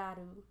biddy da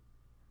dum.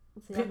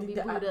 So y'all can be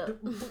booed up.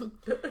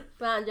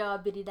 Find y'all a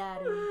biddy da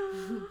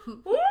dum.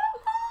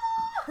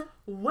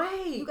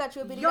 Wait. You got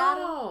your biddy da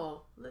dum?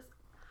 Y'all.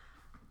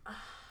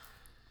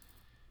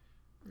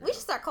 We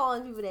should start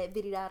calling people that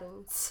biddy da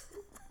dums.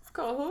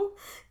 Call who?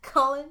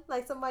 Calling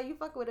like somebody you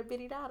fucking with a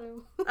biddy da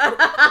dum.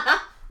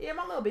 Yeah,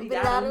 my little biddy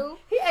Biddy da dum. da-dum.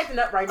 He acting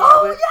up right now.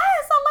 Oh but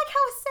yes, I like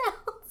how it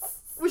sounds.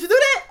 we should do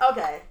that?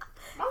 Okay.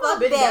 My little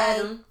biddy da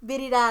dum.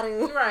 Biddy da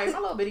dum. Right, my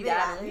little biddy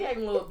da dum. He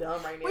acting a little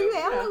dumb right now. Where you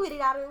at? I'm with biddy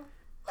da dum.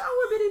 I'm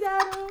with biddy da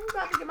dum. I'm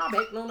about to get my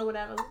bank loan or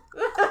whatever.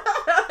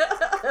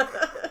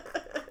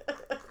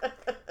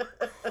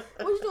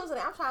 What you doing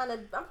today? I'm trying to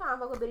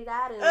fuck with biddy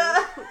da dum.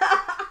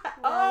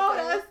 Oh,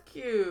 that's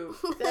cute.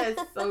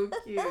 That's so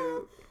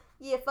cute.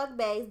 Yeah, fuck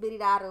bags, biddy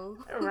da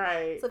dum.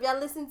 Right. So if y'all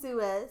listen to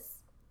us,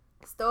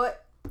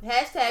 start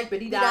Hashtag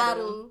biddy da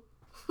dum.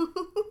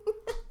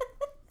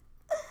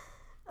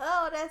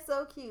 Oh, that's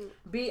so cute.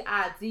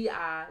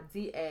 BIDIDAZUM.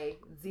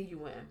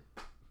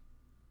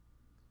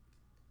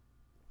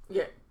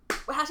 Yeah.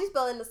 Well, how she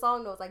spelling the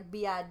song though? It's like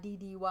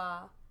BIDDY.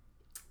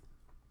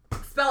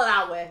 Spell it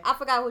our way. I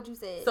forgot what you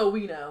said. So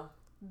we know.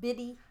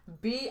 Biddy.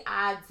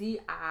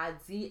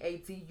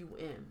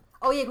 BIDIDAZUM.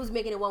 Oh yeah, who's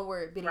making it one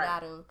word? Biddy Right. da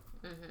dum.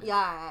 Mm-hmm. Yeah,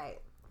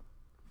 alright.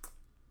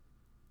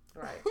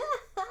 Right.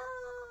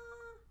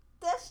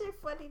 That shit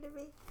funny to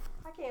me.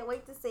 I can't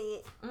wait to see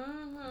it.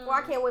 Mm-hmm. Or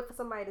I can't wait for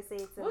somebody to say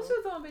it to What me.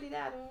 you doing, Biddy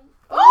Daddy?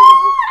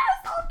 Oh,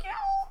 that's so cute.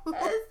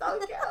 That is so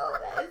cute.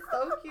 That is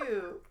so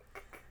cute.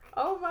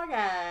 Oh my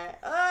god.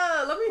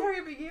 Let me hurry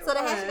up and get So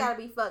the one. hashtag gotta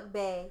be fuck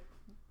bae.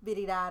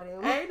 Biddy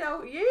Dadum. Ain't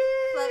no, yeah.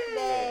 Fuck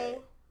bae.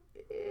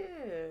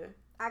 Yeah.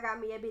 I got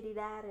me a Biddy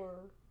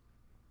Dadum.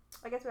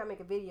 I guess we gotta make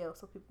a video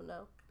so people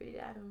know. Biddy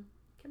Daddy,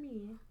 come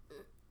here.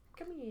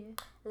 Come here.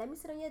 Let me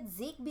sit on your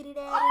dick, Biddy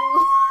Dadum.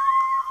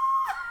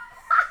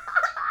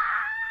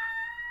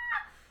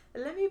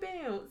 Let me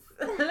bounce.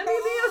 Let me bounce.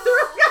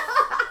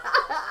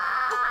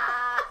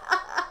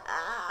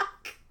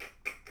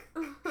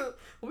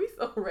 We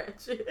so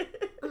ratchet.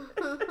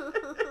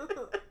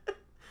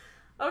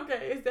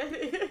 Okay, is that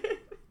it?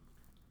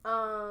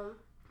 Oh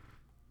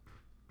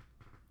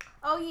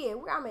yeah,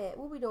 where I'm at?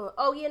 What we doing?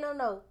 Oh yeah,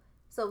 no.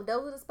 So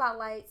those are the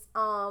spotlights.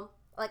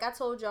 Like I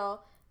told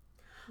y'all.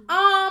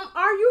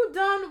 Are you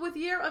done with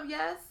Year of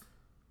Yes?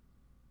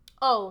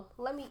 Oh,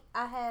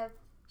 I have.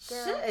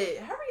 Girl. Shit,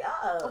 hurry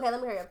up. Okay, let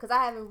me hurry up because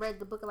I haven't read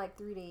the book in like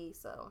 3 days.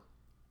 So.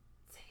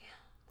 Damn.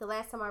 The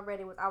last time I read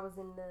it I was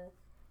in the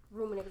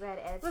room and I had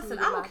to add. Listen,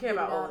 I don't care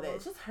about all of that.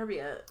 Just hurry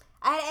up.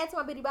 I had to add to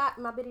my Biddy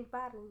Dadum.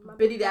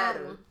 Biddy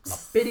Dadum.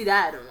 Biddy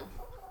Dadum.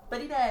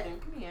 Biddy Dadum.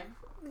 Come here.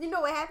 You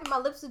know what happened? My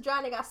lips were dry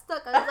and they got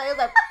stuck. I was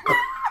like.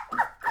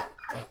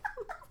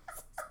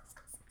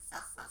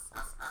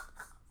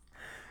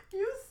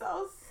 You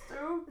so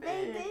stupid.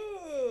 They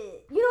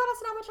did. You know what I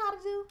said I'm gonna try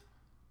to do?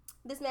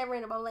 This man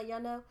random. I'm gonna let y'all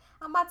know.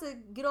 I'm about to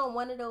get on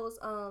one of those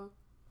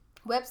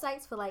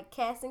websites for like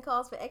casting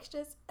calls for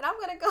extras, and I'm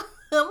gonna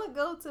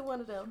go to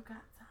one of them. You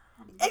got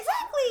time.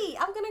 Exactly.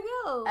 I'm gonna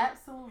go.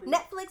 Absolutely.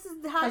 Netflix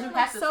is hiring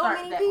like so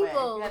many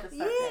people.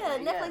 Yeah,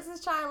 way, Netflix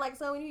is trying like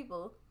so many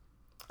people.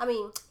 I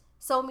mean,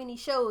 so many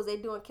shows they're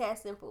doing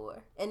casting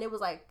for, and it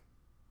was like,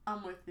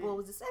 I'm with it. what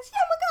was it? Yeah, I'm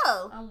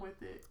gonna go. I'm with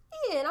it.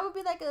 Yeah, and I'm gonna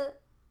be like a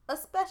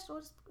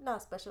special,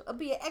 not special. I'll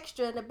be an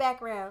extra in the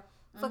background,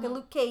 fucking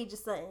Luke Cage or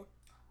something.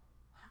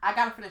 I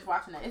gotta finish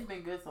watching that. It's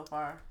been good so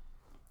far.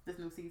 This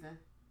new season.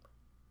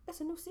 It's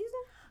a new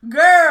season?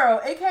 Girl,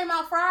 it came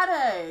out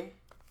Friday.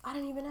 I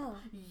didn't even know.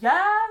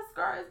 Yes,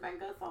 girl, it's been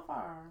good so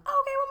far.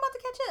 Oh, okay, well, I'm about to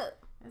catch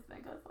up. It's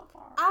been good so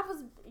far.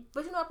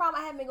 But you know the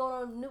problem? I haven't been going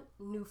on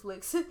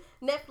Netflix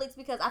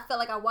because I felt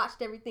like I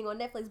watched everything on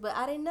Netflix, but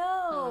I didn't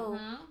know.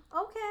 Mm-hmm.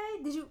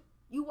 Okay, did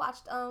you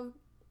watched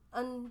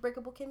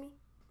Unbreakable Kimmy?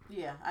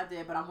 Yeah, I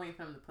did, but I'm waiting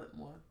for them to put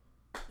more.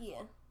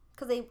 Yeah,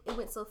 because it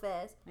went so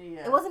fast.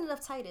 Yeah, it wasn't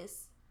enough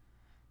Titus.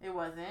 It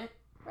wasn't.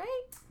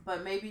 Right?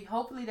 But maybe,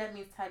 hopefully that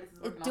means Titus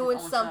is working doing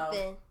on his own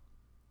something.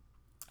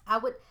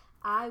 show.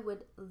 I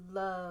would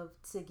love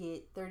to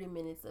get 30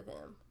 minutes of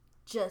him.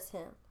 Just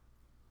him.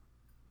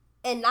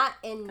 And not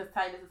in... Because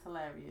Titus is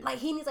hilarious. Like,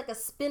 he needs like a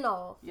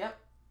spin-off. Yep.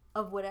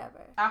 Of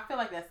whatever. I feel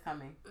like that's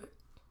coming.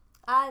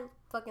 I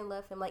fucking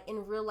love him, like,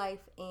 in real life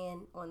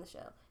and on the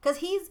show. Because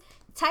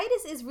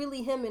Titus is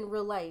really him in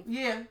real life.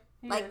 Yeah.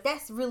 Like,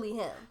 that's really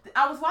him.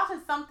 I was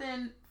watching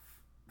something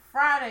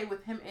Friday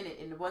with him in it,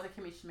 and it wasn't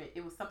Kimmy Schmidt.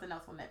 It was something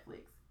else on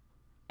Netflix.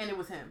 And it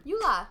was him. You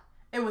lie.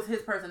 It was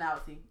his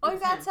personality. Oh, you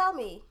gotta tell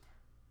me.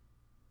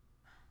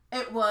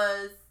 It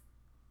was...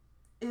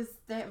 Is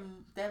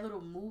that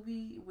little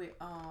movie with,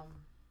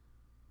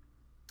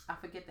 I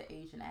forget the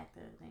Asian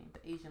actor name,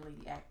 the Asian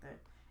lady actor,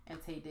 and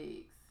Taye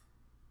Diggs.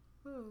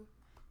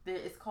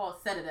 It's called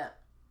Set It Up.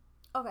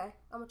 Okay,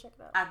 I'm gonna check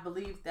it out. I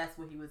believe that's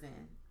what he was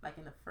in, like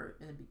in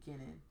the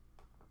beginning.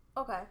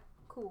 Okay,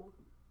 cool.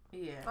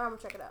 Yeah. I'm gonna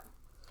check it out.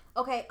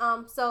 Okay,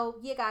 so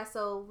yeah, guys.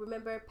 So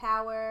remember,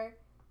 Power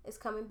is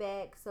coming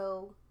back,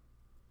 so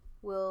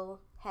we'll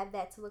have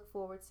that to look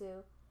forward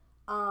to.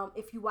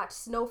 If you watch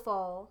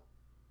Snowfall,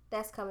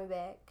 that's coming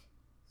back.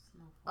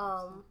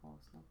 Snowfall.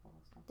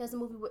 There's a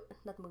movie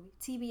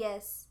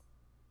TBS.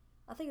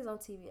 I think it's on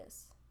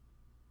TBS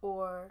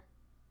or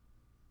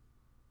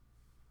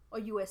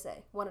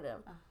USA, one of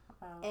them.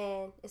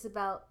 And it's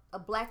about a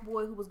black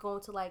boy who was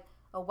going to like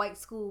a white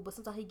school, but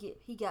sometimes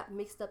he got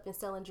mixed up in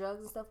selling drugs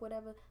and stuff,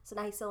 whatever. So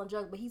now he's selling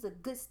drugs, but he's a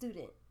good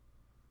student.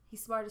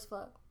 He's smart as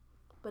fuck,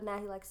 but now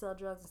he likes sell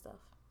drugs and stuff.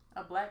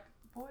 A black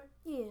boy?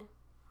 Yeah.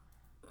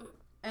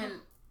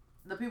 And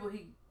the people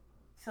he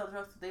sells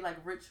drugs to, they like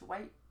rich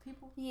white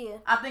people? Yeah.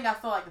 I think I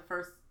saw like the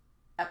first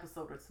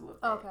episode or two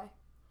of that. Okay.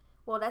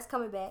 Well, that's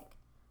coming back.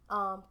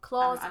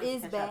 Claus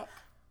is back.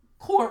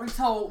 Corey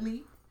told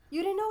me.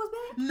 You didn't know it was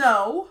back?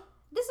 No.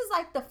 This is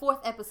like the 4th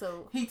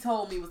episode. He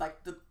told me it was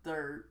like the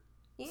 3rd.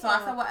 Yeah. So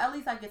I said, well, at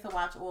least I get to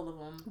watch all of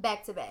them.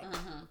 Back to back.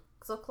 Mm-hmm.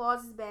 So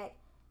Claus is back.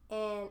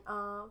 And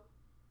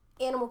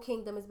Animal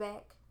Kingdom is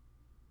back.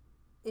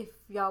 If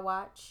y'all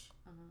watch.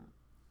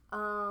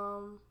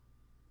 Mm-hmm.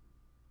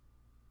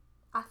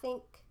 I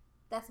think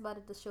that's about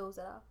it, the shows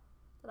that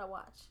I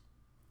watch.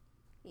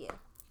 Yeah.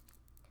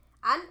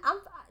 I'm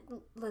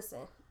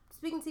listen,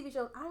 speaking of TV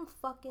shows, I'm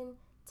fucking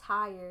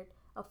tired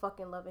of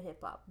fucking Love and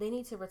Hip Hop. They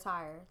need to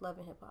retire Love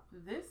and Hip Hop.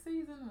 This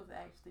season was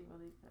actually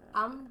really good.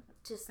 I'm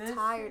just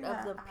tired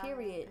of them,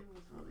 period. It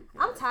was really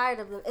good. I'm tired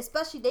of them.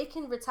 Especially, they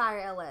can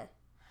retire LA.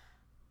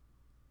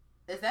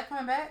 Is that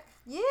coming back?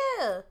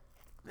 Yeah.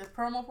 There's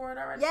promo for it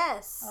already?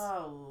 Yes.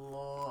 Oh,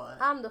 Lord.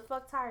 I'm the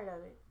fuck tired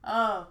of it.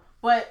 Oh,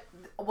 but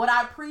what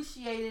I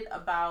appreciated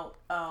about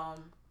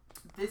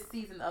this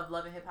season of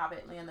Love and Hip Hop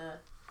Atlanta,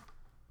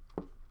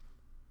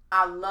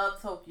 I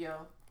love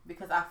Tokyo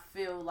because I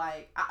feel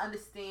like I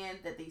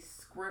understand that they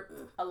script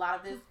a lot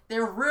of this.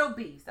 They're real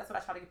beefs. That's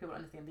what I try to get people to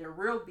understand. They're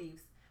real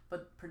beefs,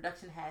 but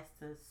production has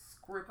to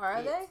script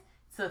it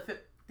to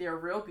fit. They're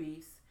real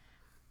beefs,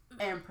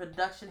 and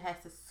production has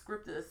to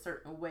script it a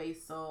certain way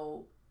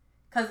so.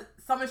 Because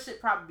some of the shit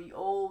probably be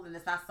old and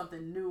it's not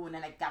something new and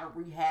then they gotta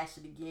rehash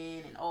it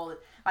again and all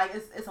it. Like,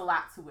 it's a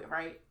lot to it,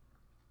 right?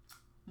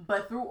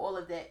 But through all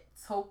of that,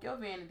 Tokyo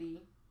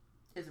Vanity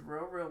is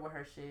real with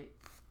her shit.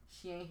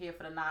 She ain't here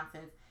for the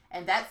nonsense.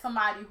 And that's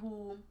somebody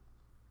who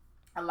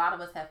a lot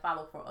of us have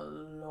followed for a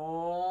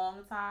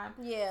long time.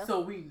 Yeah.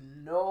 So we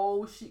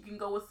know she can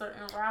go a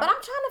certain route. But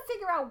I'm trying to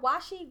figure out why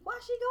she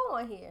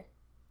going here.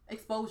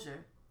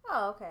 Exposure.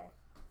 Oh, okay.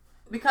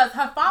 Because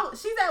her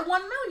she's at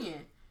 1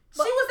 million.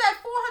 But, she was at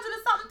 400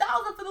 and something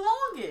thousand for the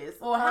longest,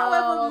 or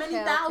however many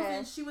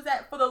thousand she was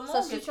at for the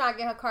longest. So she's trying to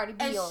get her Cardi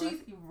B on.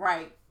 She's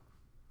right.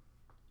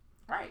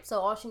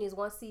 So all she needs is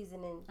one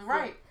season and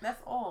right.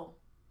 That's all.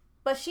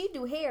 But she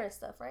do hair and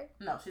stuff, right?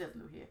 No, she doesn't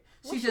do hair.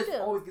 She just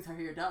always gets her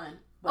hair done.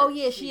 Oh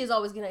yeah, she is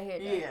always getting her hair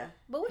done. Yeah.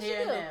 But what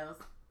hair she do? Nails.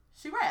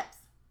 She raps.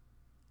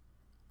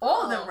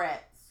 All of them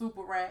rap.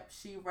 Super rap.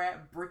 She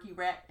rap. Bricky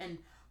rap. And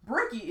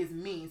Bricky is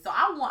mean. So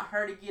I want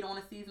her to get on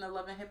a season of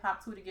Love and Hip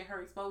Hop too to get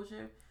her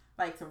exposure.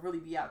 Like, to really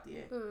be out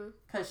there.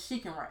 Because she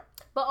can rap.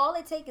 But all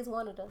it take is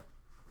one of them.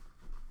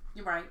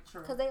 You're right.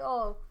 True. Because they're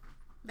all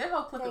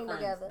clique of friends.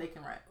 Together. They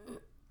can rap.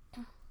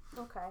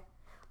 Okay.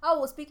 Oh,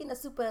 well, speaking of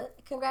super,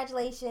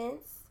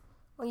 congratulations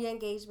on your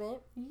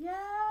engagement. Yeah.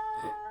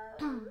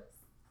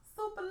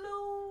 Super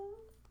Lou.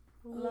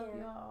 Yeah. Love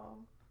y'all.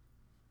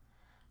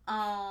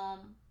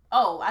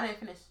 Oh, I didn't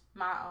finish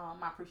my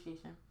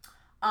appreciation.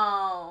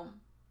 Tommy,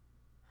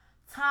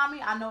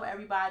 I know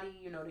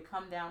everybody, they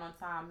come down on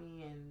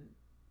Tommy and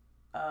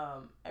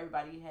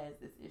everybody has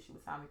this issue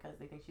with Tommy because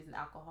they think she's an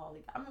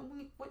alcoholic. I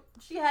mean,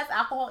 she has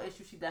alcohol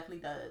issues. She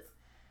definitely does.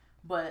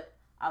 But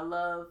I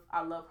love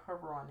her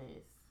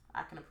rawness.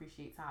 I can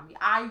appreciate Tommy.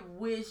 I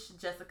wish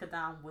Jessica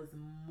Dahn was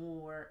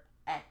more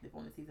active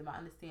on the season. But I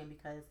understand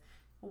because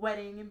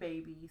wedding and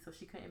baby, so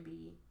she couldn't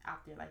be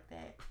out there like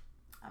that.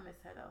 I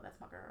miss her though.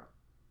 That's my girl.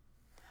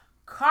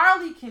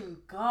 Carly can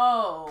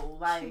go.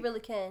 Like, she really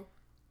can.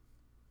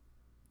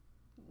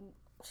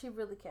 She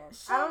really can.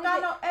 She don't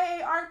got no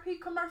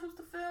AARP commercials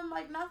to film,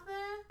 like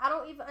nothing. I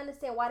don't even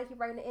understand why they keep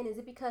writing it in. Is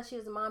it because she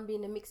was a mom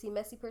being a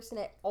messy person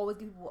that always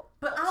do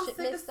But I'm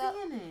sick of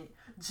seeing it.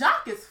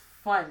 Jock is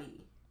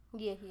funny.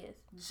 Yeah, he is.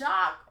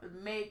 Jock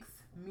makes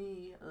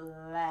me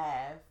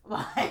laugh.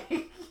 Like,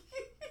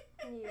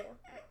 yeah,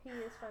 he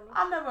is funny.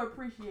 I never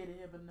appreciated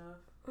him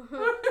enough.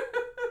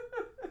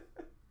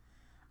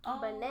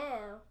 But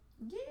now,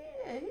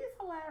 yeah, he's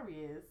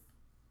hilarious.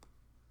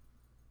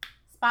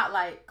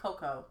 Spotlight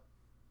Coco.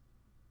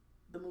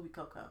 The movie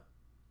Coco.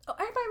 Oh,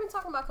 everybody been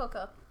talking about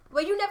Coco.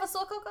 Wait, you never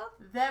saw Coco?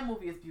 That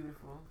movie is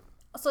beautiful.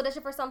 So that's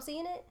your first time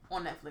seeing it?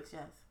 On Netflix,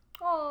 yes.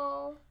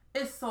 Oh.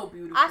 It's so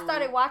beautiful. I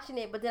started watching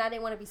it, but then I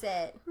didn't want to be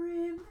sad.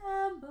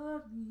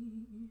 Remember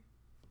me.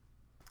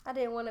 I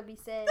didn't want to be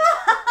sad.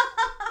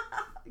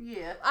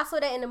 Yeah. I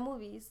saw that in the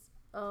movies.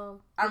 I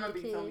remember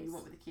you told me you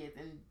went with the kids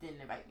and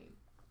didn't invite me.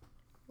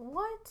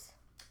 What?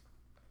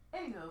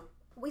 Anywho.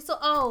 We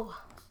saw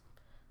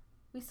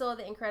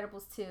The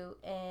Incredibles 2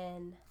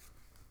 and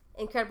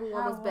Incredible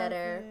 1 was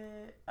better.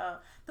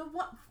 The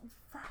one.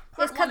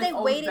 It's because they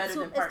waited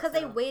too. It's because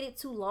they waited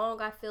too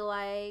long. I feel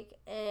like,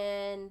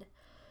 and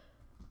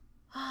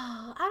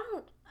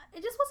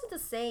it just wasn't the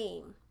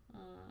same.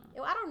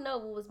 I don't know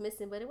what was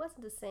missing, but it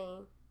wasn't the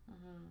same.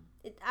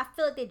 I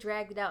feel like they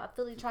dragged it out. I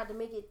feel like they tried to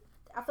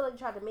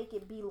make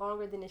it be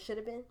longer than it should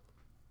have been.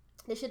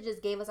 They should have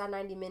just gave us our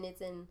 90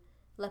 minutes and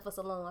left us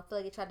alone. I feel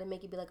like they tried to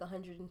make it be like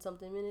 100 and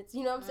something minutes.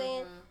 You know what I'm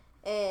saying?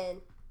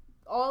 And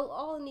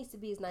all it needs to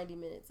be is 90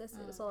 minutes. That's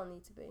it. That's all it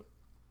needs to be.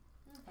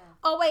 Okay.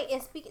 Oh wait,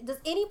 and does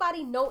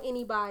anybody know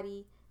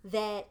anybody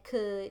that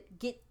could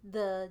get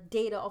the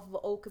data off of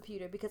an old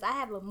computer? Because I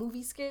have a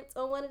movie script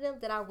on one of them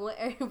that I want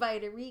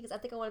everybody to read because I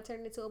think I want to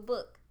turn it into a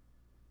book.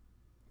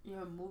 You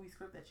have a movie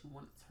script that you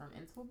want to turn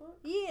into a book?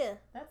 Yeah.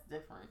 That's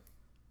different.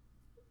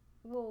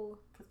 Well,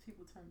 because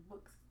people turn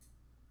books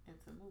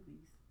into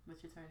movies,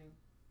 but you're turning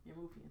your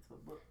movie into a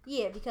book.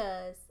 Yeah,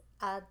 because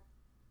I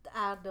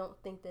don't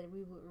think that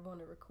we would want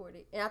to record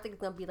it, and I think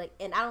it's gonna be like.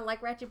 And I don't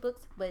like ratchet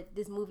books, but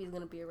this movie is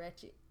gonna be a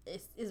ratchet.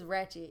 It's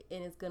ratchet,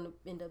 and it's gonna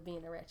end up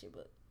being a ratchet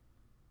book.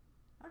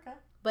 Okay.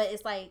 But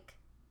it's like,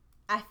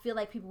 I feel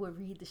like people would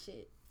read the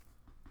shit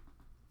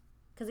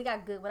because it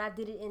got good when I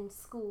did it in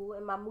school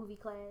in my movie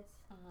class.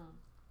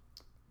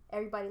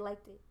 Everybody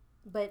liked it,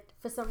 but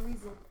for some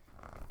reason,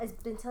 has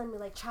been telling me,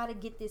 like, try to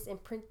get this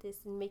and print this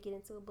and make it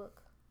into a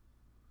book.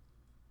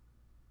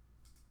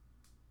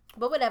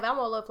 But whatever, I'm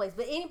all over the place.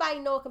 But anybody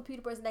know a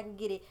computer person that can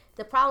get it?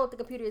 The problem with the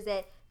computer is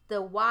that the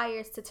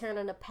wires to turn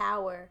on the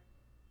power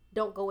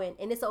don't go in.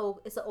 And it's an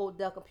old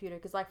Dell computer.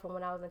 Because, like, from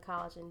when I was in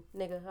college. And,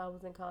 nigga, I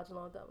was in college a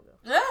long time ago.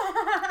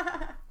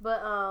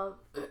 But,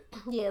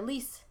 yeah, at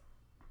least,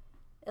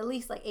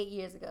 like, 8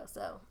 years ago.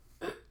 So,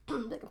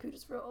 the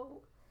computer's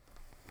real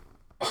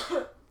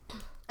old.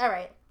 All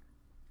right.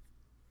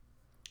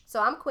 So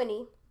I'm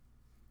Quinny.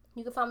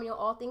 You can find me on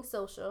all things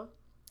social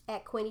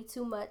at Quinny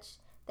Too Much.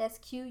 That's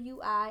QUINNIE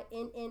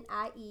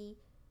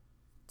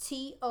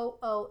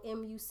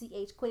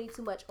Quinny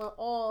Too Much on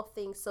all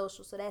things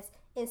social. So that's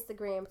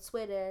Instagram,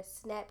 Twitter,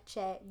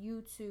 Snapchat,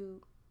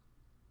 YouTube.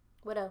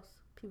 What else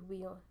people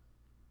be on?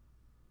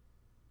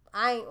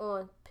 I ain't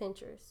on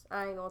Pinterest.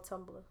 I ain't on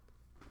Tumblr.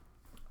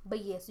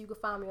 But yeah, so you can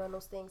find me on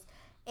those things.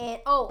 And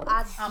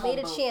I made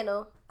a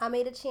channel. I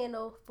made a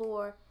channel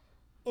for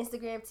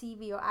Instagram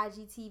TV or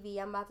IGTV.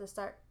 I'm about to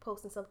start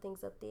posting some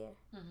things up there.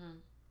 Mm-hmm.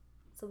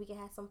 So we can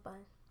have some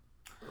fun.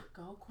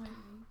 Go Quinny.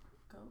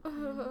 Go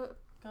Quinny.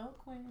 Go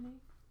Quinny.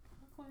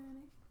 Go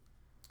Quinny.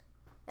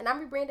 And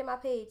I'm rebranding my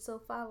page, so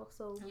follow.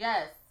 So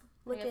yes.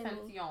 Look at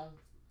me.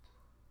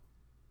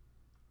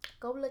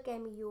 Go look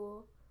at me,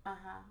 y'all.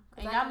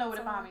 And y'all know where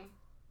to find me.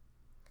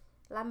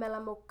 La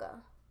Mela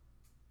Mocha.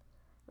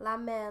 La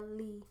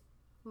Meli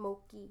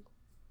Moki.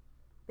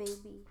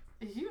 Baby.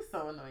 You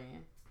so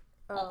annoying.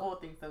 On all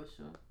things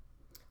social.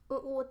 On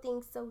all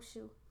things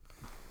social.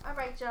 All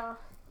right, y'all.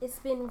 It's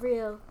been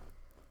real.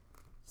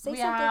 Say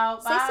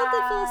something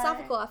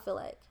philosophical, I feel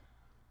like.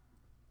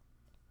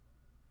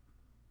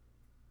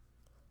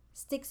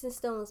 Sticks and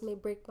stones may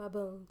break my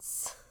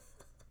bones.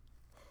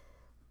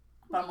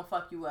 But I'm gonna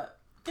fuck you up.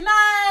 Good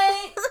night!